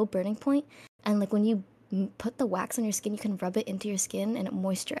has a low burning point, and like when you put the wax on your skin, you can rub it into your skin, and it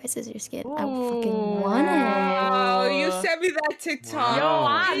moisturizes your skin. I fucking want it. Oh, you Ooh. sent me that TikTok. Yo,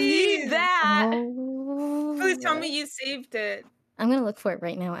 I Please. need that. Please tell Oh. me you saved it. I'm gonna look for it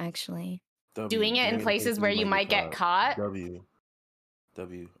right now. Actually, Doing it in places where you might get caught. W.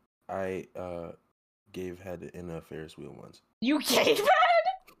 I gave head in a Ferris wheel once. You gave it?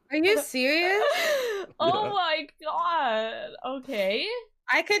 Are you serious? Oh Yeah. my god. Okay.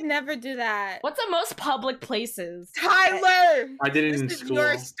 I could never do that. What's the most public places? Tyler! I did it in This is school.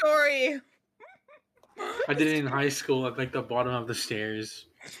 your story. I did it in high school at like the bottom of the stairs,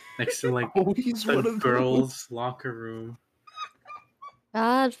 next to like Oh, he's one the of those. girls' locker room.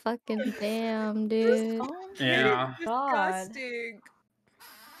 God fucking damn, dude. Yeah. Disgusting.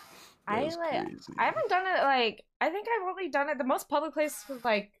 I That's like. crazy. I haven't done it like. I think I've only done it. The most public place was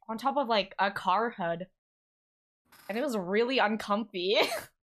like on top of like a car hood, and it was really uncomfy.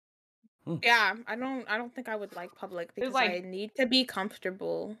 Yeah, I don't think I would like public because like- I need to be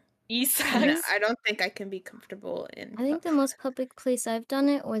comfortable. And E-sex. I don't think I can be comfortable in I think the most public place I've done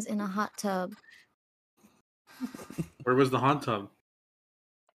it was in a hot tub Where was the hot tub?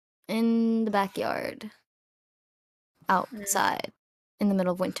 in the backyard, outside, in the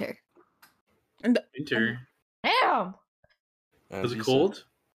middle of winter. Winter. Damn. As Was you it said, cold?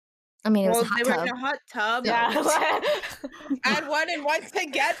 I mean, it was Well, a hot they were tub. in a hot tub. Yeah. Add one and one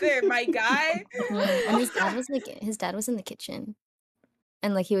together, my guy. And his dad was in the kitchen,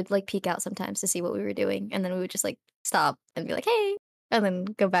 and like he would like peek out sometimes to see what we were doing, and then we would just like stop and be like, "Hey," and then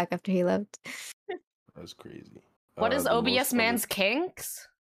go back after he left. That's crazy. What is The OBS most man's public- kinks?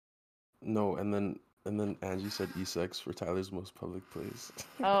 No, and then Angie said E-sex for Tyler's most public place.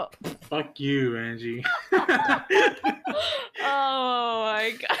 Oh. Fuck you, Angie. Oh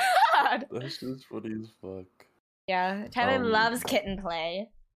my god. That's just funny as fuck. Yeah, Tyler Um, loves kitten play.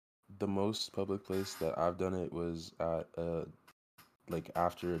 The most public place that I've done it was at like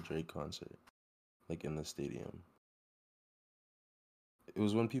after a Drake concert, like in the stadium. It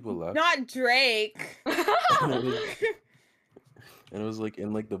was when people left. Not Drake. And it was like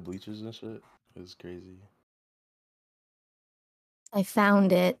in like the bleachers and shit. It was crazy. I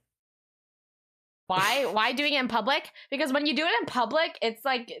found it. Why doing it in public? Because when you do it in public, it's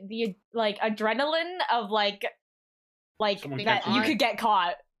like the like adrenaline of like like Someone that catching you you. could get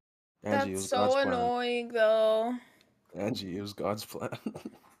caught. Angie, it That's was so God's plan. annoying, though. Angie, it was God's plan.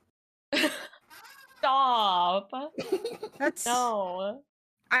 Stop. That's No.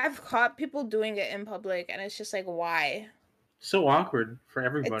 I've caught people doing it in public, and it's just like, why? So awkward for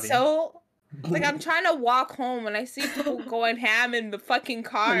everybody. It's so like I'm trying to walk home and I see people going ham in the fucking And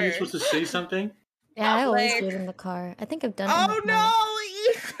car. then you're supposed to say something. Yeah, I always do Like- it in the car. I think I've done it. in Oh the car.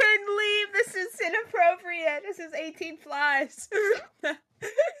 no, Ethan, leave! This is inappropriate. This is 18 plus.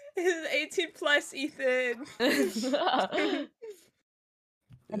 This is 18 plus, Ethan. I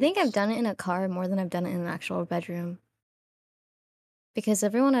think I've It's- done it in a car more than I've done it in an actual bedroom. Because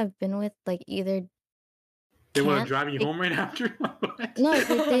everyone I've been with, like, either They want to can't- drive you they- home right after.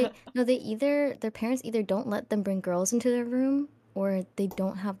 they either their parents either don't let them bring girls into their room or they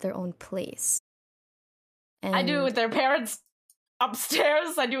don't have their own place. And I do it with their parents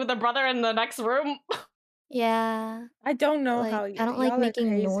upstairs. I do it with their brother in the next room. yeah. I don't know Like, how I don't like y'all are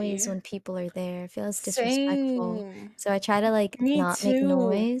making noise crazy. when people are there. It feels disrespectful. Same. So I try to like Me not make too.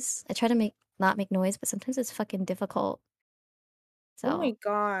 noise. I try to not make noise, but sometimes it's fucking difficult. So Oh my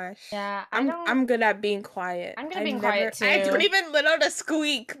gosh. Yeah, I'm good at being quiet. I'm good at I being quiet, I don't too. even let out a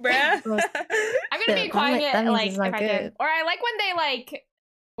squeak, bruh. Well, I'm gonna Yeah, be that quiet means like it's if not I can. good. Or I like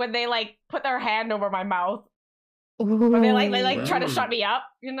when they put their hand over my mouth. Or they Ooh. try to shut me up,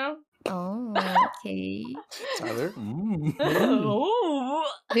 you know? Oh, okay. Tyler. Ooh.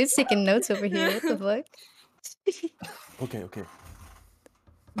 Dude's taking notes over here. What the fuck? Okay, okay.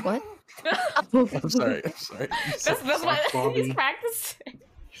 What? I'm sorry. I'm sorry. That's what Bobby. he's practicing. You're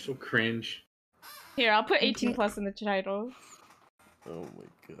so cringe. Here, I'll put 18 Okay. plus in the title. Oh my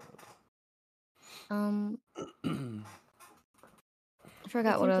I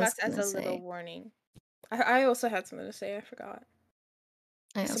forgot what 18 I was plus as gonna a little say. warning. I also had something to say. I forgot.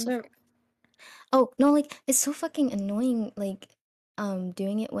 I also Something- forgot. Oh no, like it's so fucking annoying. Like,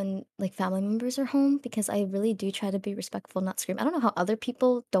 doing it when like family members are home because I really do try to be respectful, not scream. I don't know how other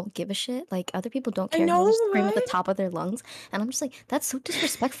people don't give a shit. Like other people don't I care. They'll know, just scream at the right? top of their lungs, and I'm just like, that's so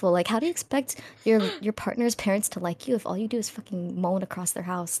disrespectful. Like, how do you expect your partner's parents to like you if all you do is fucking moan across their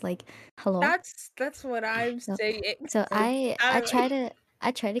house? Like, hello. That's what I'm So- saying. So I Exactly.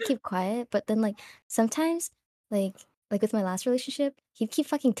 try to keep quiet, but then like sometimes like with my last relationship, he'd keep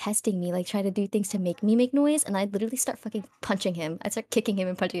fucking testing me, like try to do things to make me make noise, and I'd literally start fucking punching him. I'd start kicking him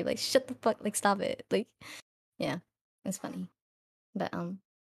and punching him, like shut the fuck, like stop it. Like yeah. It's funny. But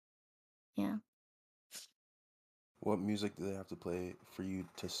yeah. What music do they have to play for you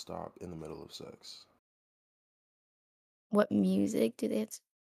to stop in the middle of sex? What music do they have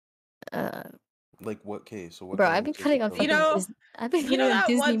to Like what case? So what bro, kind I've of been music putting are on they fucking know- I've been You putting know on that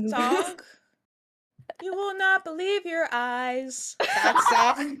Disney one movies. song? You will not believe your eyes.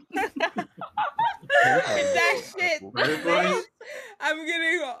 That song. That shit. Fireflies? I'm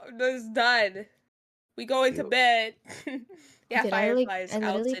getting this done. We go into Yep. bed. Yeah, Dude, Fireflies. I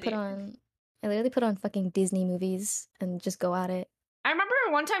literally Owl put on fucking Disney movies and just go at it. I remember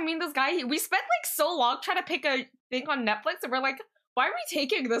one time me and this guy, we spent like so long trying to pick a thing on Netflix, and we're like, why are we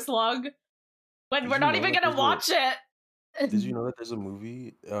taking this long? When Did we're you not know even that gonna there's a- watch it. Did you know that there's a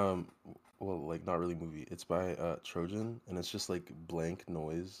movie? Well, like not really movie. It's by Trojan, and it's just like blank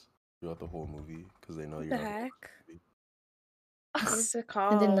noise throughout the whole movie because they know What you're the not. heck? Oh. What is it I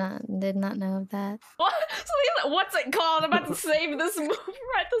called? did not know of that. What? So what's it called? I'm about to save this movie,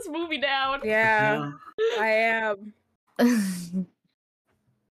 write this movie down. Yeah, I am.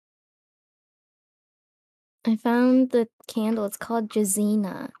 I found the candle. It's called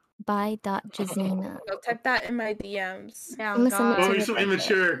Jazina. By Jazina. I'll type that in my DMs. Yeah, I'm gonna send it Oh, to you're so Rebecca.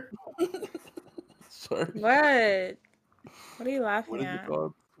 immature. Sorry. What? What are you What laughing is it at?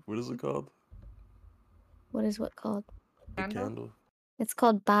 called? What is it called? What is what called? The Candle? candle. It's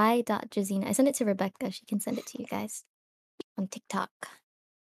called By Jazina. I sent it to Rebecca. She can send it to you guys on TikTok.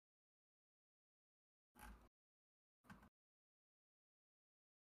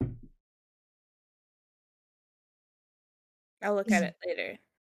 I'll look at it later.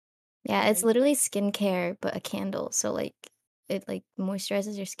 Yeah, it's Okay. literally skincare, but a candle. So like it like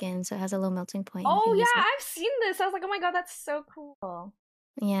moisturizes your skin, so it has a low melting point. You Oh can yeah, use it. I've seen this. I was like, oh my god, that's so cool.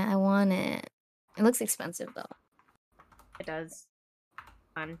 Yeah, I want it. It looks expensive though. It does.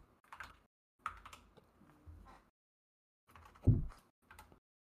 Fun.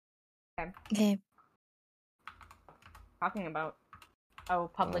 Okay. Talking about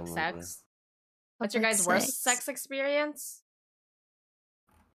public Oh, sex. What's your Public guys' worst sex experience?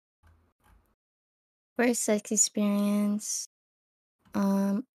 Worst sex experience.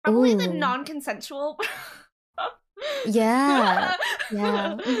 Probably the ooh. non-consensual. Yeah.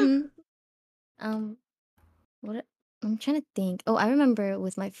 Yeah. What? I'm trying to think. Oh, I remember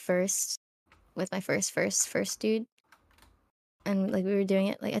with my first dude, and like we were doing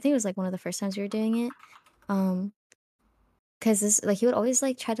it. Like I think it was like one of the first times we were doing it. Because this like he would always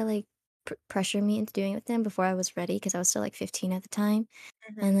like try to like pressure me into doing it with him before I was ready because I was still like 15 at the time.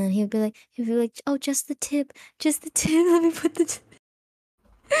 Mhm. And then he'd be like, oh, just the tip, let me put the tip.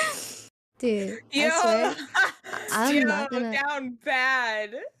 Dude, Yo, I swear, I'm yo, not gonna- down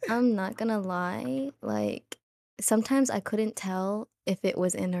bad. I'm not gonna lie. Like sometimes I couldn't tell if it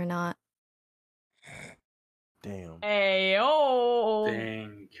was in or not. Damn. Hey, oh.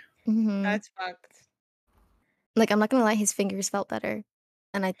 Dang. Mhm. That's fucked. Like I'm not gonna lie, his fingers felt better,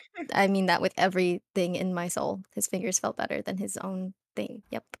 and I mean that with everything in my soul. His fingers felt better than his own thing.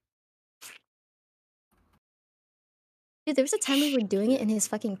 Yep. Dude, there was a time we were doing it in his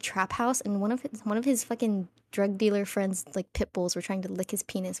fucking trap house, and one of his fucking drug dealer friends, like pit bulls, were trying to lick his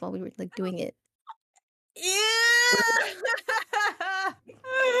penis while we were like doing it. Yeah.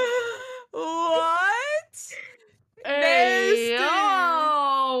 What? Hey, Nasty.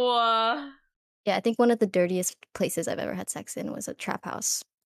 oh. Yeah, I think one of the dirtiest places I've ever had sex in was a trap house,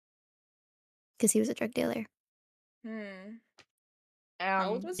 because he was a drug dealer. How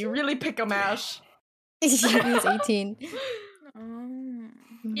old was You he? really pick a mash. He was 18. Oh.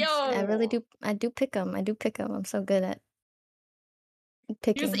 Yo. I do pick him. I'm so good at He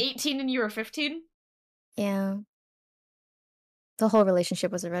picking. was 18 and you were 15? Yeah. The whole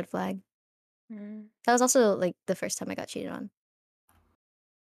relationship was a red flag. Mm. That was also like the first time I got cheated on.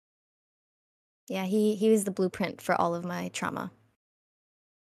 Yeah, he was the blueprint for all of my trauma.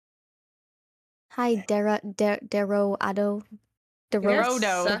 Hi, Deroado. Derodo.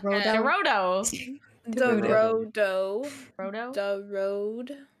 Suck at- Derodo. The rodo. Rodo? The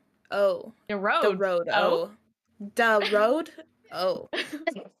road. Oh. The road. The road. Oh. The road. Oh.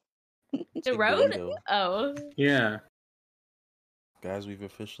 The Big road? burrito. Oh. Yeah. Guys, we've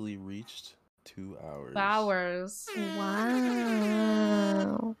officially reached 2 hours. Flowers.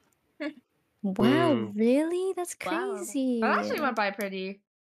 Wow. Wow, Boo. really? That's Wow. crazy. That actually went by pretty.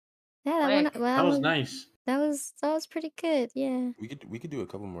 Yeah, that quick. went, well, That was nice. That was pretty good. Yeah. We could do a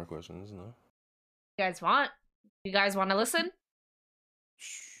couple more questions, no? You guys want? You guys want to listen?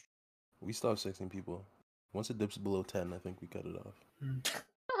 We still have 16 people. Once it dips below 10, I think we cut it off.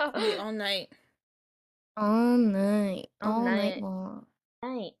 All night. All night. All All night night. long.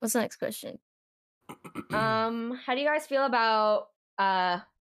 Right. What's the next question? How do you guys feel about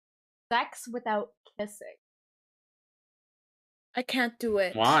sex without kissing? I can't do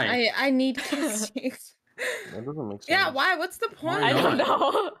it. Why? I need kissing. That doesn't make sense. Yeah, why? What's the point? Why I don't not?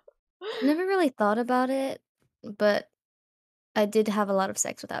 know. Never really thought about it, but I did have a lot of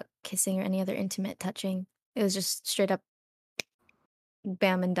sex without kissing or any other intimate touching. It was just straight up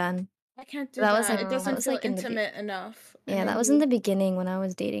bam and done. I can't do That that. was, like- It that doesn't was, feel like, in the intimate enough. And Yeah, I that was in the need- beginning when I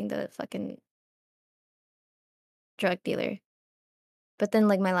was dating the fucking drug dealer. But then,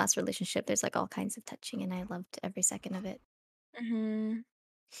 like, my last relationship, there's like all kinds of touching, and I loved every second of it. Mhm.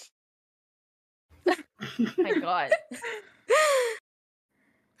 My God.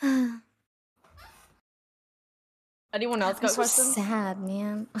 Anyone else I'm got so questions? sad,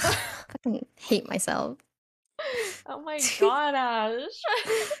 man. I fucking hate myself. Oh my God,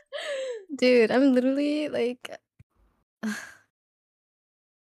 Ash. Dude, I'm literally like I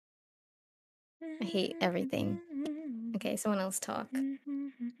hate everything. Okay, someone else talk.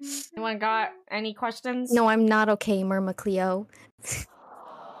 Anyone got any questions? No, I'm not okay, Myrma Cleo.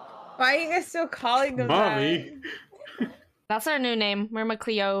 Why are you guys still calling them Mommy. That's our new name. Myrma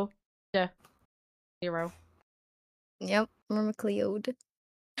Cleo. 0. Yep, Myrma Cleode.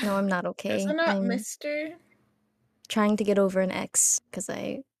 No, I'm not okay. Is it not I'm Mr.? trying to get over an ex because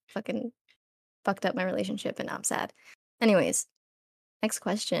I fucking fucked up my relationship and now I'm sad. Anyways, next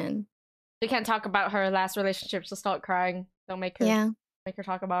question. We can't talk about her last relationship. She'll start crying. Don't make her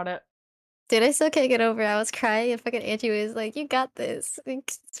talk about it. Dude, I still can't get over it. I was crying and fucking Angie was like, you got this. Like,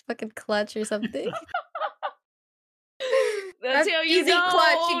 it's fucking clutch or something. That's how you easy know.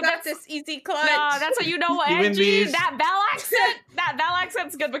 clutch. You got That's- this easy clutch. Nah, that's how you know, Even Angie. these- That Bell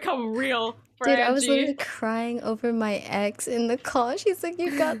accent's gonna become real for Dude, Angie. I was literally crying over my ex in the call. She's like,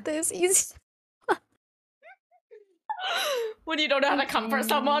 you got this. Easy. When you don't know how to comfort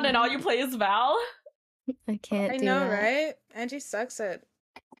someone and all you play is Val. I can't I do know, that. right? Angie sucks at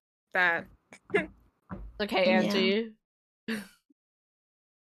that. Okay, Yeah. Angie.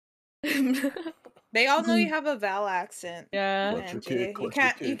 They all know you have a Val accent. Yeah. Clutch your Angie. kid, You clutch your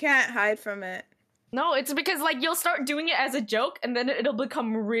can't. You kid. can't hide from it. No, it's because like you'll start doing it as a joke and then it'll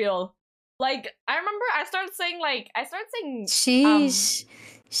become real. Like I remember I started saying Sheesh.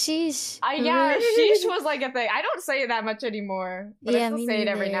 Sheesh. Yeah, sheesh was like a thing. I don't say it that much anymore, but I Yeah, still me say it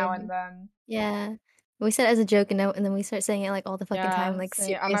every now neither. and then. Yeah. We said it as a joke, and then we start saying it like all the fucking time, like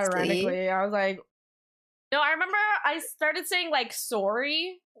saying it seriously. unironically. I was like, no, I remember I started saying like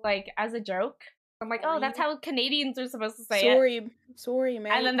sorry, like as a joke. I'm like, oh, that's how Canadians are supposed to say it. Sorry,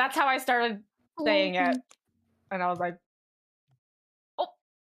 man. And then that's how I started saying it. And I was like, oh.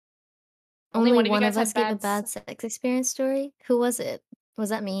 Only one of you one guys of us had gave a bad bad sex experience story. Who was it? Was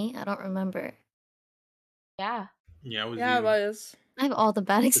that me? I don't remember. Yeah. Yeah, it was Yeah, it you. was. I have all the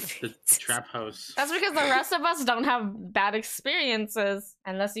bad The experiences. trap house. That's because the rest of us don't have bad experiences.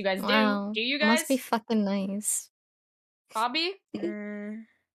 Unless you guys Wow. do. Do you guys? Must be fucking nice. Bobby? Mm.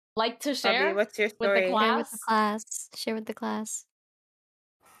 Like to share? Bobby, what's your with the story? class? Share with the class. Share with the class.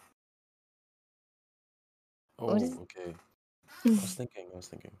 Oh, What is- okay. I was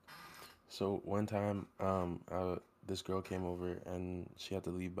thinking. So one time, this girl came over and she had to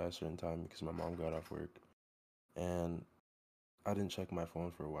leave by a certain time because my mom got off work, and I didn't check my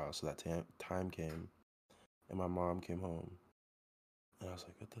phone for a while. So that time came, and my mom came home, and I was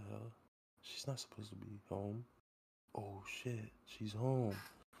like, "What the hell? She's not supposed to be home." Oh shit, she's home.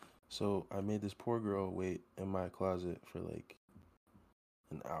 So I made this poor girl wait in my closet for like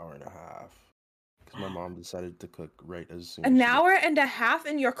an hour and a half because my mom decided to cook right as soon as An she hour and a half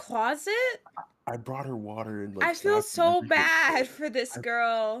in your closet? I brought her water and like I feel snacks and so everything. bad for this I-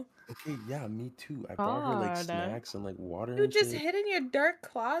 girl. Okay, yeah, me too. I brought her like God. snacks and like water You and just shit. hid in your dark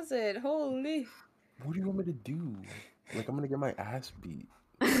closet. Holy. What do you want me to do? Like I'm gonna get my ass beat.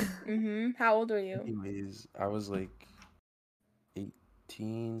 How old are you? Anyways, I was like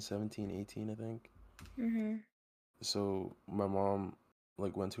 18, 17, 18, I think. So my mom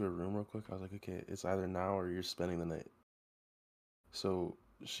like went to her room real quick. I was like, okay, it's either now or you're spending the night. So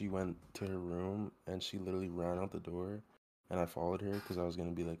she went to her room and she literally ran out the door, and I followed her because I was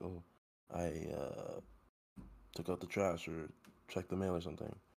gonna be like, oh, I took out the trash or checked the mail or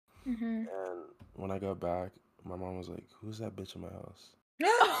something. And when I got back, my mom was like, "Who's that bitch in my house?"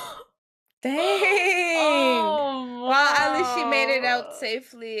 Dang. Oh, Well, at least she made it out wow.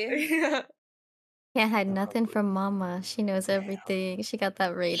 safely. Can't hide nothing from mama. She knows everything. She got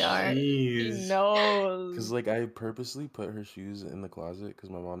that radar. He Jeez. knows. Because like I purposely put her shoes in the closet because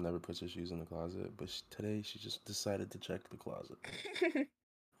my mom never puts her shoes in the closet. But today she just decided to check the closet. I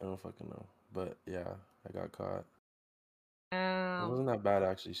don't fucking know. But yeah, I got caught. It wasn't that bad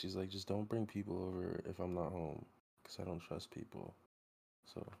actually. She's like, just don't bring people over if I'm not home because I don't trust people.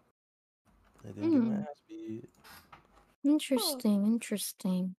 So I didn't get my ass beat.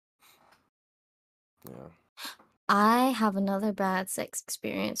 Interesting. Yeah. I have another bad sex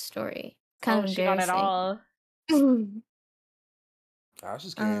experience story. Kind of she got it embarrassing. all. Ash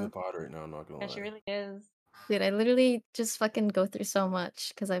is carrying the pod right now, I'm not gonna Yeah, lie. she really is. Dude, I literally just fucking go through so much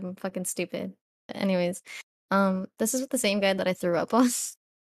because I'm fucking stupid. Anyways, this is with the same guy that I threw up on.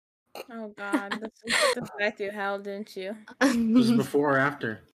 Oh god, you put this guy through hell, didn't you? This is before or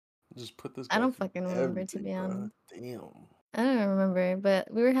after? Just put this I guy don't through fucking remember, to everything, be bruh. honest. Damn. I don't remember,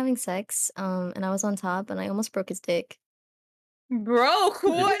 but we were having sex, and I was on top, and I almost broke his dick. Broke?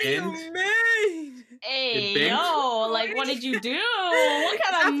 What do you bent? mean? Hey, bent? yo, like, what did you do? What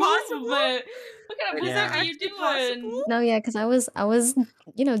kind that of possible? movement? What kind of Like, is movement that were you actually doing? possible? No, yeah, because I was,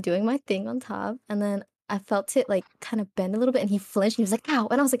 doing my thing on top, and then I felt it like kind of bend a little bit, and he flinched. And he was like, "Ow!"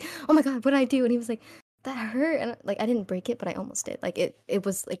 And I was like, "Oh my god, what did I do?" And he was like, "That hurt." And like I didn't break it, but I almost did. Like it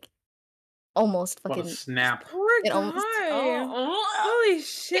was like almost What a fucking. snap. Poor It guy. almost- Holy Can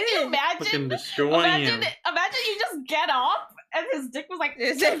shit. you imagine? Fucking destroying him. Imagine you just get up and his dick was like,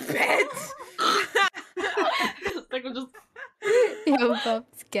 Is it bent? his dick was just. Yo,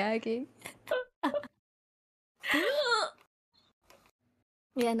 Bob's gagging.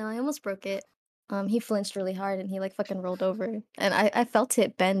 Yeah, no, I almost broke it. He flinched really hard and he like fucking rolled over, and I felt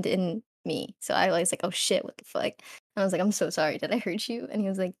it bend in me. So I was like, "Oh shit, what the fuck?" And I was like, "I'm so sorry. Did I hurt you?" And he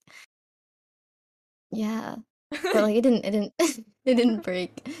was like, "Yeah," but like it didn't it didn't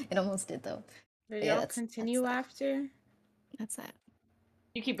break. It almost did though. Did Yeah, y'all continue that. after? That's that.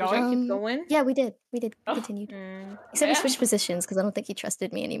 You keep Did y'all going? keep going? Yeah, we did. We Oh. continued. Mm. Except we Yeah. switched positions because I don't think he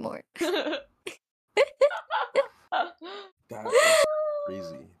trusted me anymore. That is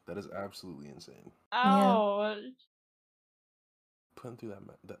crazy. That is absolutely insane. Oh. Putting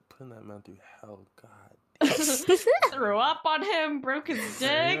that man through hell, god. Threw up on him, broke his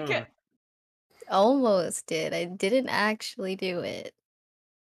dick. Yeah. Almost did. I didn't actually do it.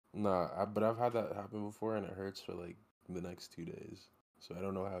 Nah, but I've had that happen before, and it hurts for like the next 2 days. So I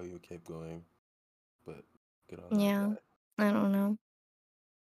don't know how you kept going, but good on Yeah. that guy. I don't know.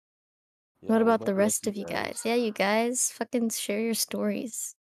 Yeah, What about the rest of you guys? Yeah, you guys fucking share your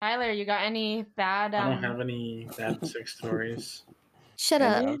stories. Tyler, you got any bad? I don't have any bad sex stories. Shut Yeah,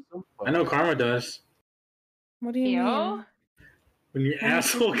 up. have some fun. I know Karma does. What do you Ew. mean? When your Let me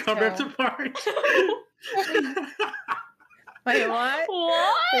asshole see got the ripped show. apart. Wait, what?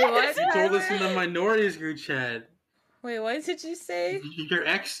 What? Wait, what? You told us in Tyler? the minorities group chat. Wait, what did you say? Your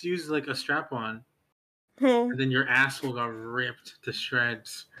ex used like a strap on, Oh. and then your asshole got ripped to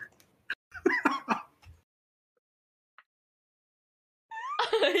shreds.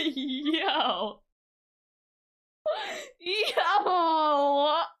 Yo.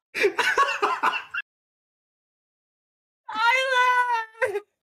 Yo. Tyler!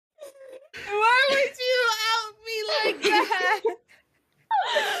 Why would you out me like that?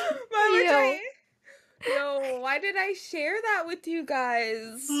 Why would Yo. I? Yo, why did I share that with you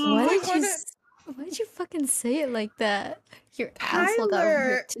guys? Why Like, did what you? a- Why did you fucking say it like that? Your asshole got Tyler.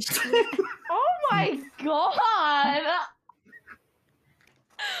 ripped to shreds. Oh my god.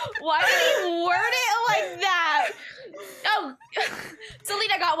 Why did he word it like that? Oh,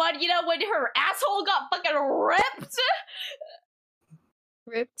 Selena got one. You know when her asshole got fucking ripped?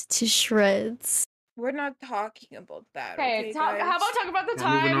 Ripped to shreds. We're not talking about that. Okay, Okay, how about guys? talk about the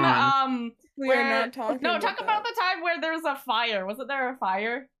Yeah, moving time? We where are not talking. no, about talk about that. the time where there was a fire. Wasn't there a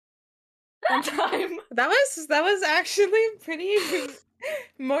fire? One time. That was actually pretty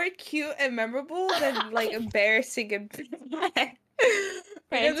more cute and memorable than like embarrassing and bad.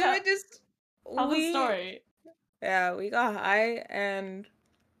 Because we tell- were just Tell the story. Yeah, we got high and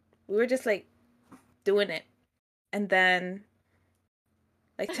we were just like doing it, and then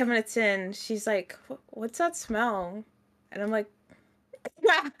like 10 minutes in, she's like, "What's that smell?" And I'm like,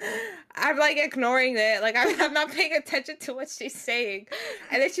 I'm like ignoring it, like I'm not paying attention to what she's saying,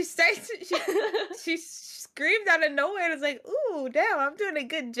 and then she screamed out of nowhere and was like, "Ooh, damn, I'm doing a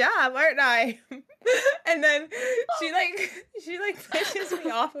good job, aren't I?" And then she pushes me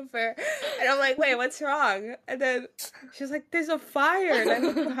off of her, and I'm like, "Wait, what's wrong?" And then she's like, "There's a fire," and I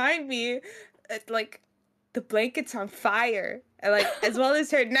look behind me, like the blanket's on fire, and like as well as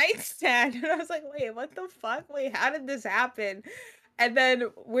her nightstand, and I was like, "Wait, what the fuck? Wait, how did this happen?" And then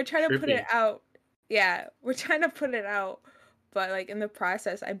we're trying to put it Trippy. out. Yeah, we're trying to put it out. But like in the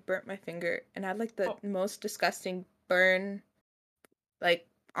process, I burnt my finger and I had like the most disgusting burn like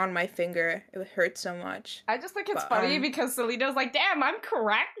on my finger. It hurt so much. I just think it's But, funny because Selena's like, damn, I'm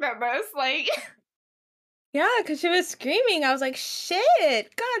correct at this. Like, Yeah, because she was screaming. I was like, shit,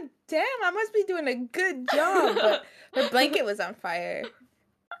 god damn, I must be doing a good job. But her blanket was on fire.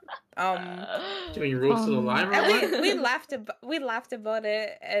 Doing roasted alive or And what? we laughed about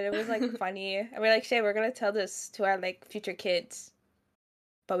it, and it was like funny. And we're like, "Shay, we're gonna tell this to our like future kids,"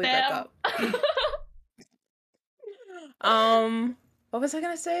 but we broke damn. up. What was I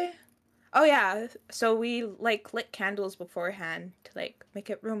gonna say? Oh yeah, so we like lit candles beforehand to like make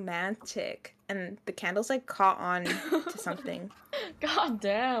it romantic, and the candles like caught on to something. God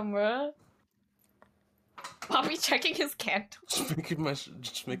damn, bro. Bobby checking his candle. Just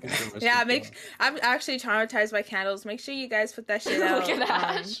making sure my Yeah, shit's I'm actually traumatized by candles. Make sure you guys put that shit Look out, at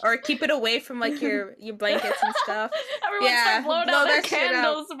Ash. or keep it away from like your blankets and stuff. Everyone Yeah, start blowing blow out their that shit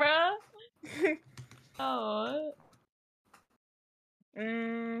out. candles, bro. Oh.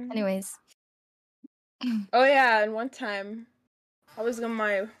 Anyways, Oh yeah, and one time I was on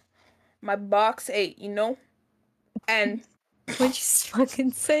my box 8, you know, and why'd you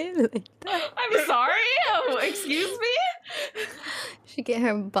fucking say it like that? I'm sorry. Oh, excuse me. She get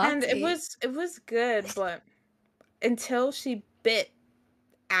her butt. and it was good, but until she bit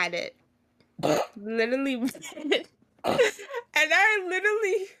at it, literally bit, and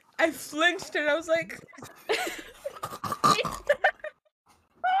I flinched and I was like,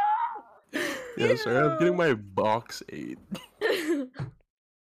 Yeah, sorry, I'm getting my box 8.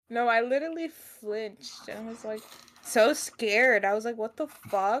 no, I literally flinched and I was like so scared. I was like, what the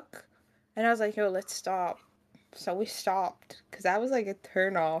fuck? And I was like, yo, let's stop. So we stopped because that was like a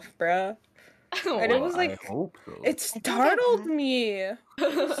turn off, bruh. And it was like, I hope so. it think I've startled had- me.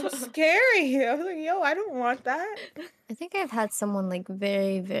 So scary. I was like, yo, I don't want that. I think I've had someone like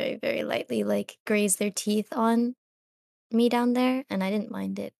very, very, very lightly like graze their teeth on me down there, and I didn't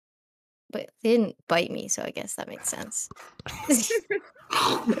mind it. But they didn't bite me, so I guess that makes sense.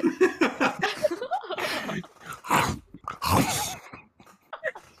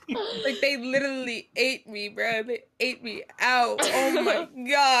 Like they literally ate me, bro. They ate me out. Oh my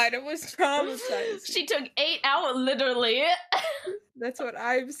god, it was traumatized. She took 8 out, literally. That's what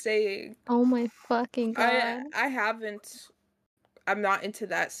I'm saying. Oh my fucking god. I haven't. I'm not into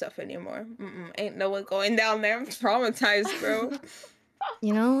that stuff anymore. Ain't no one going down there. I'm traumatized, bro.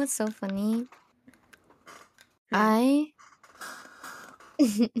 You know what's so funny? I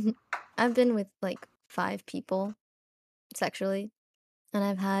I've been with like 5 people sexually, and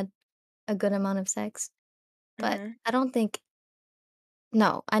I've had a good amount of sex, but Mhm. I don't think.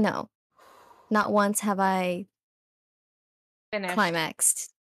 No, I know. Not once have I Finished.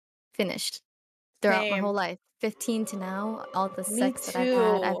 climaxed, finished throughout my whole Same. life. 15 to now, all the Me sex that I've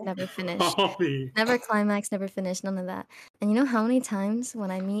had, I've too. never finished. Holy. Never climaxed, never finished, none of that. And you know how many times when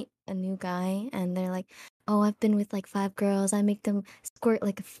I meet a new guy and they're like, "Oh, I've been with like 5 girls. I make them squirt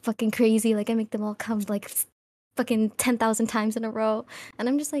like fucking crazy. Like I make them all come like fucking 10,000 times in a row." And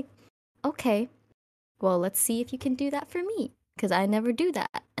I'm just like, "Okay, well, let's see if you can do that for me, because I never do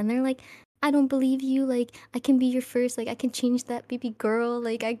that." And they're like, "I don't believe you. Like I can be your first. Like I can change that baby girl.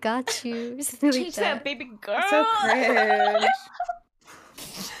 Like I got you." Something like Change that baby girl. That's so cringe.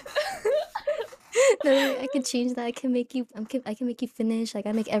 They're like, "I can change that. I can make you. I can make you finish. Like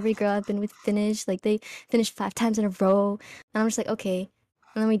I make every girl I've been with finish. Like they finish 5 times in a row." And I'm just like, okay.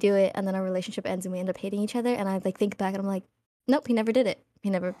 And then we do it, and then our relationship ends, and we end up hating each other. And I like think back, and I'm like, nope, he never did it. He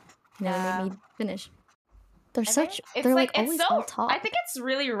never Yeah. made me finish. They're I think such. it's They're like like it's always all so. talk. I think it's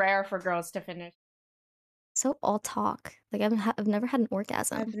really rare for girls to finish. So all talk. Like I've never had an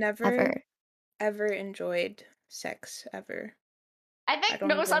orgasm I've never ever. ever enjoyed sex ever. I I think don't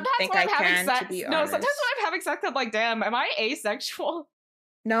no. even Sometimes think when I I'm having can, to sex, be no. Sometimes honest. when I'm having sex, I'm like, damn, am I asexual?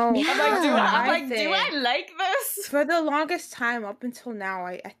 No, Yeah. I'm like, that's what I'm I like, do I think. like this? For the longest time up until now,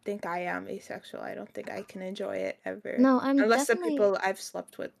 I think I am asexual. I don't think I can enjoy it ever. No, I'm Unless the definitely. people I've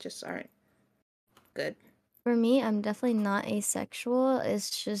slept with just aren't good. For me, I'm definitely not asexual.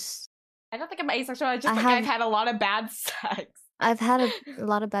 It's just I don't think I'm asexual. I just I think have- I've had a lot of bad sex. I've had a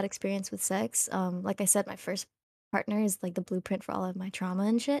lot of bad experience with sex. Like I said, my first partner is like the blueprint for all of my trauma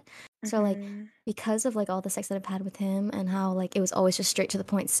and shit. So like Mhm. because of like all the sex that I've had with him and how like it was always just straight to the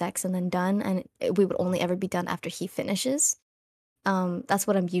point sex and then done, and we would only ever be done after he finishes. That's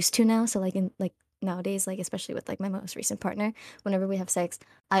what I'm used to now. So like in like nowadays, like especially with like my most recent partner, whenever we have sex,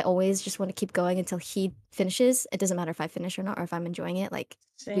 I always just want to keep going until he finishes. It doesn't matter if I finish or not, or if I'm enjoying it. Like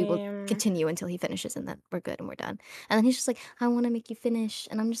we will Same. continue until he finishes, and then we're good and we're done. And then he's just like, "I want to make you finish,"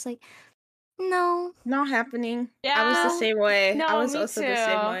 and I'm just like, "No." Not happening. Yeah. I was the same way. No, I was me also the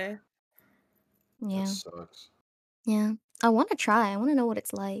same too. way. Yeah, That sucks. yeah. I want to try. I want to know what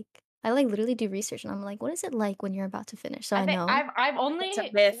it's like. I like literally do research, and I'm like, "What is it like when you're about to finish?" So I think know. I've only It's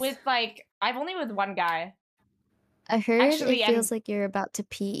a myth. with like I've only with one guy. I heard Actually, it feels and like you're about to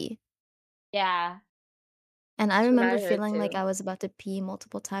pee. yeah. And I That's what I remember heard feeling like too. I was about to pee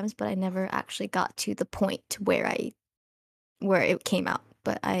multiple times, but I never actually got to the point where it came out.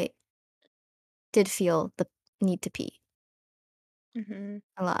 But I did feel the need to pee Hmm.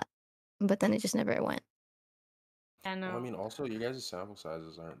 a lot. But then it just never went. I know. Well, I mean, also, you guys' sample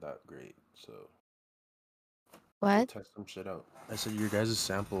sizes aren't that great, so go What? test some shit out. I said your guys'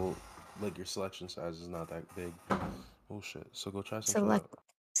 sample, like your selection size, is not that big. Bullshit. So go try some shit Select out.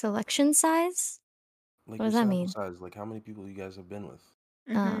 selection size? Like What your does that sample mean? size, like how many people you guys have been with.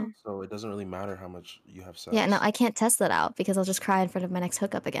 Oh. So it doesn't really matter how much you have sex. Yeah, no, I can't test that out because I'll just cry in front of my next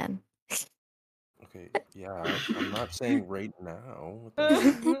hookup again. Okay, yeah, I'm not saying right now. What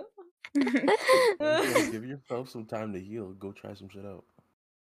the fuck? Like, give yourself some time to heal. Go try some shit out.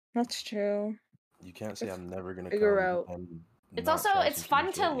 That's true. You can't say I'm never gonna Figure come out. and It's not also try it's some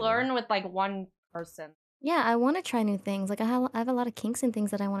new fun shit, to learn with like one person. Yeah, I want to try new things. Like I have a lot of kinks and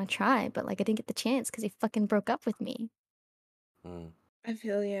things that I want to try, but like I didn't get the chance because he fucking broke up with me. Mm. I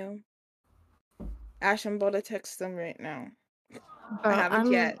feel you. Ash, I'm about to text them right now. Bro, I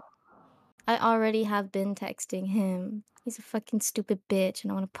haven't yet. I already have been texting him. He's a fucking stupid bitch,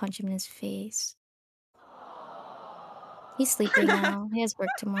 and I want to punch him in his face. He's sleeping now. He has work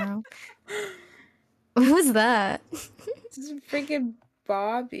tomorrow. What was that? This is freaking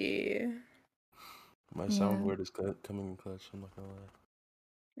Bobby. My Yeah. soundboard is coming in clutch. I'm not gonna lie.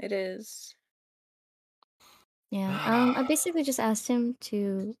 It is. Yeah. I basically just asked him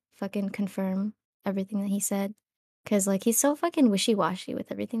to fucking confirm everything that he said, cause like he's so fucking wishy washy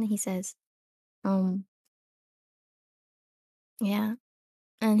with everything that he says. Yeah.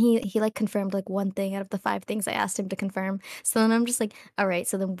 And he like confirmed like one thing out of the 5 things I asked him to confirm. So then I'm just like, all right,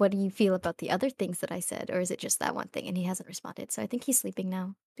 so then what do you feel about the other things that I said? Or is it just that one thing? And he hasn't responded. So I think he's sleeping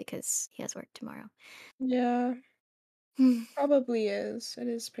now because he has work tomorrow. Yeah, probably is. It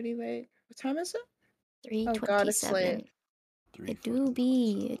is pretty late. What time is it? Oh god, it's late. 3:27. It do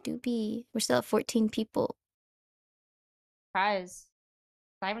be. It do be. We're still at 14 people. Surprise.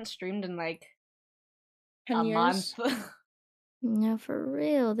 I haven't streamed in like 10 a years. month. No, for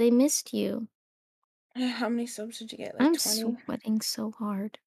real. They missed you. How many subs did you get? Like I'm 20? sweating so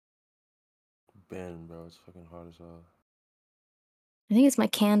hard. Ben, bro, it's fucking hot as hell. I think it's my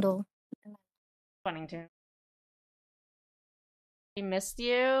candle. Funny too. We missed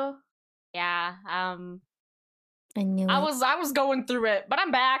you. Yeah. I knew I it. was going through it, but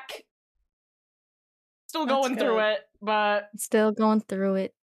I'm back. Still That's going through good. it, but Still going through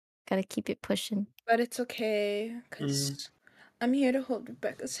it. Gotta keep it pushing. But it's okay, because I'm here to hold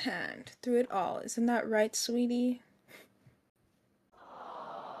Rebecca's hand through it all. Isn't that right, sweetie?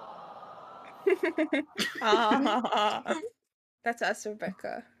 Ah, that's us,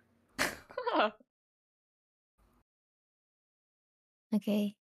 Rebecca.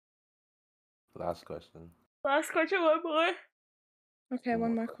 Okay. Last question. last question, one more. Okay, one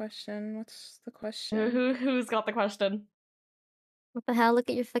One more more. question. What's the question? Who's got the question? What the hell? Look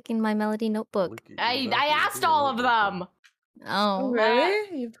at your fucking My Melody notebook. Look at- I exactly, look asked at your all of notebook then. them. Oh, Oh.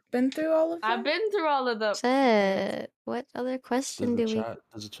 really? You've been through all of them? I've been through all of them. Shit. What other Does question the do we? chat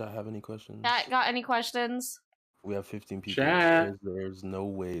does the chat have any questions? Chat, got any questions? We have 15 people. Chat. There's no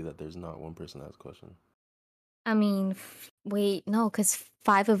way that there's not one person that has a question. I mean, wait, no, because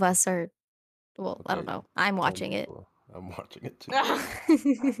 5 of us are. Well, I don't Okay, know. I'm 10 watching it. people. I'm watching it too.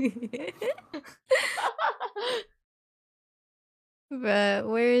 But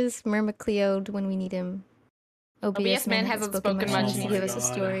where's Myrmacleod when we need him? OBS man hasn't spoken much. much Needs and to he give needs us a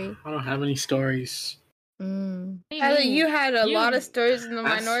to- story. I don't have any stories. Mm. Tyler, you had a lot of stories in the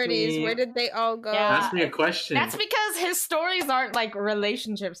Ask minorities. me- Where did they all go? Yeah. Ask me a question. That's because his stories aren't like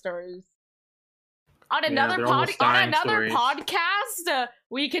relationship stories. On Yeah, another they're almost dying stories. podcast,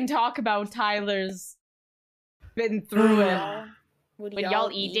 we can talk about Tyler's been through it. Would Would y'all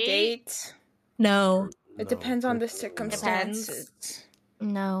y'all e-date? No. It No, depends on the personally, no. circumstances.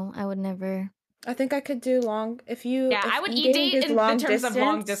 No, I would never. I think I could do long if you. Yeah, if I would e-dating e-date is in long the terms of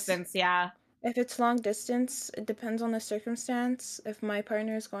long distance. Yeah. If it's long distance, it depends on the circumstance. If my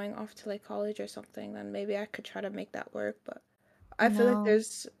partner is going off to like college or something, then maybe I could try to make that work. But I feel No. like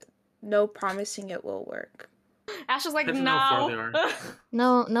there's no promising it will work. Ash is like, Depends on how far no.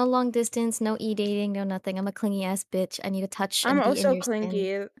 No, no long distance, no e-dating, no nothing. I'm a clingy ass bitch. I need to touch and I'm be in also your skin.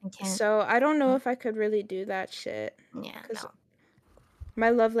 clingy, I can't. so I don't know if I could really do that shit. Yeah, 'Cause no. my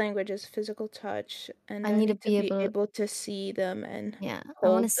love language is physical touch, and I I need to need be to be able- able to see them and Yeah, I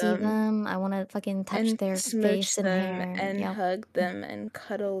want to hold see them. I want to fucking touch and their smooch face and them hair. and Yep. hug them and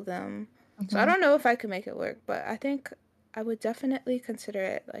cuddle them. So I Mhm. don't know if I could make it work, but I think I would definitely consider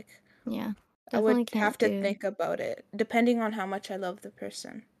it. Like Yeah, I definitely would can't have to do. think about it, depending on how much I love the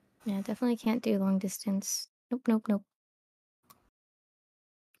person. Yeah, definitely can't do long distance. Nope, nope, nope.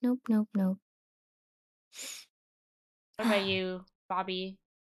 Nope, nope, nope. What about you, Bobby?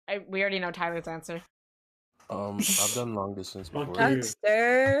 We already know Tyler's answer. I've done long distance Fuck before. you.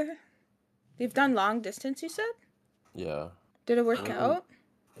 Dexter, you've done long distance, you said? Yeah, Did it work Really? out?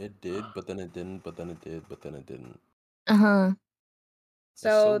 it did, but then it didn't, but then it did, but then it didn't. Uh-huh. It's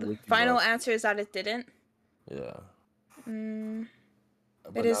So the wishy-washy. final answer is that it didn't. Yeah. Mm,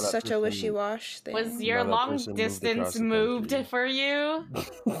 But it now is that such a person- wishy-wash thing. Was your Now that long person moved distance across the moved country. for you?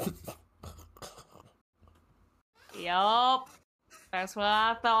 Yup. That's what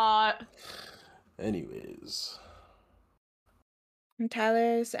I thought. Anyways, And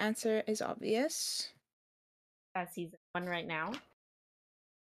Tyler's answer is obvious. That's season 1 right now.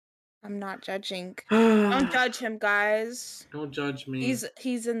 I'm not judging. Don't judge him, guys. Don't judge me.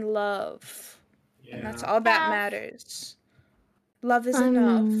 He's in love. And that's Yeah. all that Yeah. matters. Love is I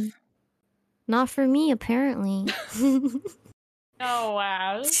enough. mean, not for me, apparently. Oh,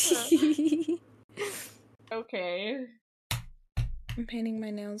 wow. Okay. I'm painting my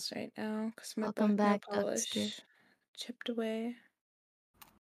nails right now because my Welcome black back, nail polish Dexter. chipped away.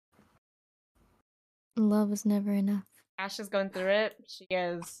 Love is never enough. Ash is going through it. She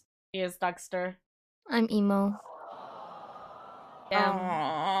is Dexter. I'm emo. Damn.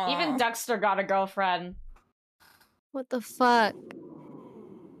 Aww. Even Dexter got a girlfriend. What the fuck?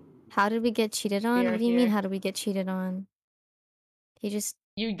 How did we get cheated on? Here, What do you mean, here. how did we get cheated on? He just.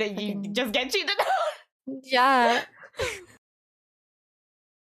 You Fucking- just get cheated on. Yeah.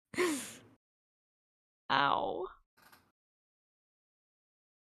 Ow.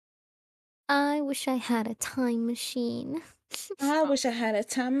 I wish I had a time machine. I wish I had a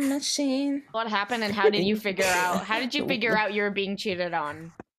time machine. What happened and how did you figure out? How did you figure out you were being cheated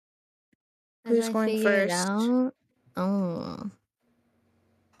on? How did Who's I going figure it first? out? Oh.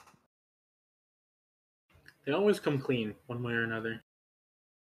 They always come clean, one way or another.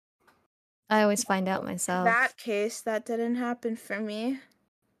 I always find out myself. That case, that didn't happen for me.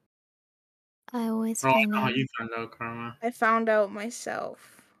 I always Oh, I find know how out. you found out, Karma. I found out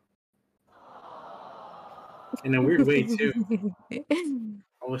myself. In a weird way, too.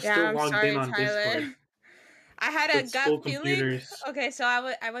 I was Yeah, still I'm logged sorry, in on Tyler. Discord. I had a With school gut feeling. computers. Okay, so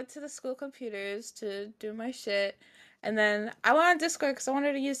I went to the school computers to do my shit, and then I went on Discord because I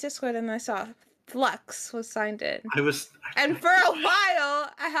wanted to use Discord, and I saw Flux was signed in. And for a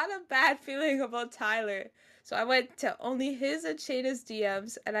while, I had a bad feeling about Tyler. So I went to only his and Shayna's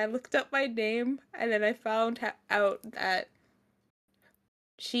DMs, and I looked up my name, and then I found out that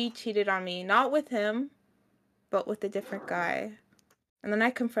she cheated on me, not with him, but with a different guy. And then I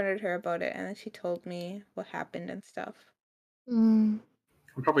confronted her about it, and then she told me what happened and stuff. Mm.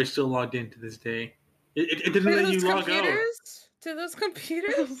 I'm probably still logged in to this day. It didn't To let those you log out. computers? To those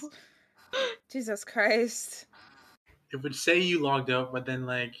computers? Jesus Christ. It would say you logged out, but then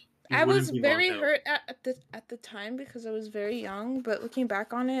like you I wouldn't was be very logged out. hurt at the time because I was very young, but looking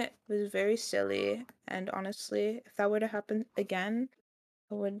back on it, it was very silly. And honestly, if that were to happen again,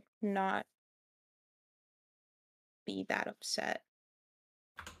 I would not be that upset.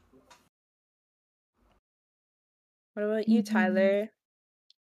 What about you, Tyler?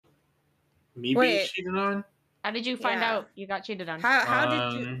 Me being Wait. cheated on? How did you find Yeah. out you got cheated on?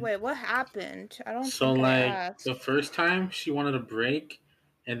 How did you wait? What happened? I don't So think I like asked. the first time she wanted a break,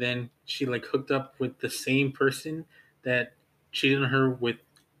 and then she like hooked up with the same person that cheated on her with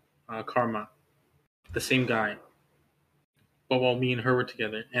Karma, the same guy. But while me and her were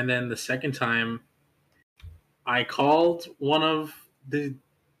together, and then the second time, I called one of the.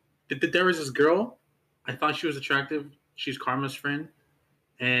 There was this girl. I thought she was attractive. She's Karma's friend,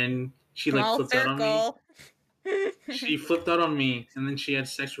 and she like Small flipped out on me. circle. She flipped out on me, and then she had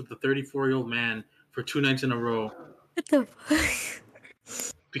sex with a 34-year-old man for 2 nights in a row. What the fuck?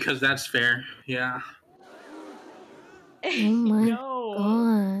 Because that's fair. Yeah. Oh my No.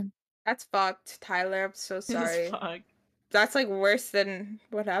 god. That's fucked, Tyler. I'm so sorry. Fuck. That's like worse than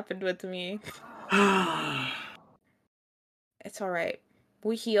what happened with me. It's alright.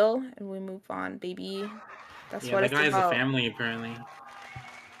 We heal and we move on, baby. That's Yeah, what that it's guy has a about. family apparently.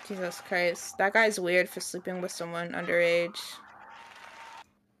 Jesus Christ. That guy's weird for sleeping with someone underage.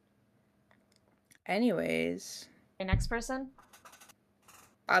 Anyways. Okay, next person.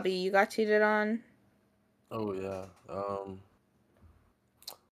 Bobby, you got cheated on? Oh yeah.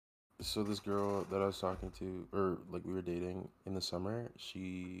 So this girl that I was talking to, or like we were dating in the summer,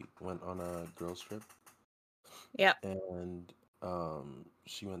 she went on a girls trip. Yep. And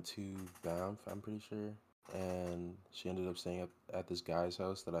she went to Banff, I'm pretty sure, and she ended up staying at this guy's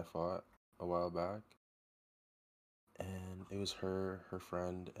house that I fought a while back. And it was her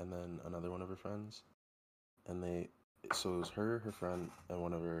friend, and then another one of her friends. And so it was her friend, and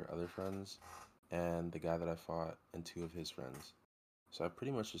one of her other friends, and the guy that I fought, and 2 of his friends. So I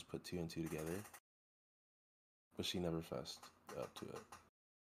pretty much just put 2 and 2 together. But she never fessed up to it.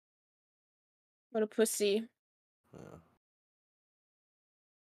 What a pussy. Yeah.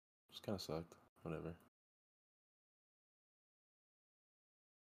 Just kind of sucked. Whatever.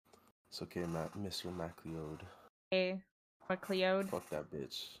 It's okay, Mr. MacLeod. Hey, McLeod. Fuck that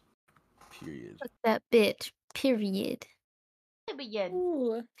bitch. Period. Fuck that bitch. Period.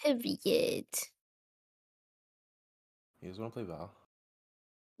 Ooh. Period. You guys want to play Val?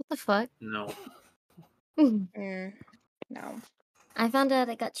 What the fuck? No. No. I found out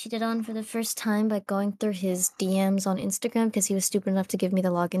I got cheated on for the first time by going through his DMs on Instagram because he was stupid enough to give me the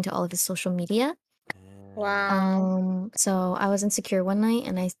login to all of his social media. Wow. So I was insecure one night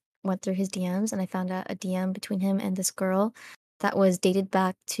and I went through his DMs and I found out a DM between him and this girl that was dated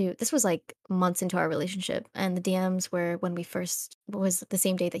back to, this was like months into our relationship, and the DMs were when we first, was the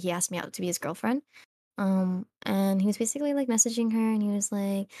same day that he asked me out to be his girlfriend. And he was basically like messaging her and he was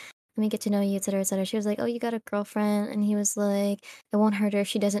like, let me get to know you, etc., etc. She was like, oh, you got a girlfriend? And he was like, it won't hurt her if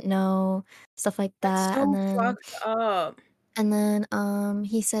she doesn't know, stuff like that. That's so And then fucked up. and then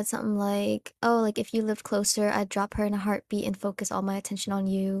he said something like, oh, like if you lived closer, I'd drop her in a heartbeat and focus all my attention on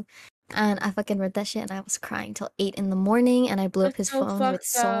you. And I fucking read that shit and I was crying till 8 in the morning and I blew up That's his so phone with fucked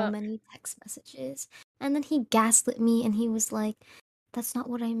so up. many text messages. And then he gaslit me and he was like, that's not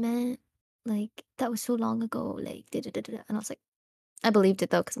what I meant. Like, that was so long ago. Like, da-da-da-da. And I was like, I believed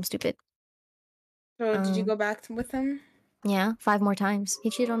it though, because I'm stupid. So did you go back with him? Yeah, 5 more times. He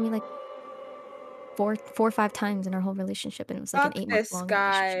cheated on me like 4 or 5 times in our whole relationship, and it was like Fuck an 8-month this long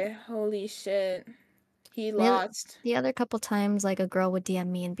guy. relationship. Holy shit. He The lost. the other couple times, like a girl would DM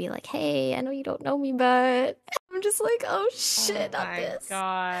me and be like, "Hey, I know you don't know me, but," I'm just like, "Oh shit, Oh not my this."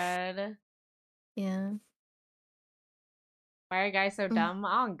 god. Yeah. Why are guys so dumb?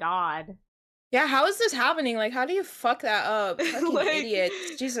 Oh god. Yeah, how is this happening? Like, how do you fuck that up? Fucking Like-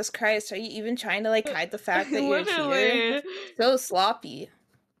 idiots. Jesus Christ. Are you even trying to, like, hide the fact that you're a cheater? Literally. So sloppy.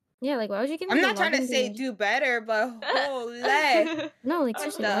 Yeah, like, why would you give me I'm your not trying to login say to- do better, but holy. No, like, What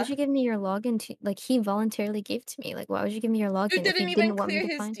seriously, why would the- you give me your login to, like, he voluntarily gave to me. Like, why would you give me your login Dude if didn't you even didn't want me clear to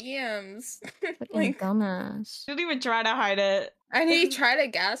his find? DMs. Fucking Like, dumbass. Didn't even try to hide it. and he tried to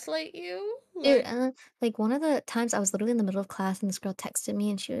gaslight you? Dude, Like, like one of the times I was literally in the middle of class and this girl texted me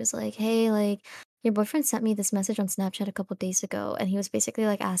and she was like, "Hey, like your boyfriend sent me this message on Snapchat a couple days ago and he was basically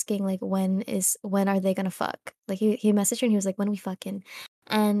like asking like when are they gonna fuck?" Like he messaged her and he was like, "When are we fucking?"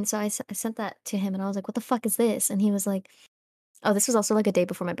 And so I sent that to him and I was like, "What the fuck is this?" And he was like, "Oh, this was also like a day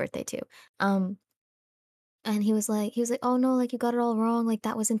before my birthday too." Um and he was like, "Oh no, like you got it all wrong. Like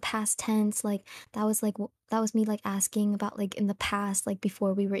that was in past tense. Like that was like that was me like asking about like in the past, like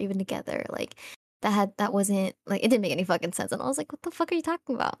before we were even together. Like that wasn't like it didn't make any fucking sense." And I was like, "What the fuck are you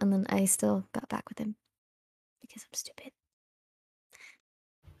talking about?" And then I still got back with him because I'm stupid.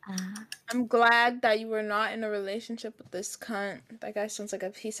 I'm glad that you were not in a relationship with this cunt. That guy sounds like a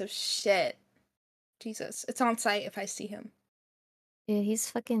piece of shit. Jesus. It's on site if I see him. Dude, he's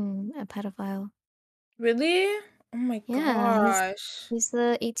fucking a pedophile. Really? Oh my Yeah, gosh. he's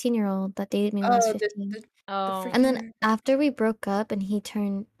the 18-year-old that dated me when I was Oh, 15. Oh. freaking- And then after we broke up and he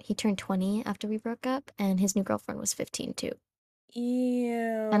turned 20 after we broke up and his new girlfriend was 15 too. Ew.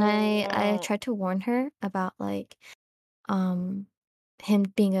 And I Oh. tried to warn her about like him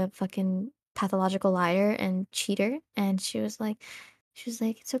being a fucking pathological liar and cheater and she was like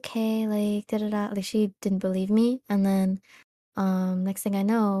it's okay, like da da da, like she didn't believe me. And then next thing I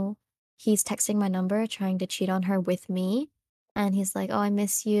know, he's texting my number trying to cheat on her with me. And he's like, "Oh, I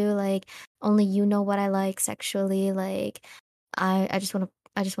miss you. Like, only you know what I like sexually. Like, I just want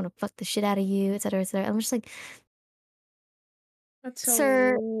to fuck the shit out of you, etc., etc." I'm just like, That's so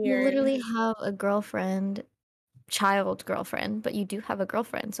 "Sir, you weird. literally have a girlfriend, child girlfriend, but you do have a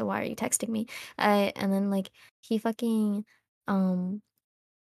girlfriend. So why are you texting me?" And then like he fucking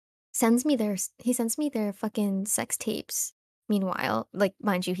sends me their fucking sex tapes. Meanwhile, like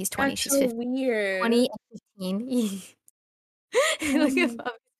mind you, he's 20, That's she's so 15. weird. 20 and 15. Look at Mm.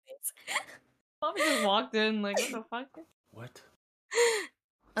 Bobby's face. Bobby just walked in, like, what the fuck? What?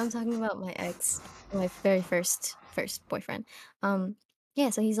 I'm talking about my ex, my very first boyfriend. Yeah,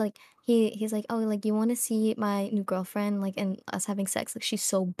 so he's like he's like, "Oh, like you want to see my new girlfriend like and us having sex? Like she's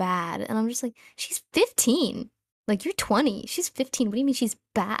so bad." And I'm just like, "She's 15. Like you're 20. She's 15. What do you mean she's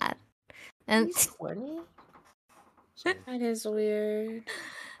bad?" And 20? Sorry, That is weird.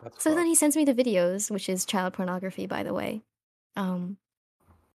 that's so then fucked. he sends me the videos, which is child pornography, by the way.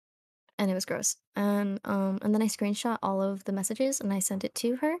 And it was gross. And then I screenshot all of the messages and I sent it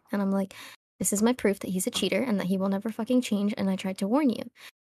to her and I'm like, "This is my proof that he's a cheater and that he will never fucking change and I tried to warn you."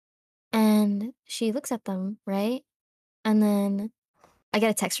 And she looks at them, right? And then I get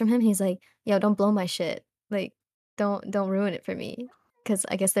a text from him. He's like, "Yo, don't blow my shit. Like, don't ruin it for me." Because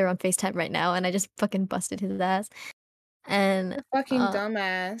I guess they're on FaceTime right now and I just fucking busted his ass. And Fucking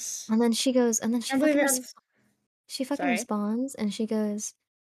dumbass. and then she goes, and then she I believe fucking it was- she fucking Sorry. responds and she goes,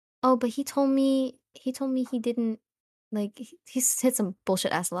 "Oh, but he told me he didn't like he said some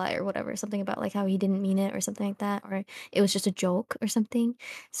bullshit ass lie or whatever, something about like how he didn't mean it or something like that, or it was just a joke or something."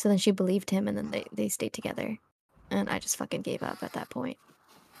 So then she believed him and then they stayed together. And I just fucking gave up at that point.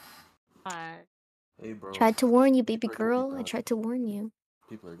 Hi. Hey, bro. Tried to warn you, baby People are gonna be girl. I dumb. tried to warn you.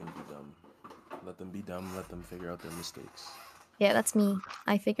 People are gonna be dumb. Let them be dumb. Let them figure out their mistakes. Yeah, that's me.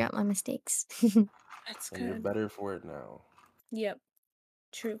 I figure out my mistakes. That's And you're good. better for it now. Yep.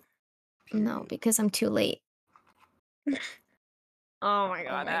 True. No, Period. because I'm too late. Oh my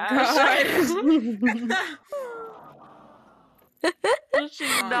god, my Ash. She's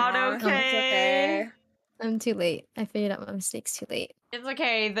not Aw, it's okay. I'm too late. I figured out my mistakes too late. It's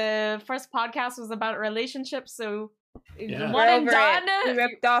okay. The first podcast was about relationships, so Yeah. one We're and over done. it. We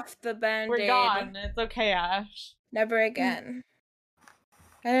ripped off the band-aid. We're gone. It's okay, Ash. Never again.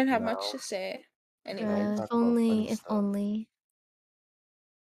 I didn't have much No. to say. Anyway. We'll If talk about funny if stuff. only.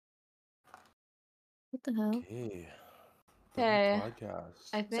 What the hell? Okay. Okay. Podcast.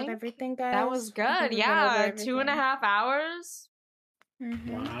 I Is that think everything, guys? that was good. Yeah, 2.5 hours.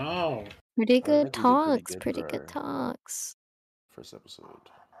 Mm-hmm. Wow. Pretty I good think we did talks. good Pretty for good our talks. first episode.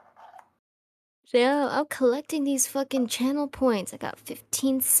 Yeah, I'm collecting these fucking channel points. I got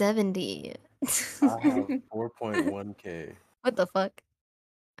 1570. I have 4.1k. What the fuck?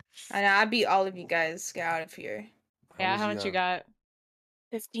 I know, I beat all of you guys. Get out of here. Yeah, how much you got?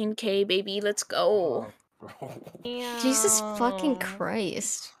 15k, baby. Let's go. Bro. Jesus fucking Damn.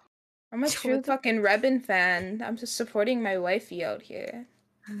 Christ. I'm a What true the- fucking Rebin fan. I'm just supporting my wifey out here.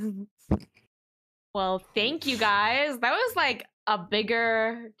 Well, thank you guys. That was like a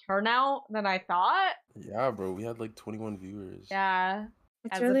bigger turnout than I thought. Yeah, bro. We had like 21 viewers. Yeah.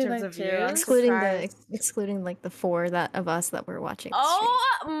 It's as really in terms like of two. I'm views. surprised. excluding like the four that of us that were watching the stream.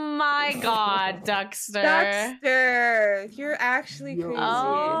 Oh my god, Duckster. Duckster, you're actually Yo. crazy.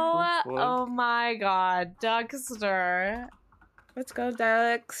 Oh, What the fuck? oh my god, Duckster. Let's go,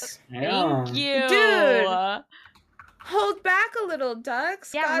 Dux. Yeah. Thank you. Dude. Hold back a little,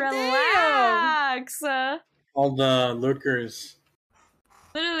 Ducks. Yeah, Goddamn. relax. All the lurkers.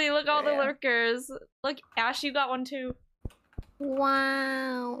 Literally, look all the Yeah. lurkers. Look, Ash, you got one too.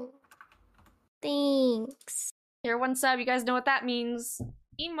 Wow. Thanks. Tier 1 sub, you guys know what that means.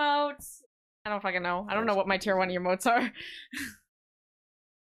 Emotes. I don't fucking know. I don't know what my tier 1 emotes are.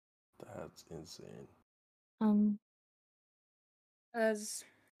 That's insane. As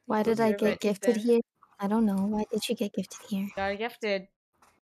Why did I deserve get it, gifted Ethan. here? I don't know. Why did you get gifted here? Got gifted.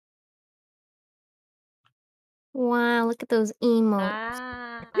 Wow, look at those emotes.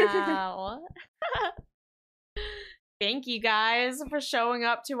 Wow. Thank you guys for showing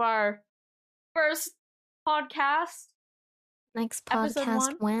up to our first podcast. Next Episode podcast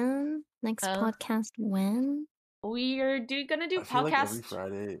one? when? Next podcast when? We are gonna do I feel like every podcasts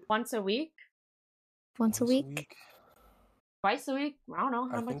Friday, once a week, Once a week? twice a week. I don't know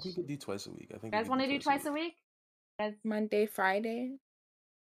how I much. think we could do twice a week. I think You guys want to do twice a week? Guys, Monday, Friday.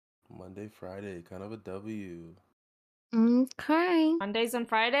 Monday, Friday, kind of a W. Okay. Mondays and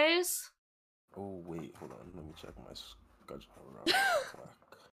Fridays. Oh wait, hold on. Let me check my schedule.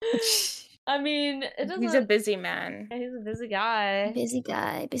 Fuck. I mean, it doesn't. He's a busy man. Yeah, he's a busy guy. Busy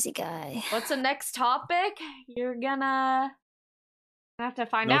guy, busy guy. What's the next topic? You're gonna have to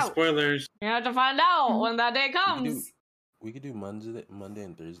find No out. spoilers. You have to find out when that day comes. We could do Monday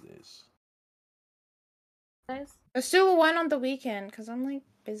and Thursdays. Guys. Let's do one on the weekend because I'm like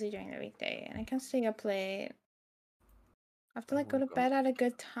busy during the weekday and I can stay up late. I have to like go to bed at a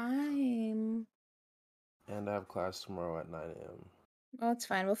good time. And I have class tomorrow at 9 a.m. Oh, it's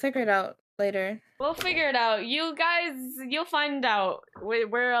fine. We'll figure it out later. We'll figure it out. You guys, you'll find out.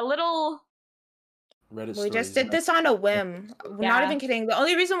 We're a little. Reddit We just stories. did this on a whim. We're not Yeah. even kidding. The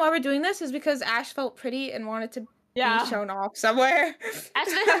only reason why we're doing this is because Ash felt pretty and wanted to Yeah. be shown off somewhere. Ash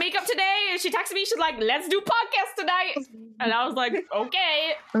did her makeup today, and she texted me. She's like, "Let's do podcast tonight," and I was like,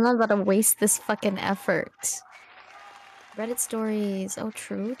 "Okay." I'm not about to waste this fucking effort. Reddit stories. Oh,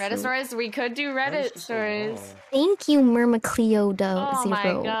 true. Reddit true. stories. We could do Reddit stories. Thank you, Myrmacleo Oh my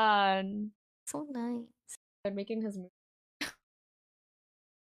Zero. god. So nice. I'm making his move.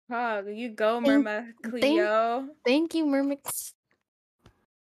 Oh, you go, Thank- Myrma Cleo. Thank you, Myrmic.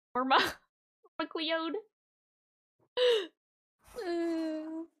 Irma. McLeod.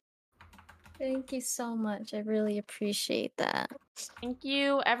 Thank you so much. I really appreciate that. Thank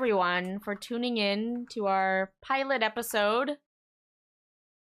you, everyone, for tuning in to our pilot episode.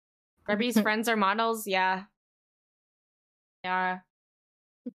 Rebby's friends are models. Yeah. Yeah.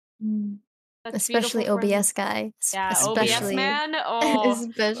 That's Especially beautiful friends. OBS guy. Yeah, Especially, OBS man. Oh,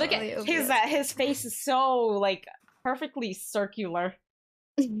 especially look at OBS. his face is so like perfectly circular.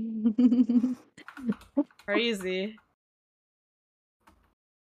 Crazy.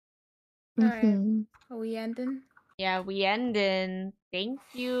 Alright. Mhm. Are we ending? Yeah, we ending. Thank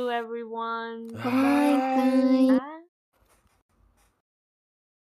you, everyone. Bye, guys. Bye.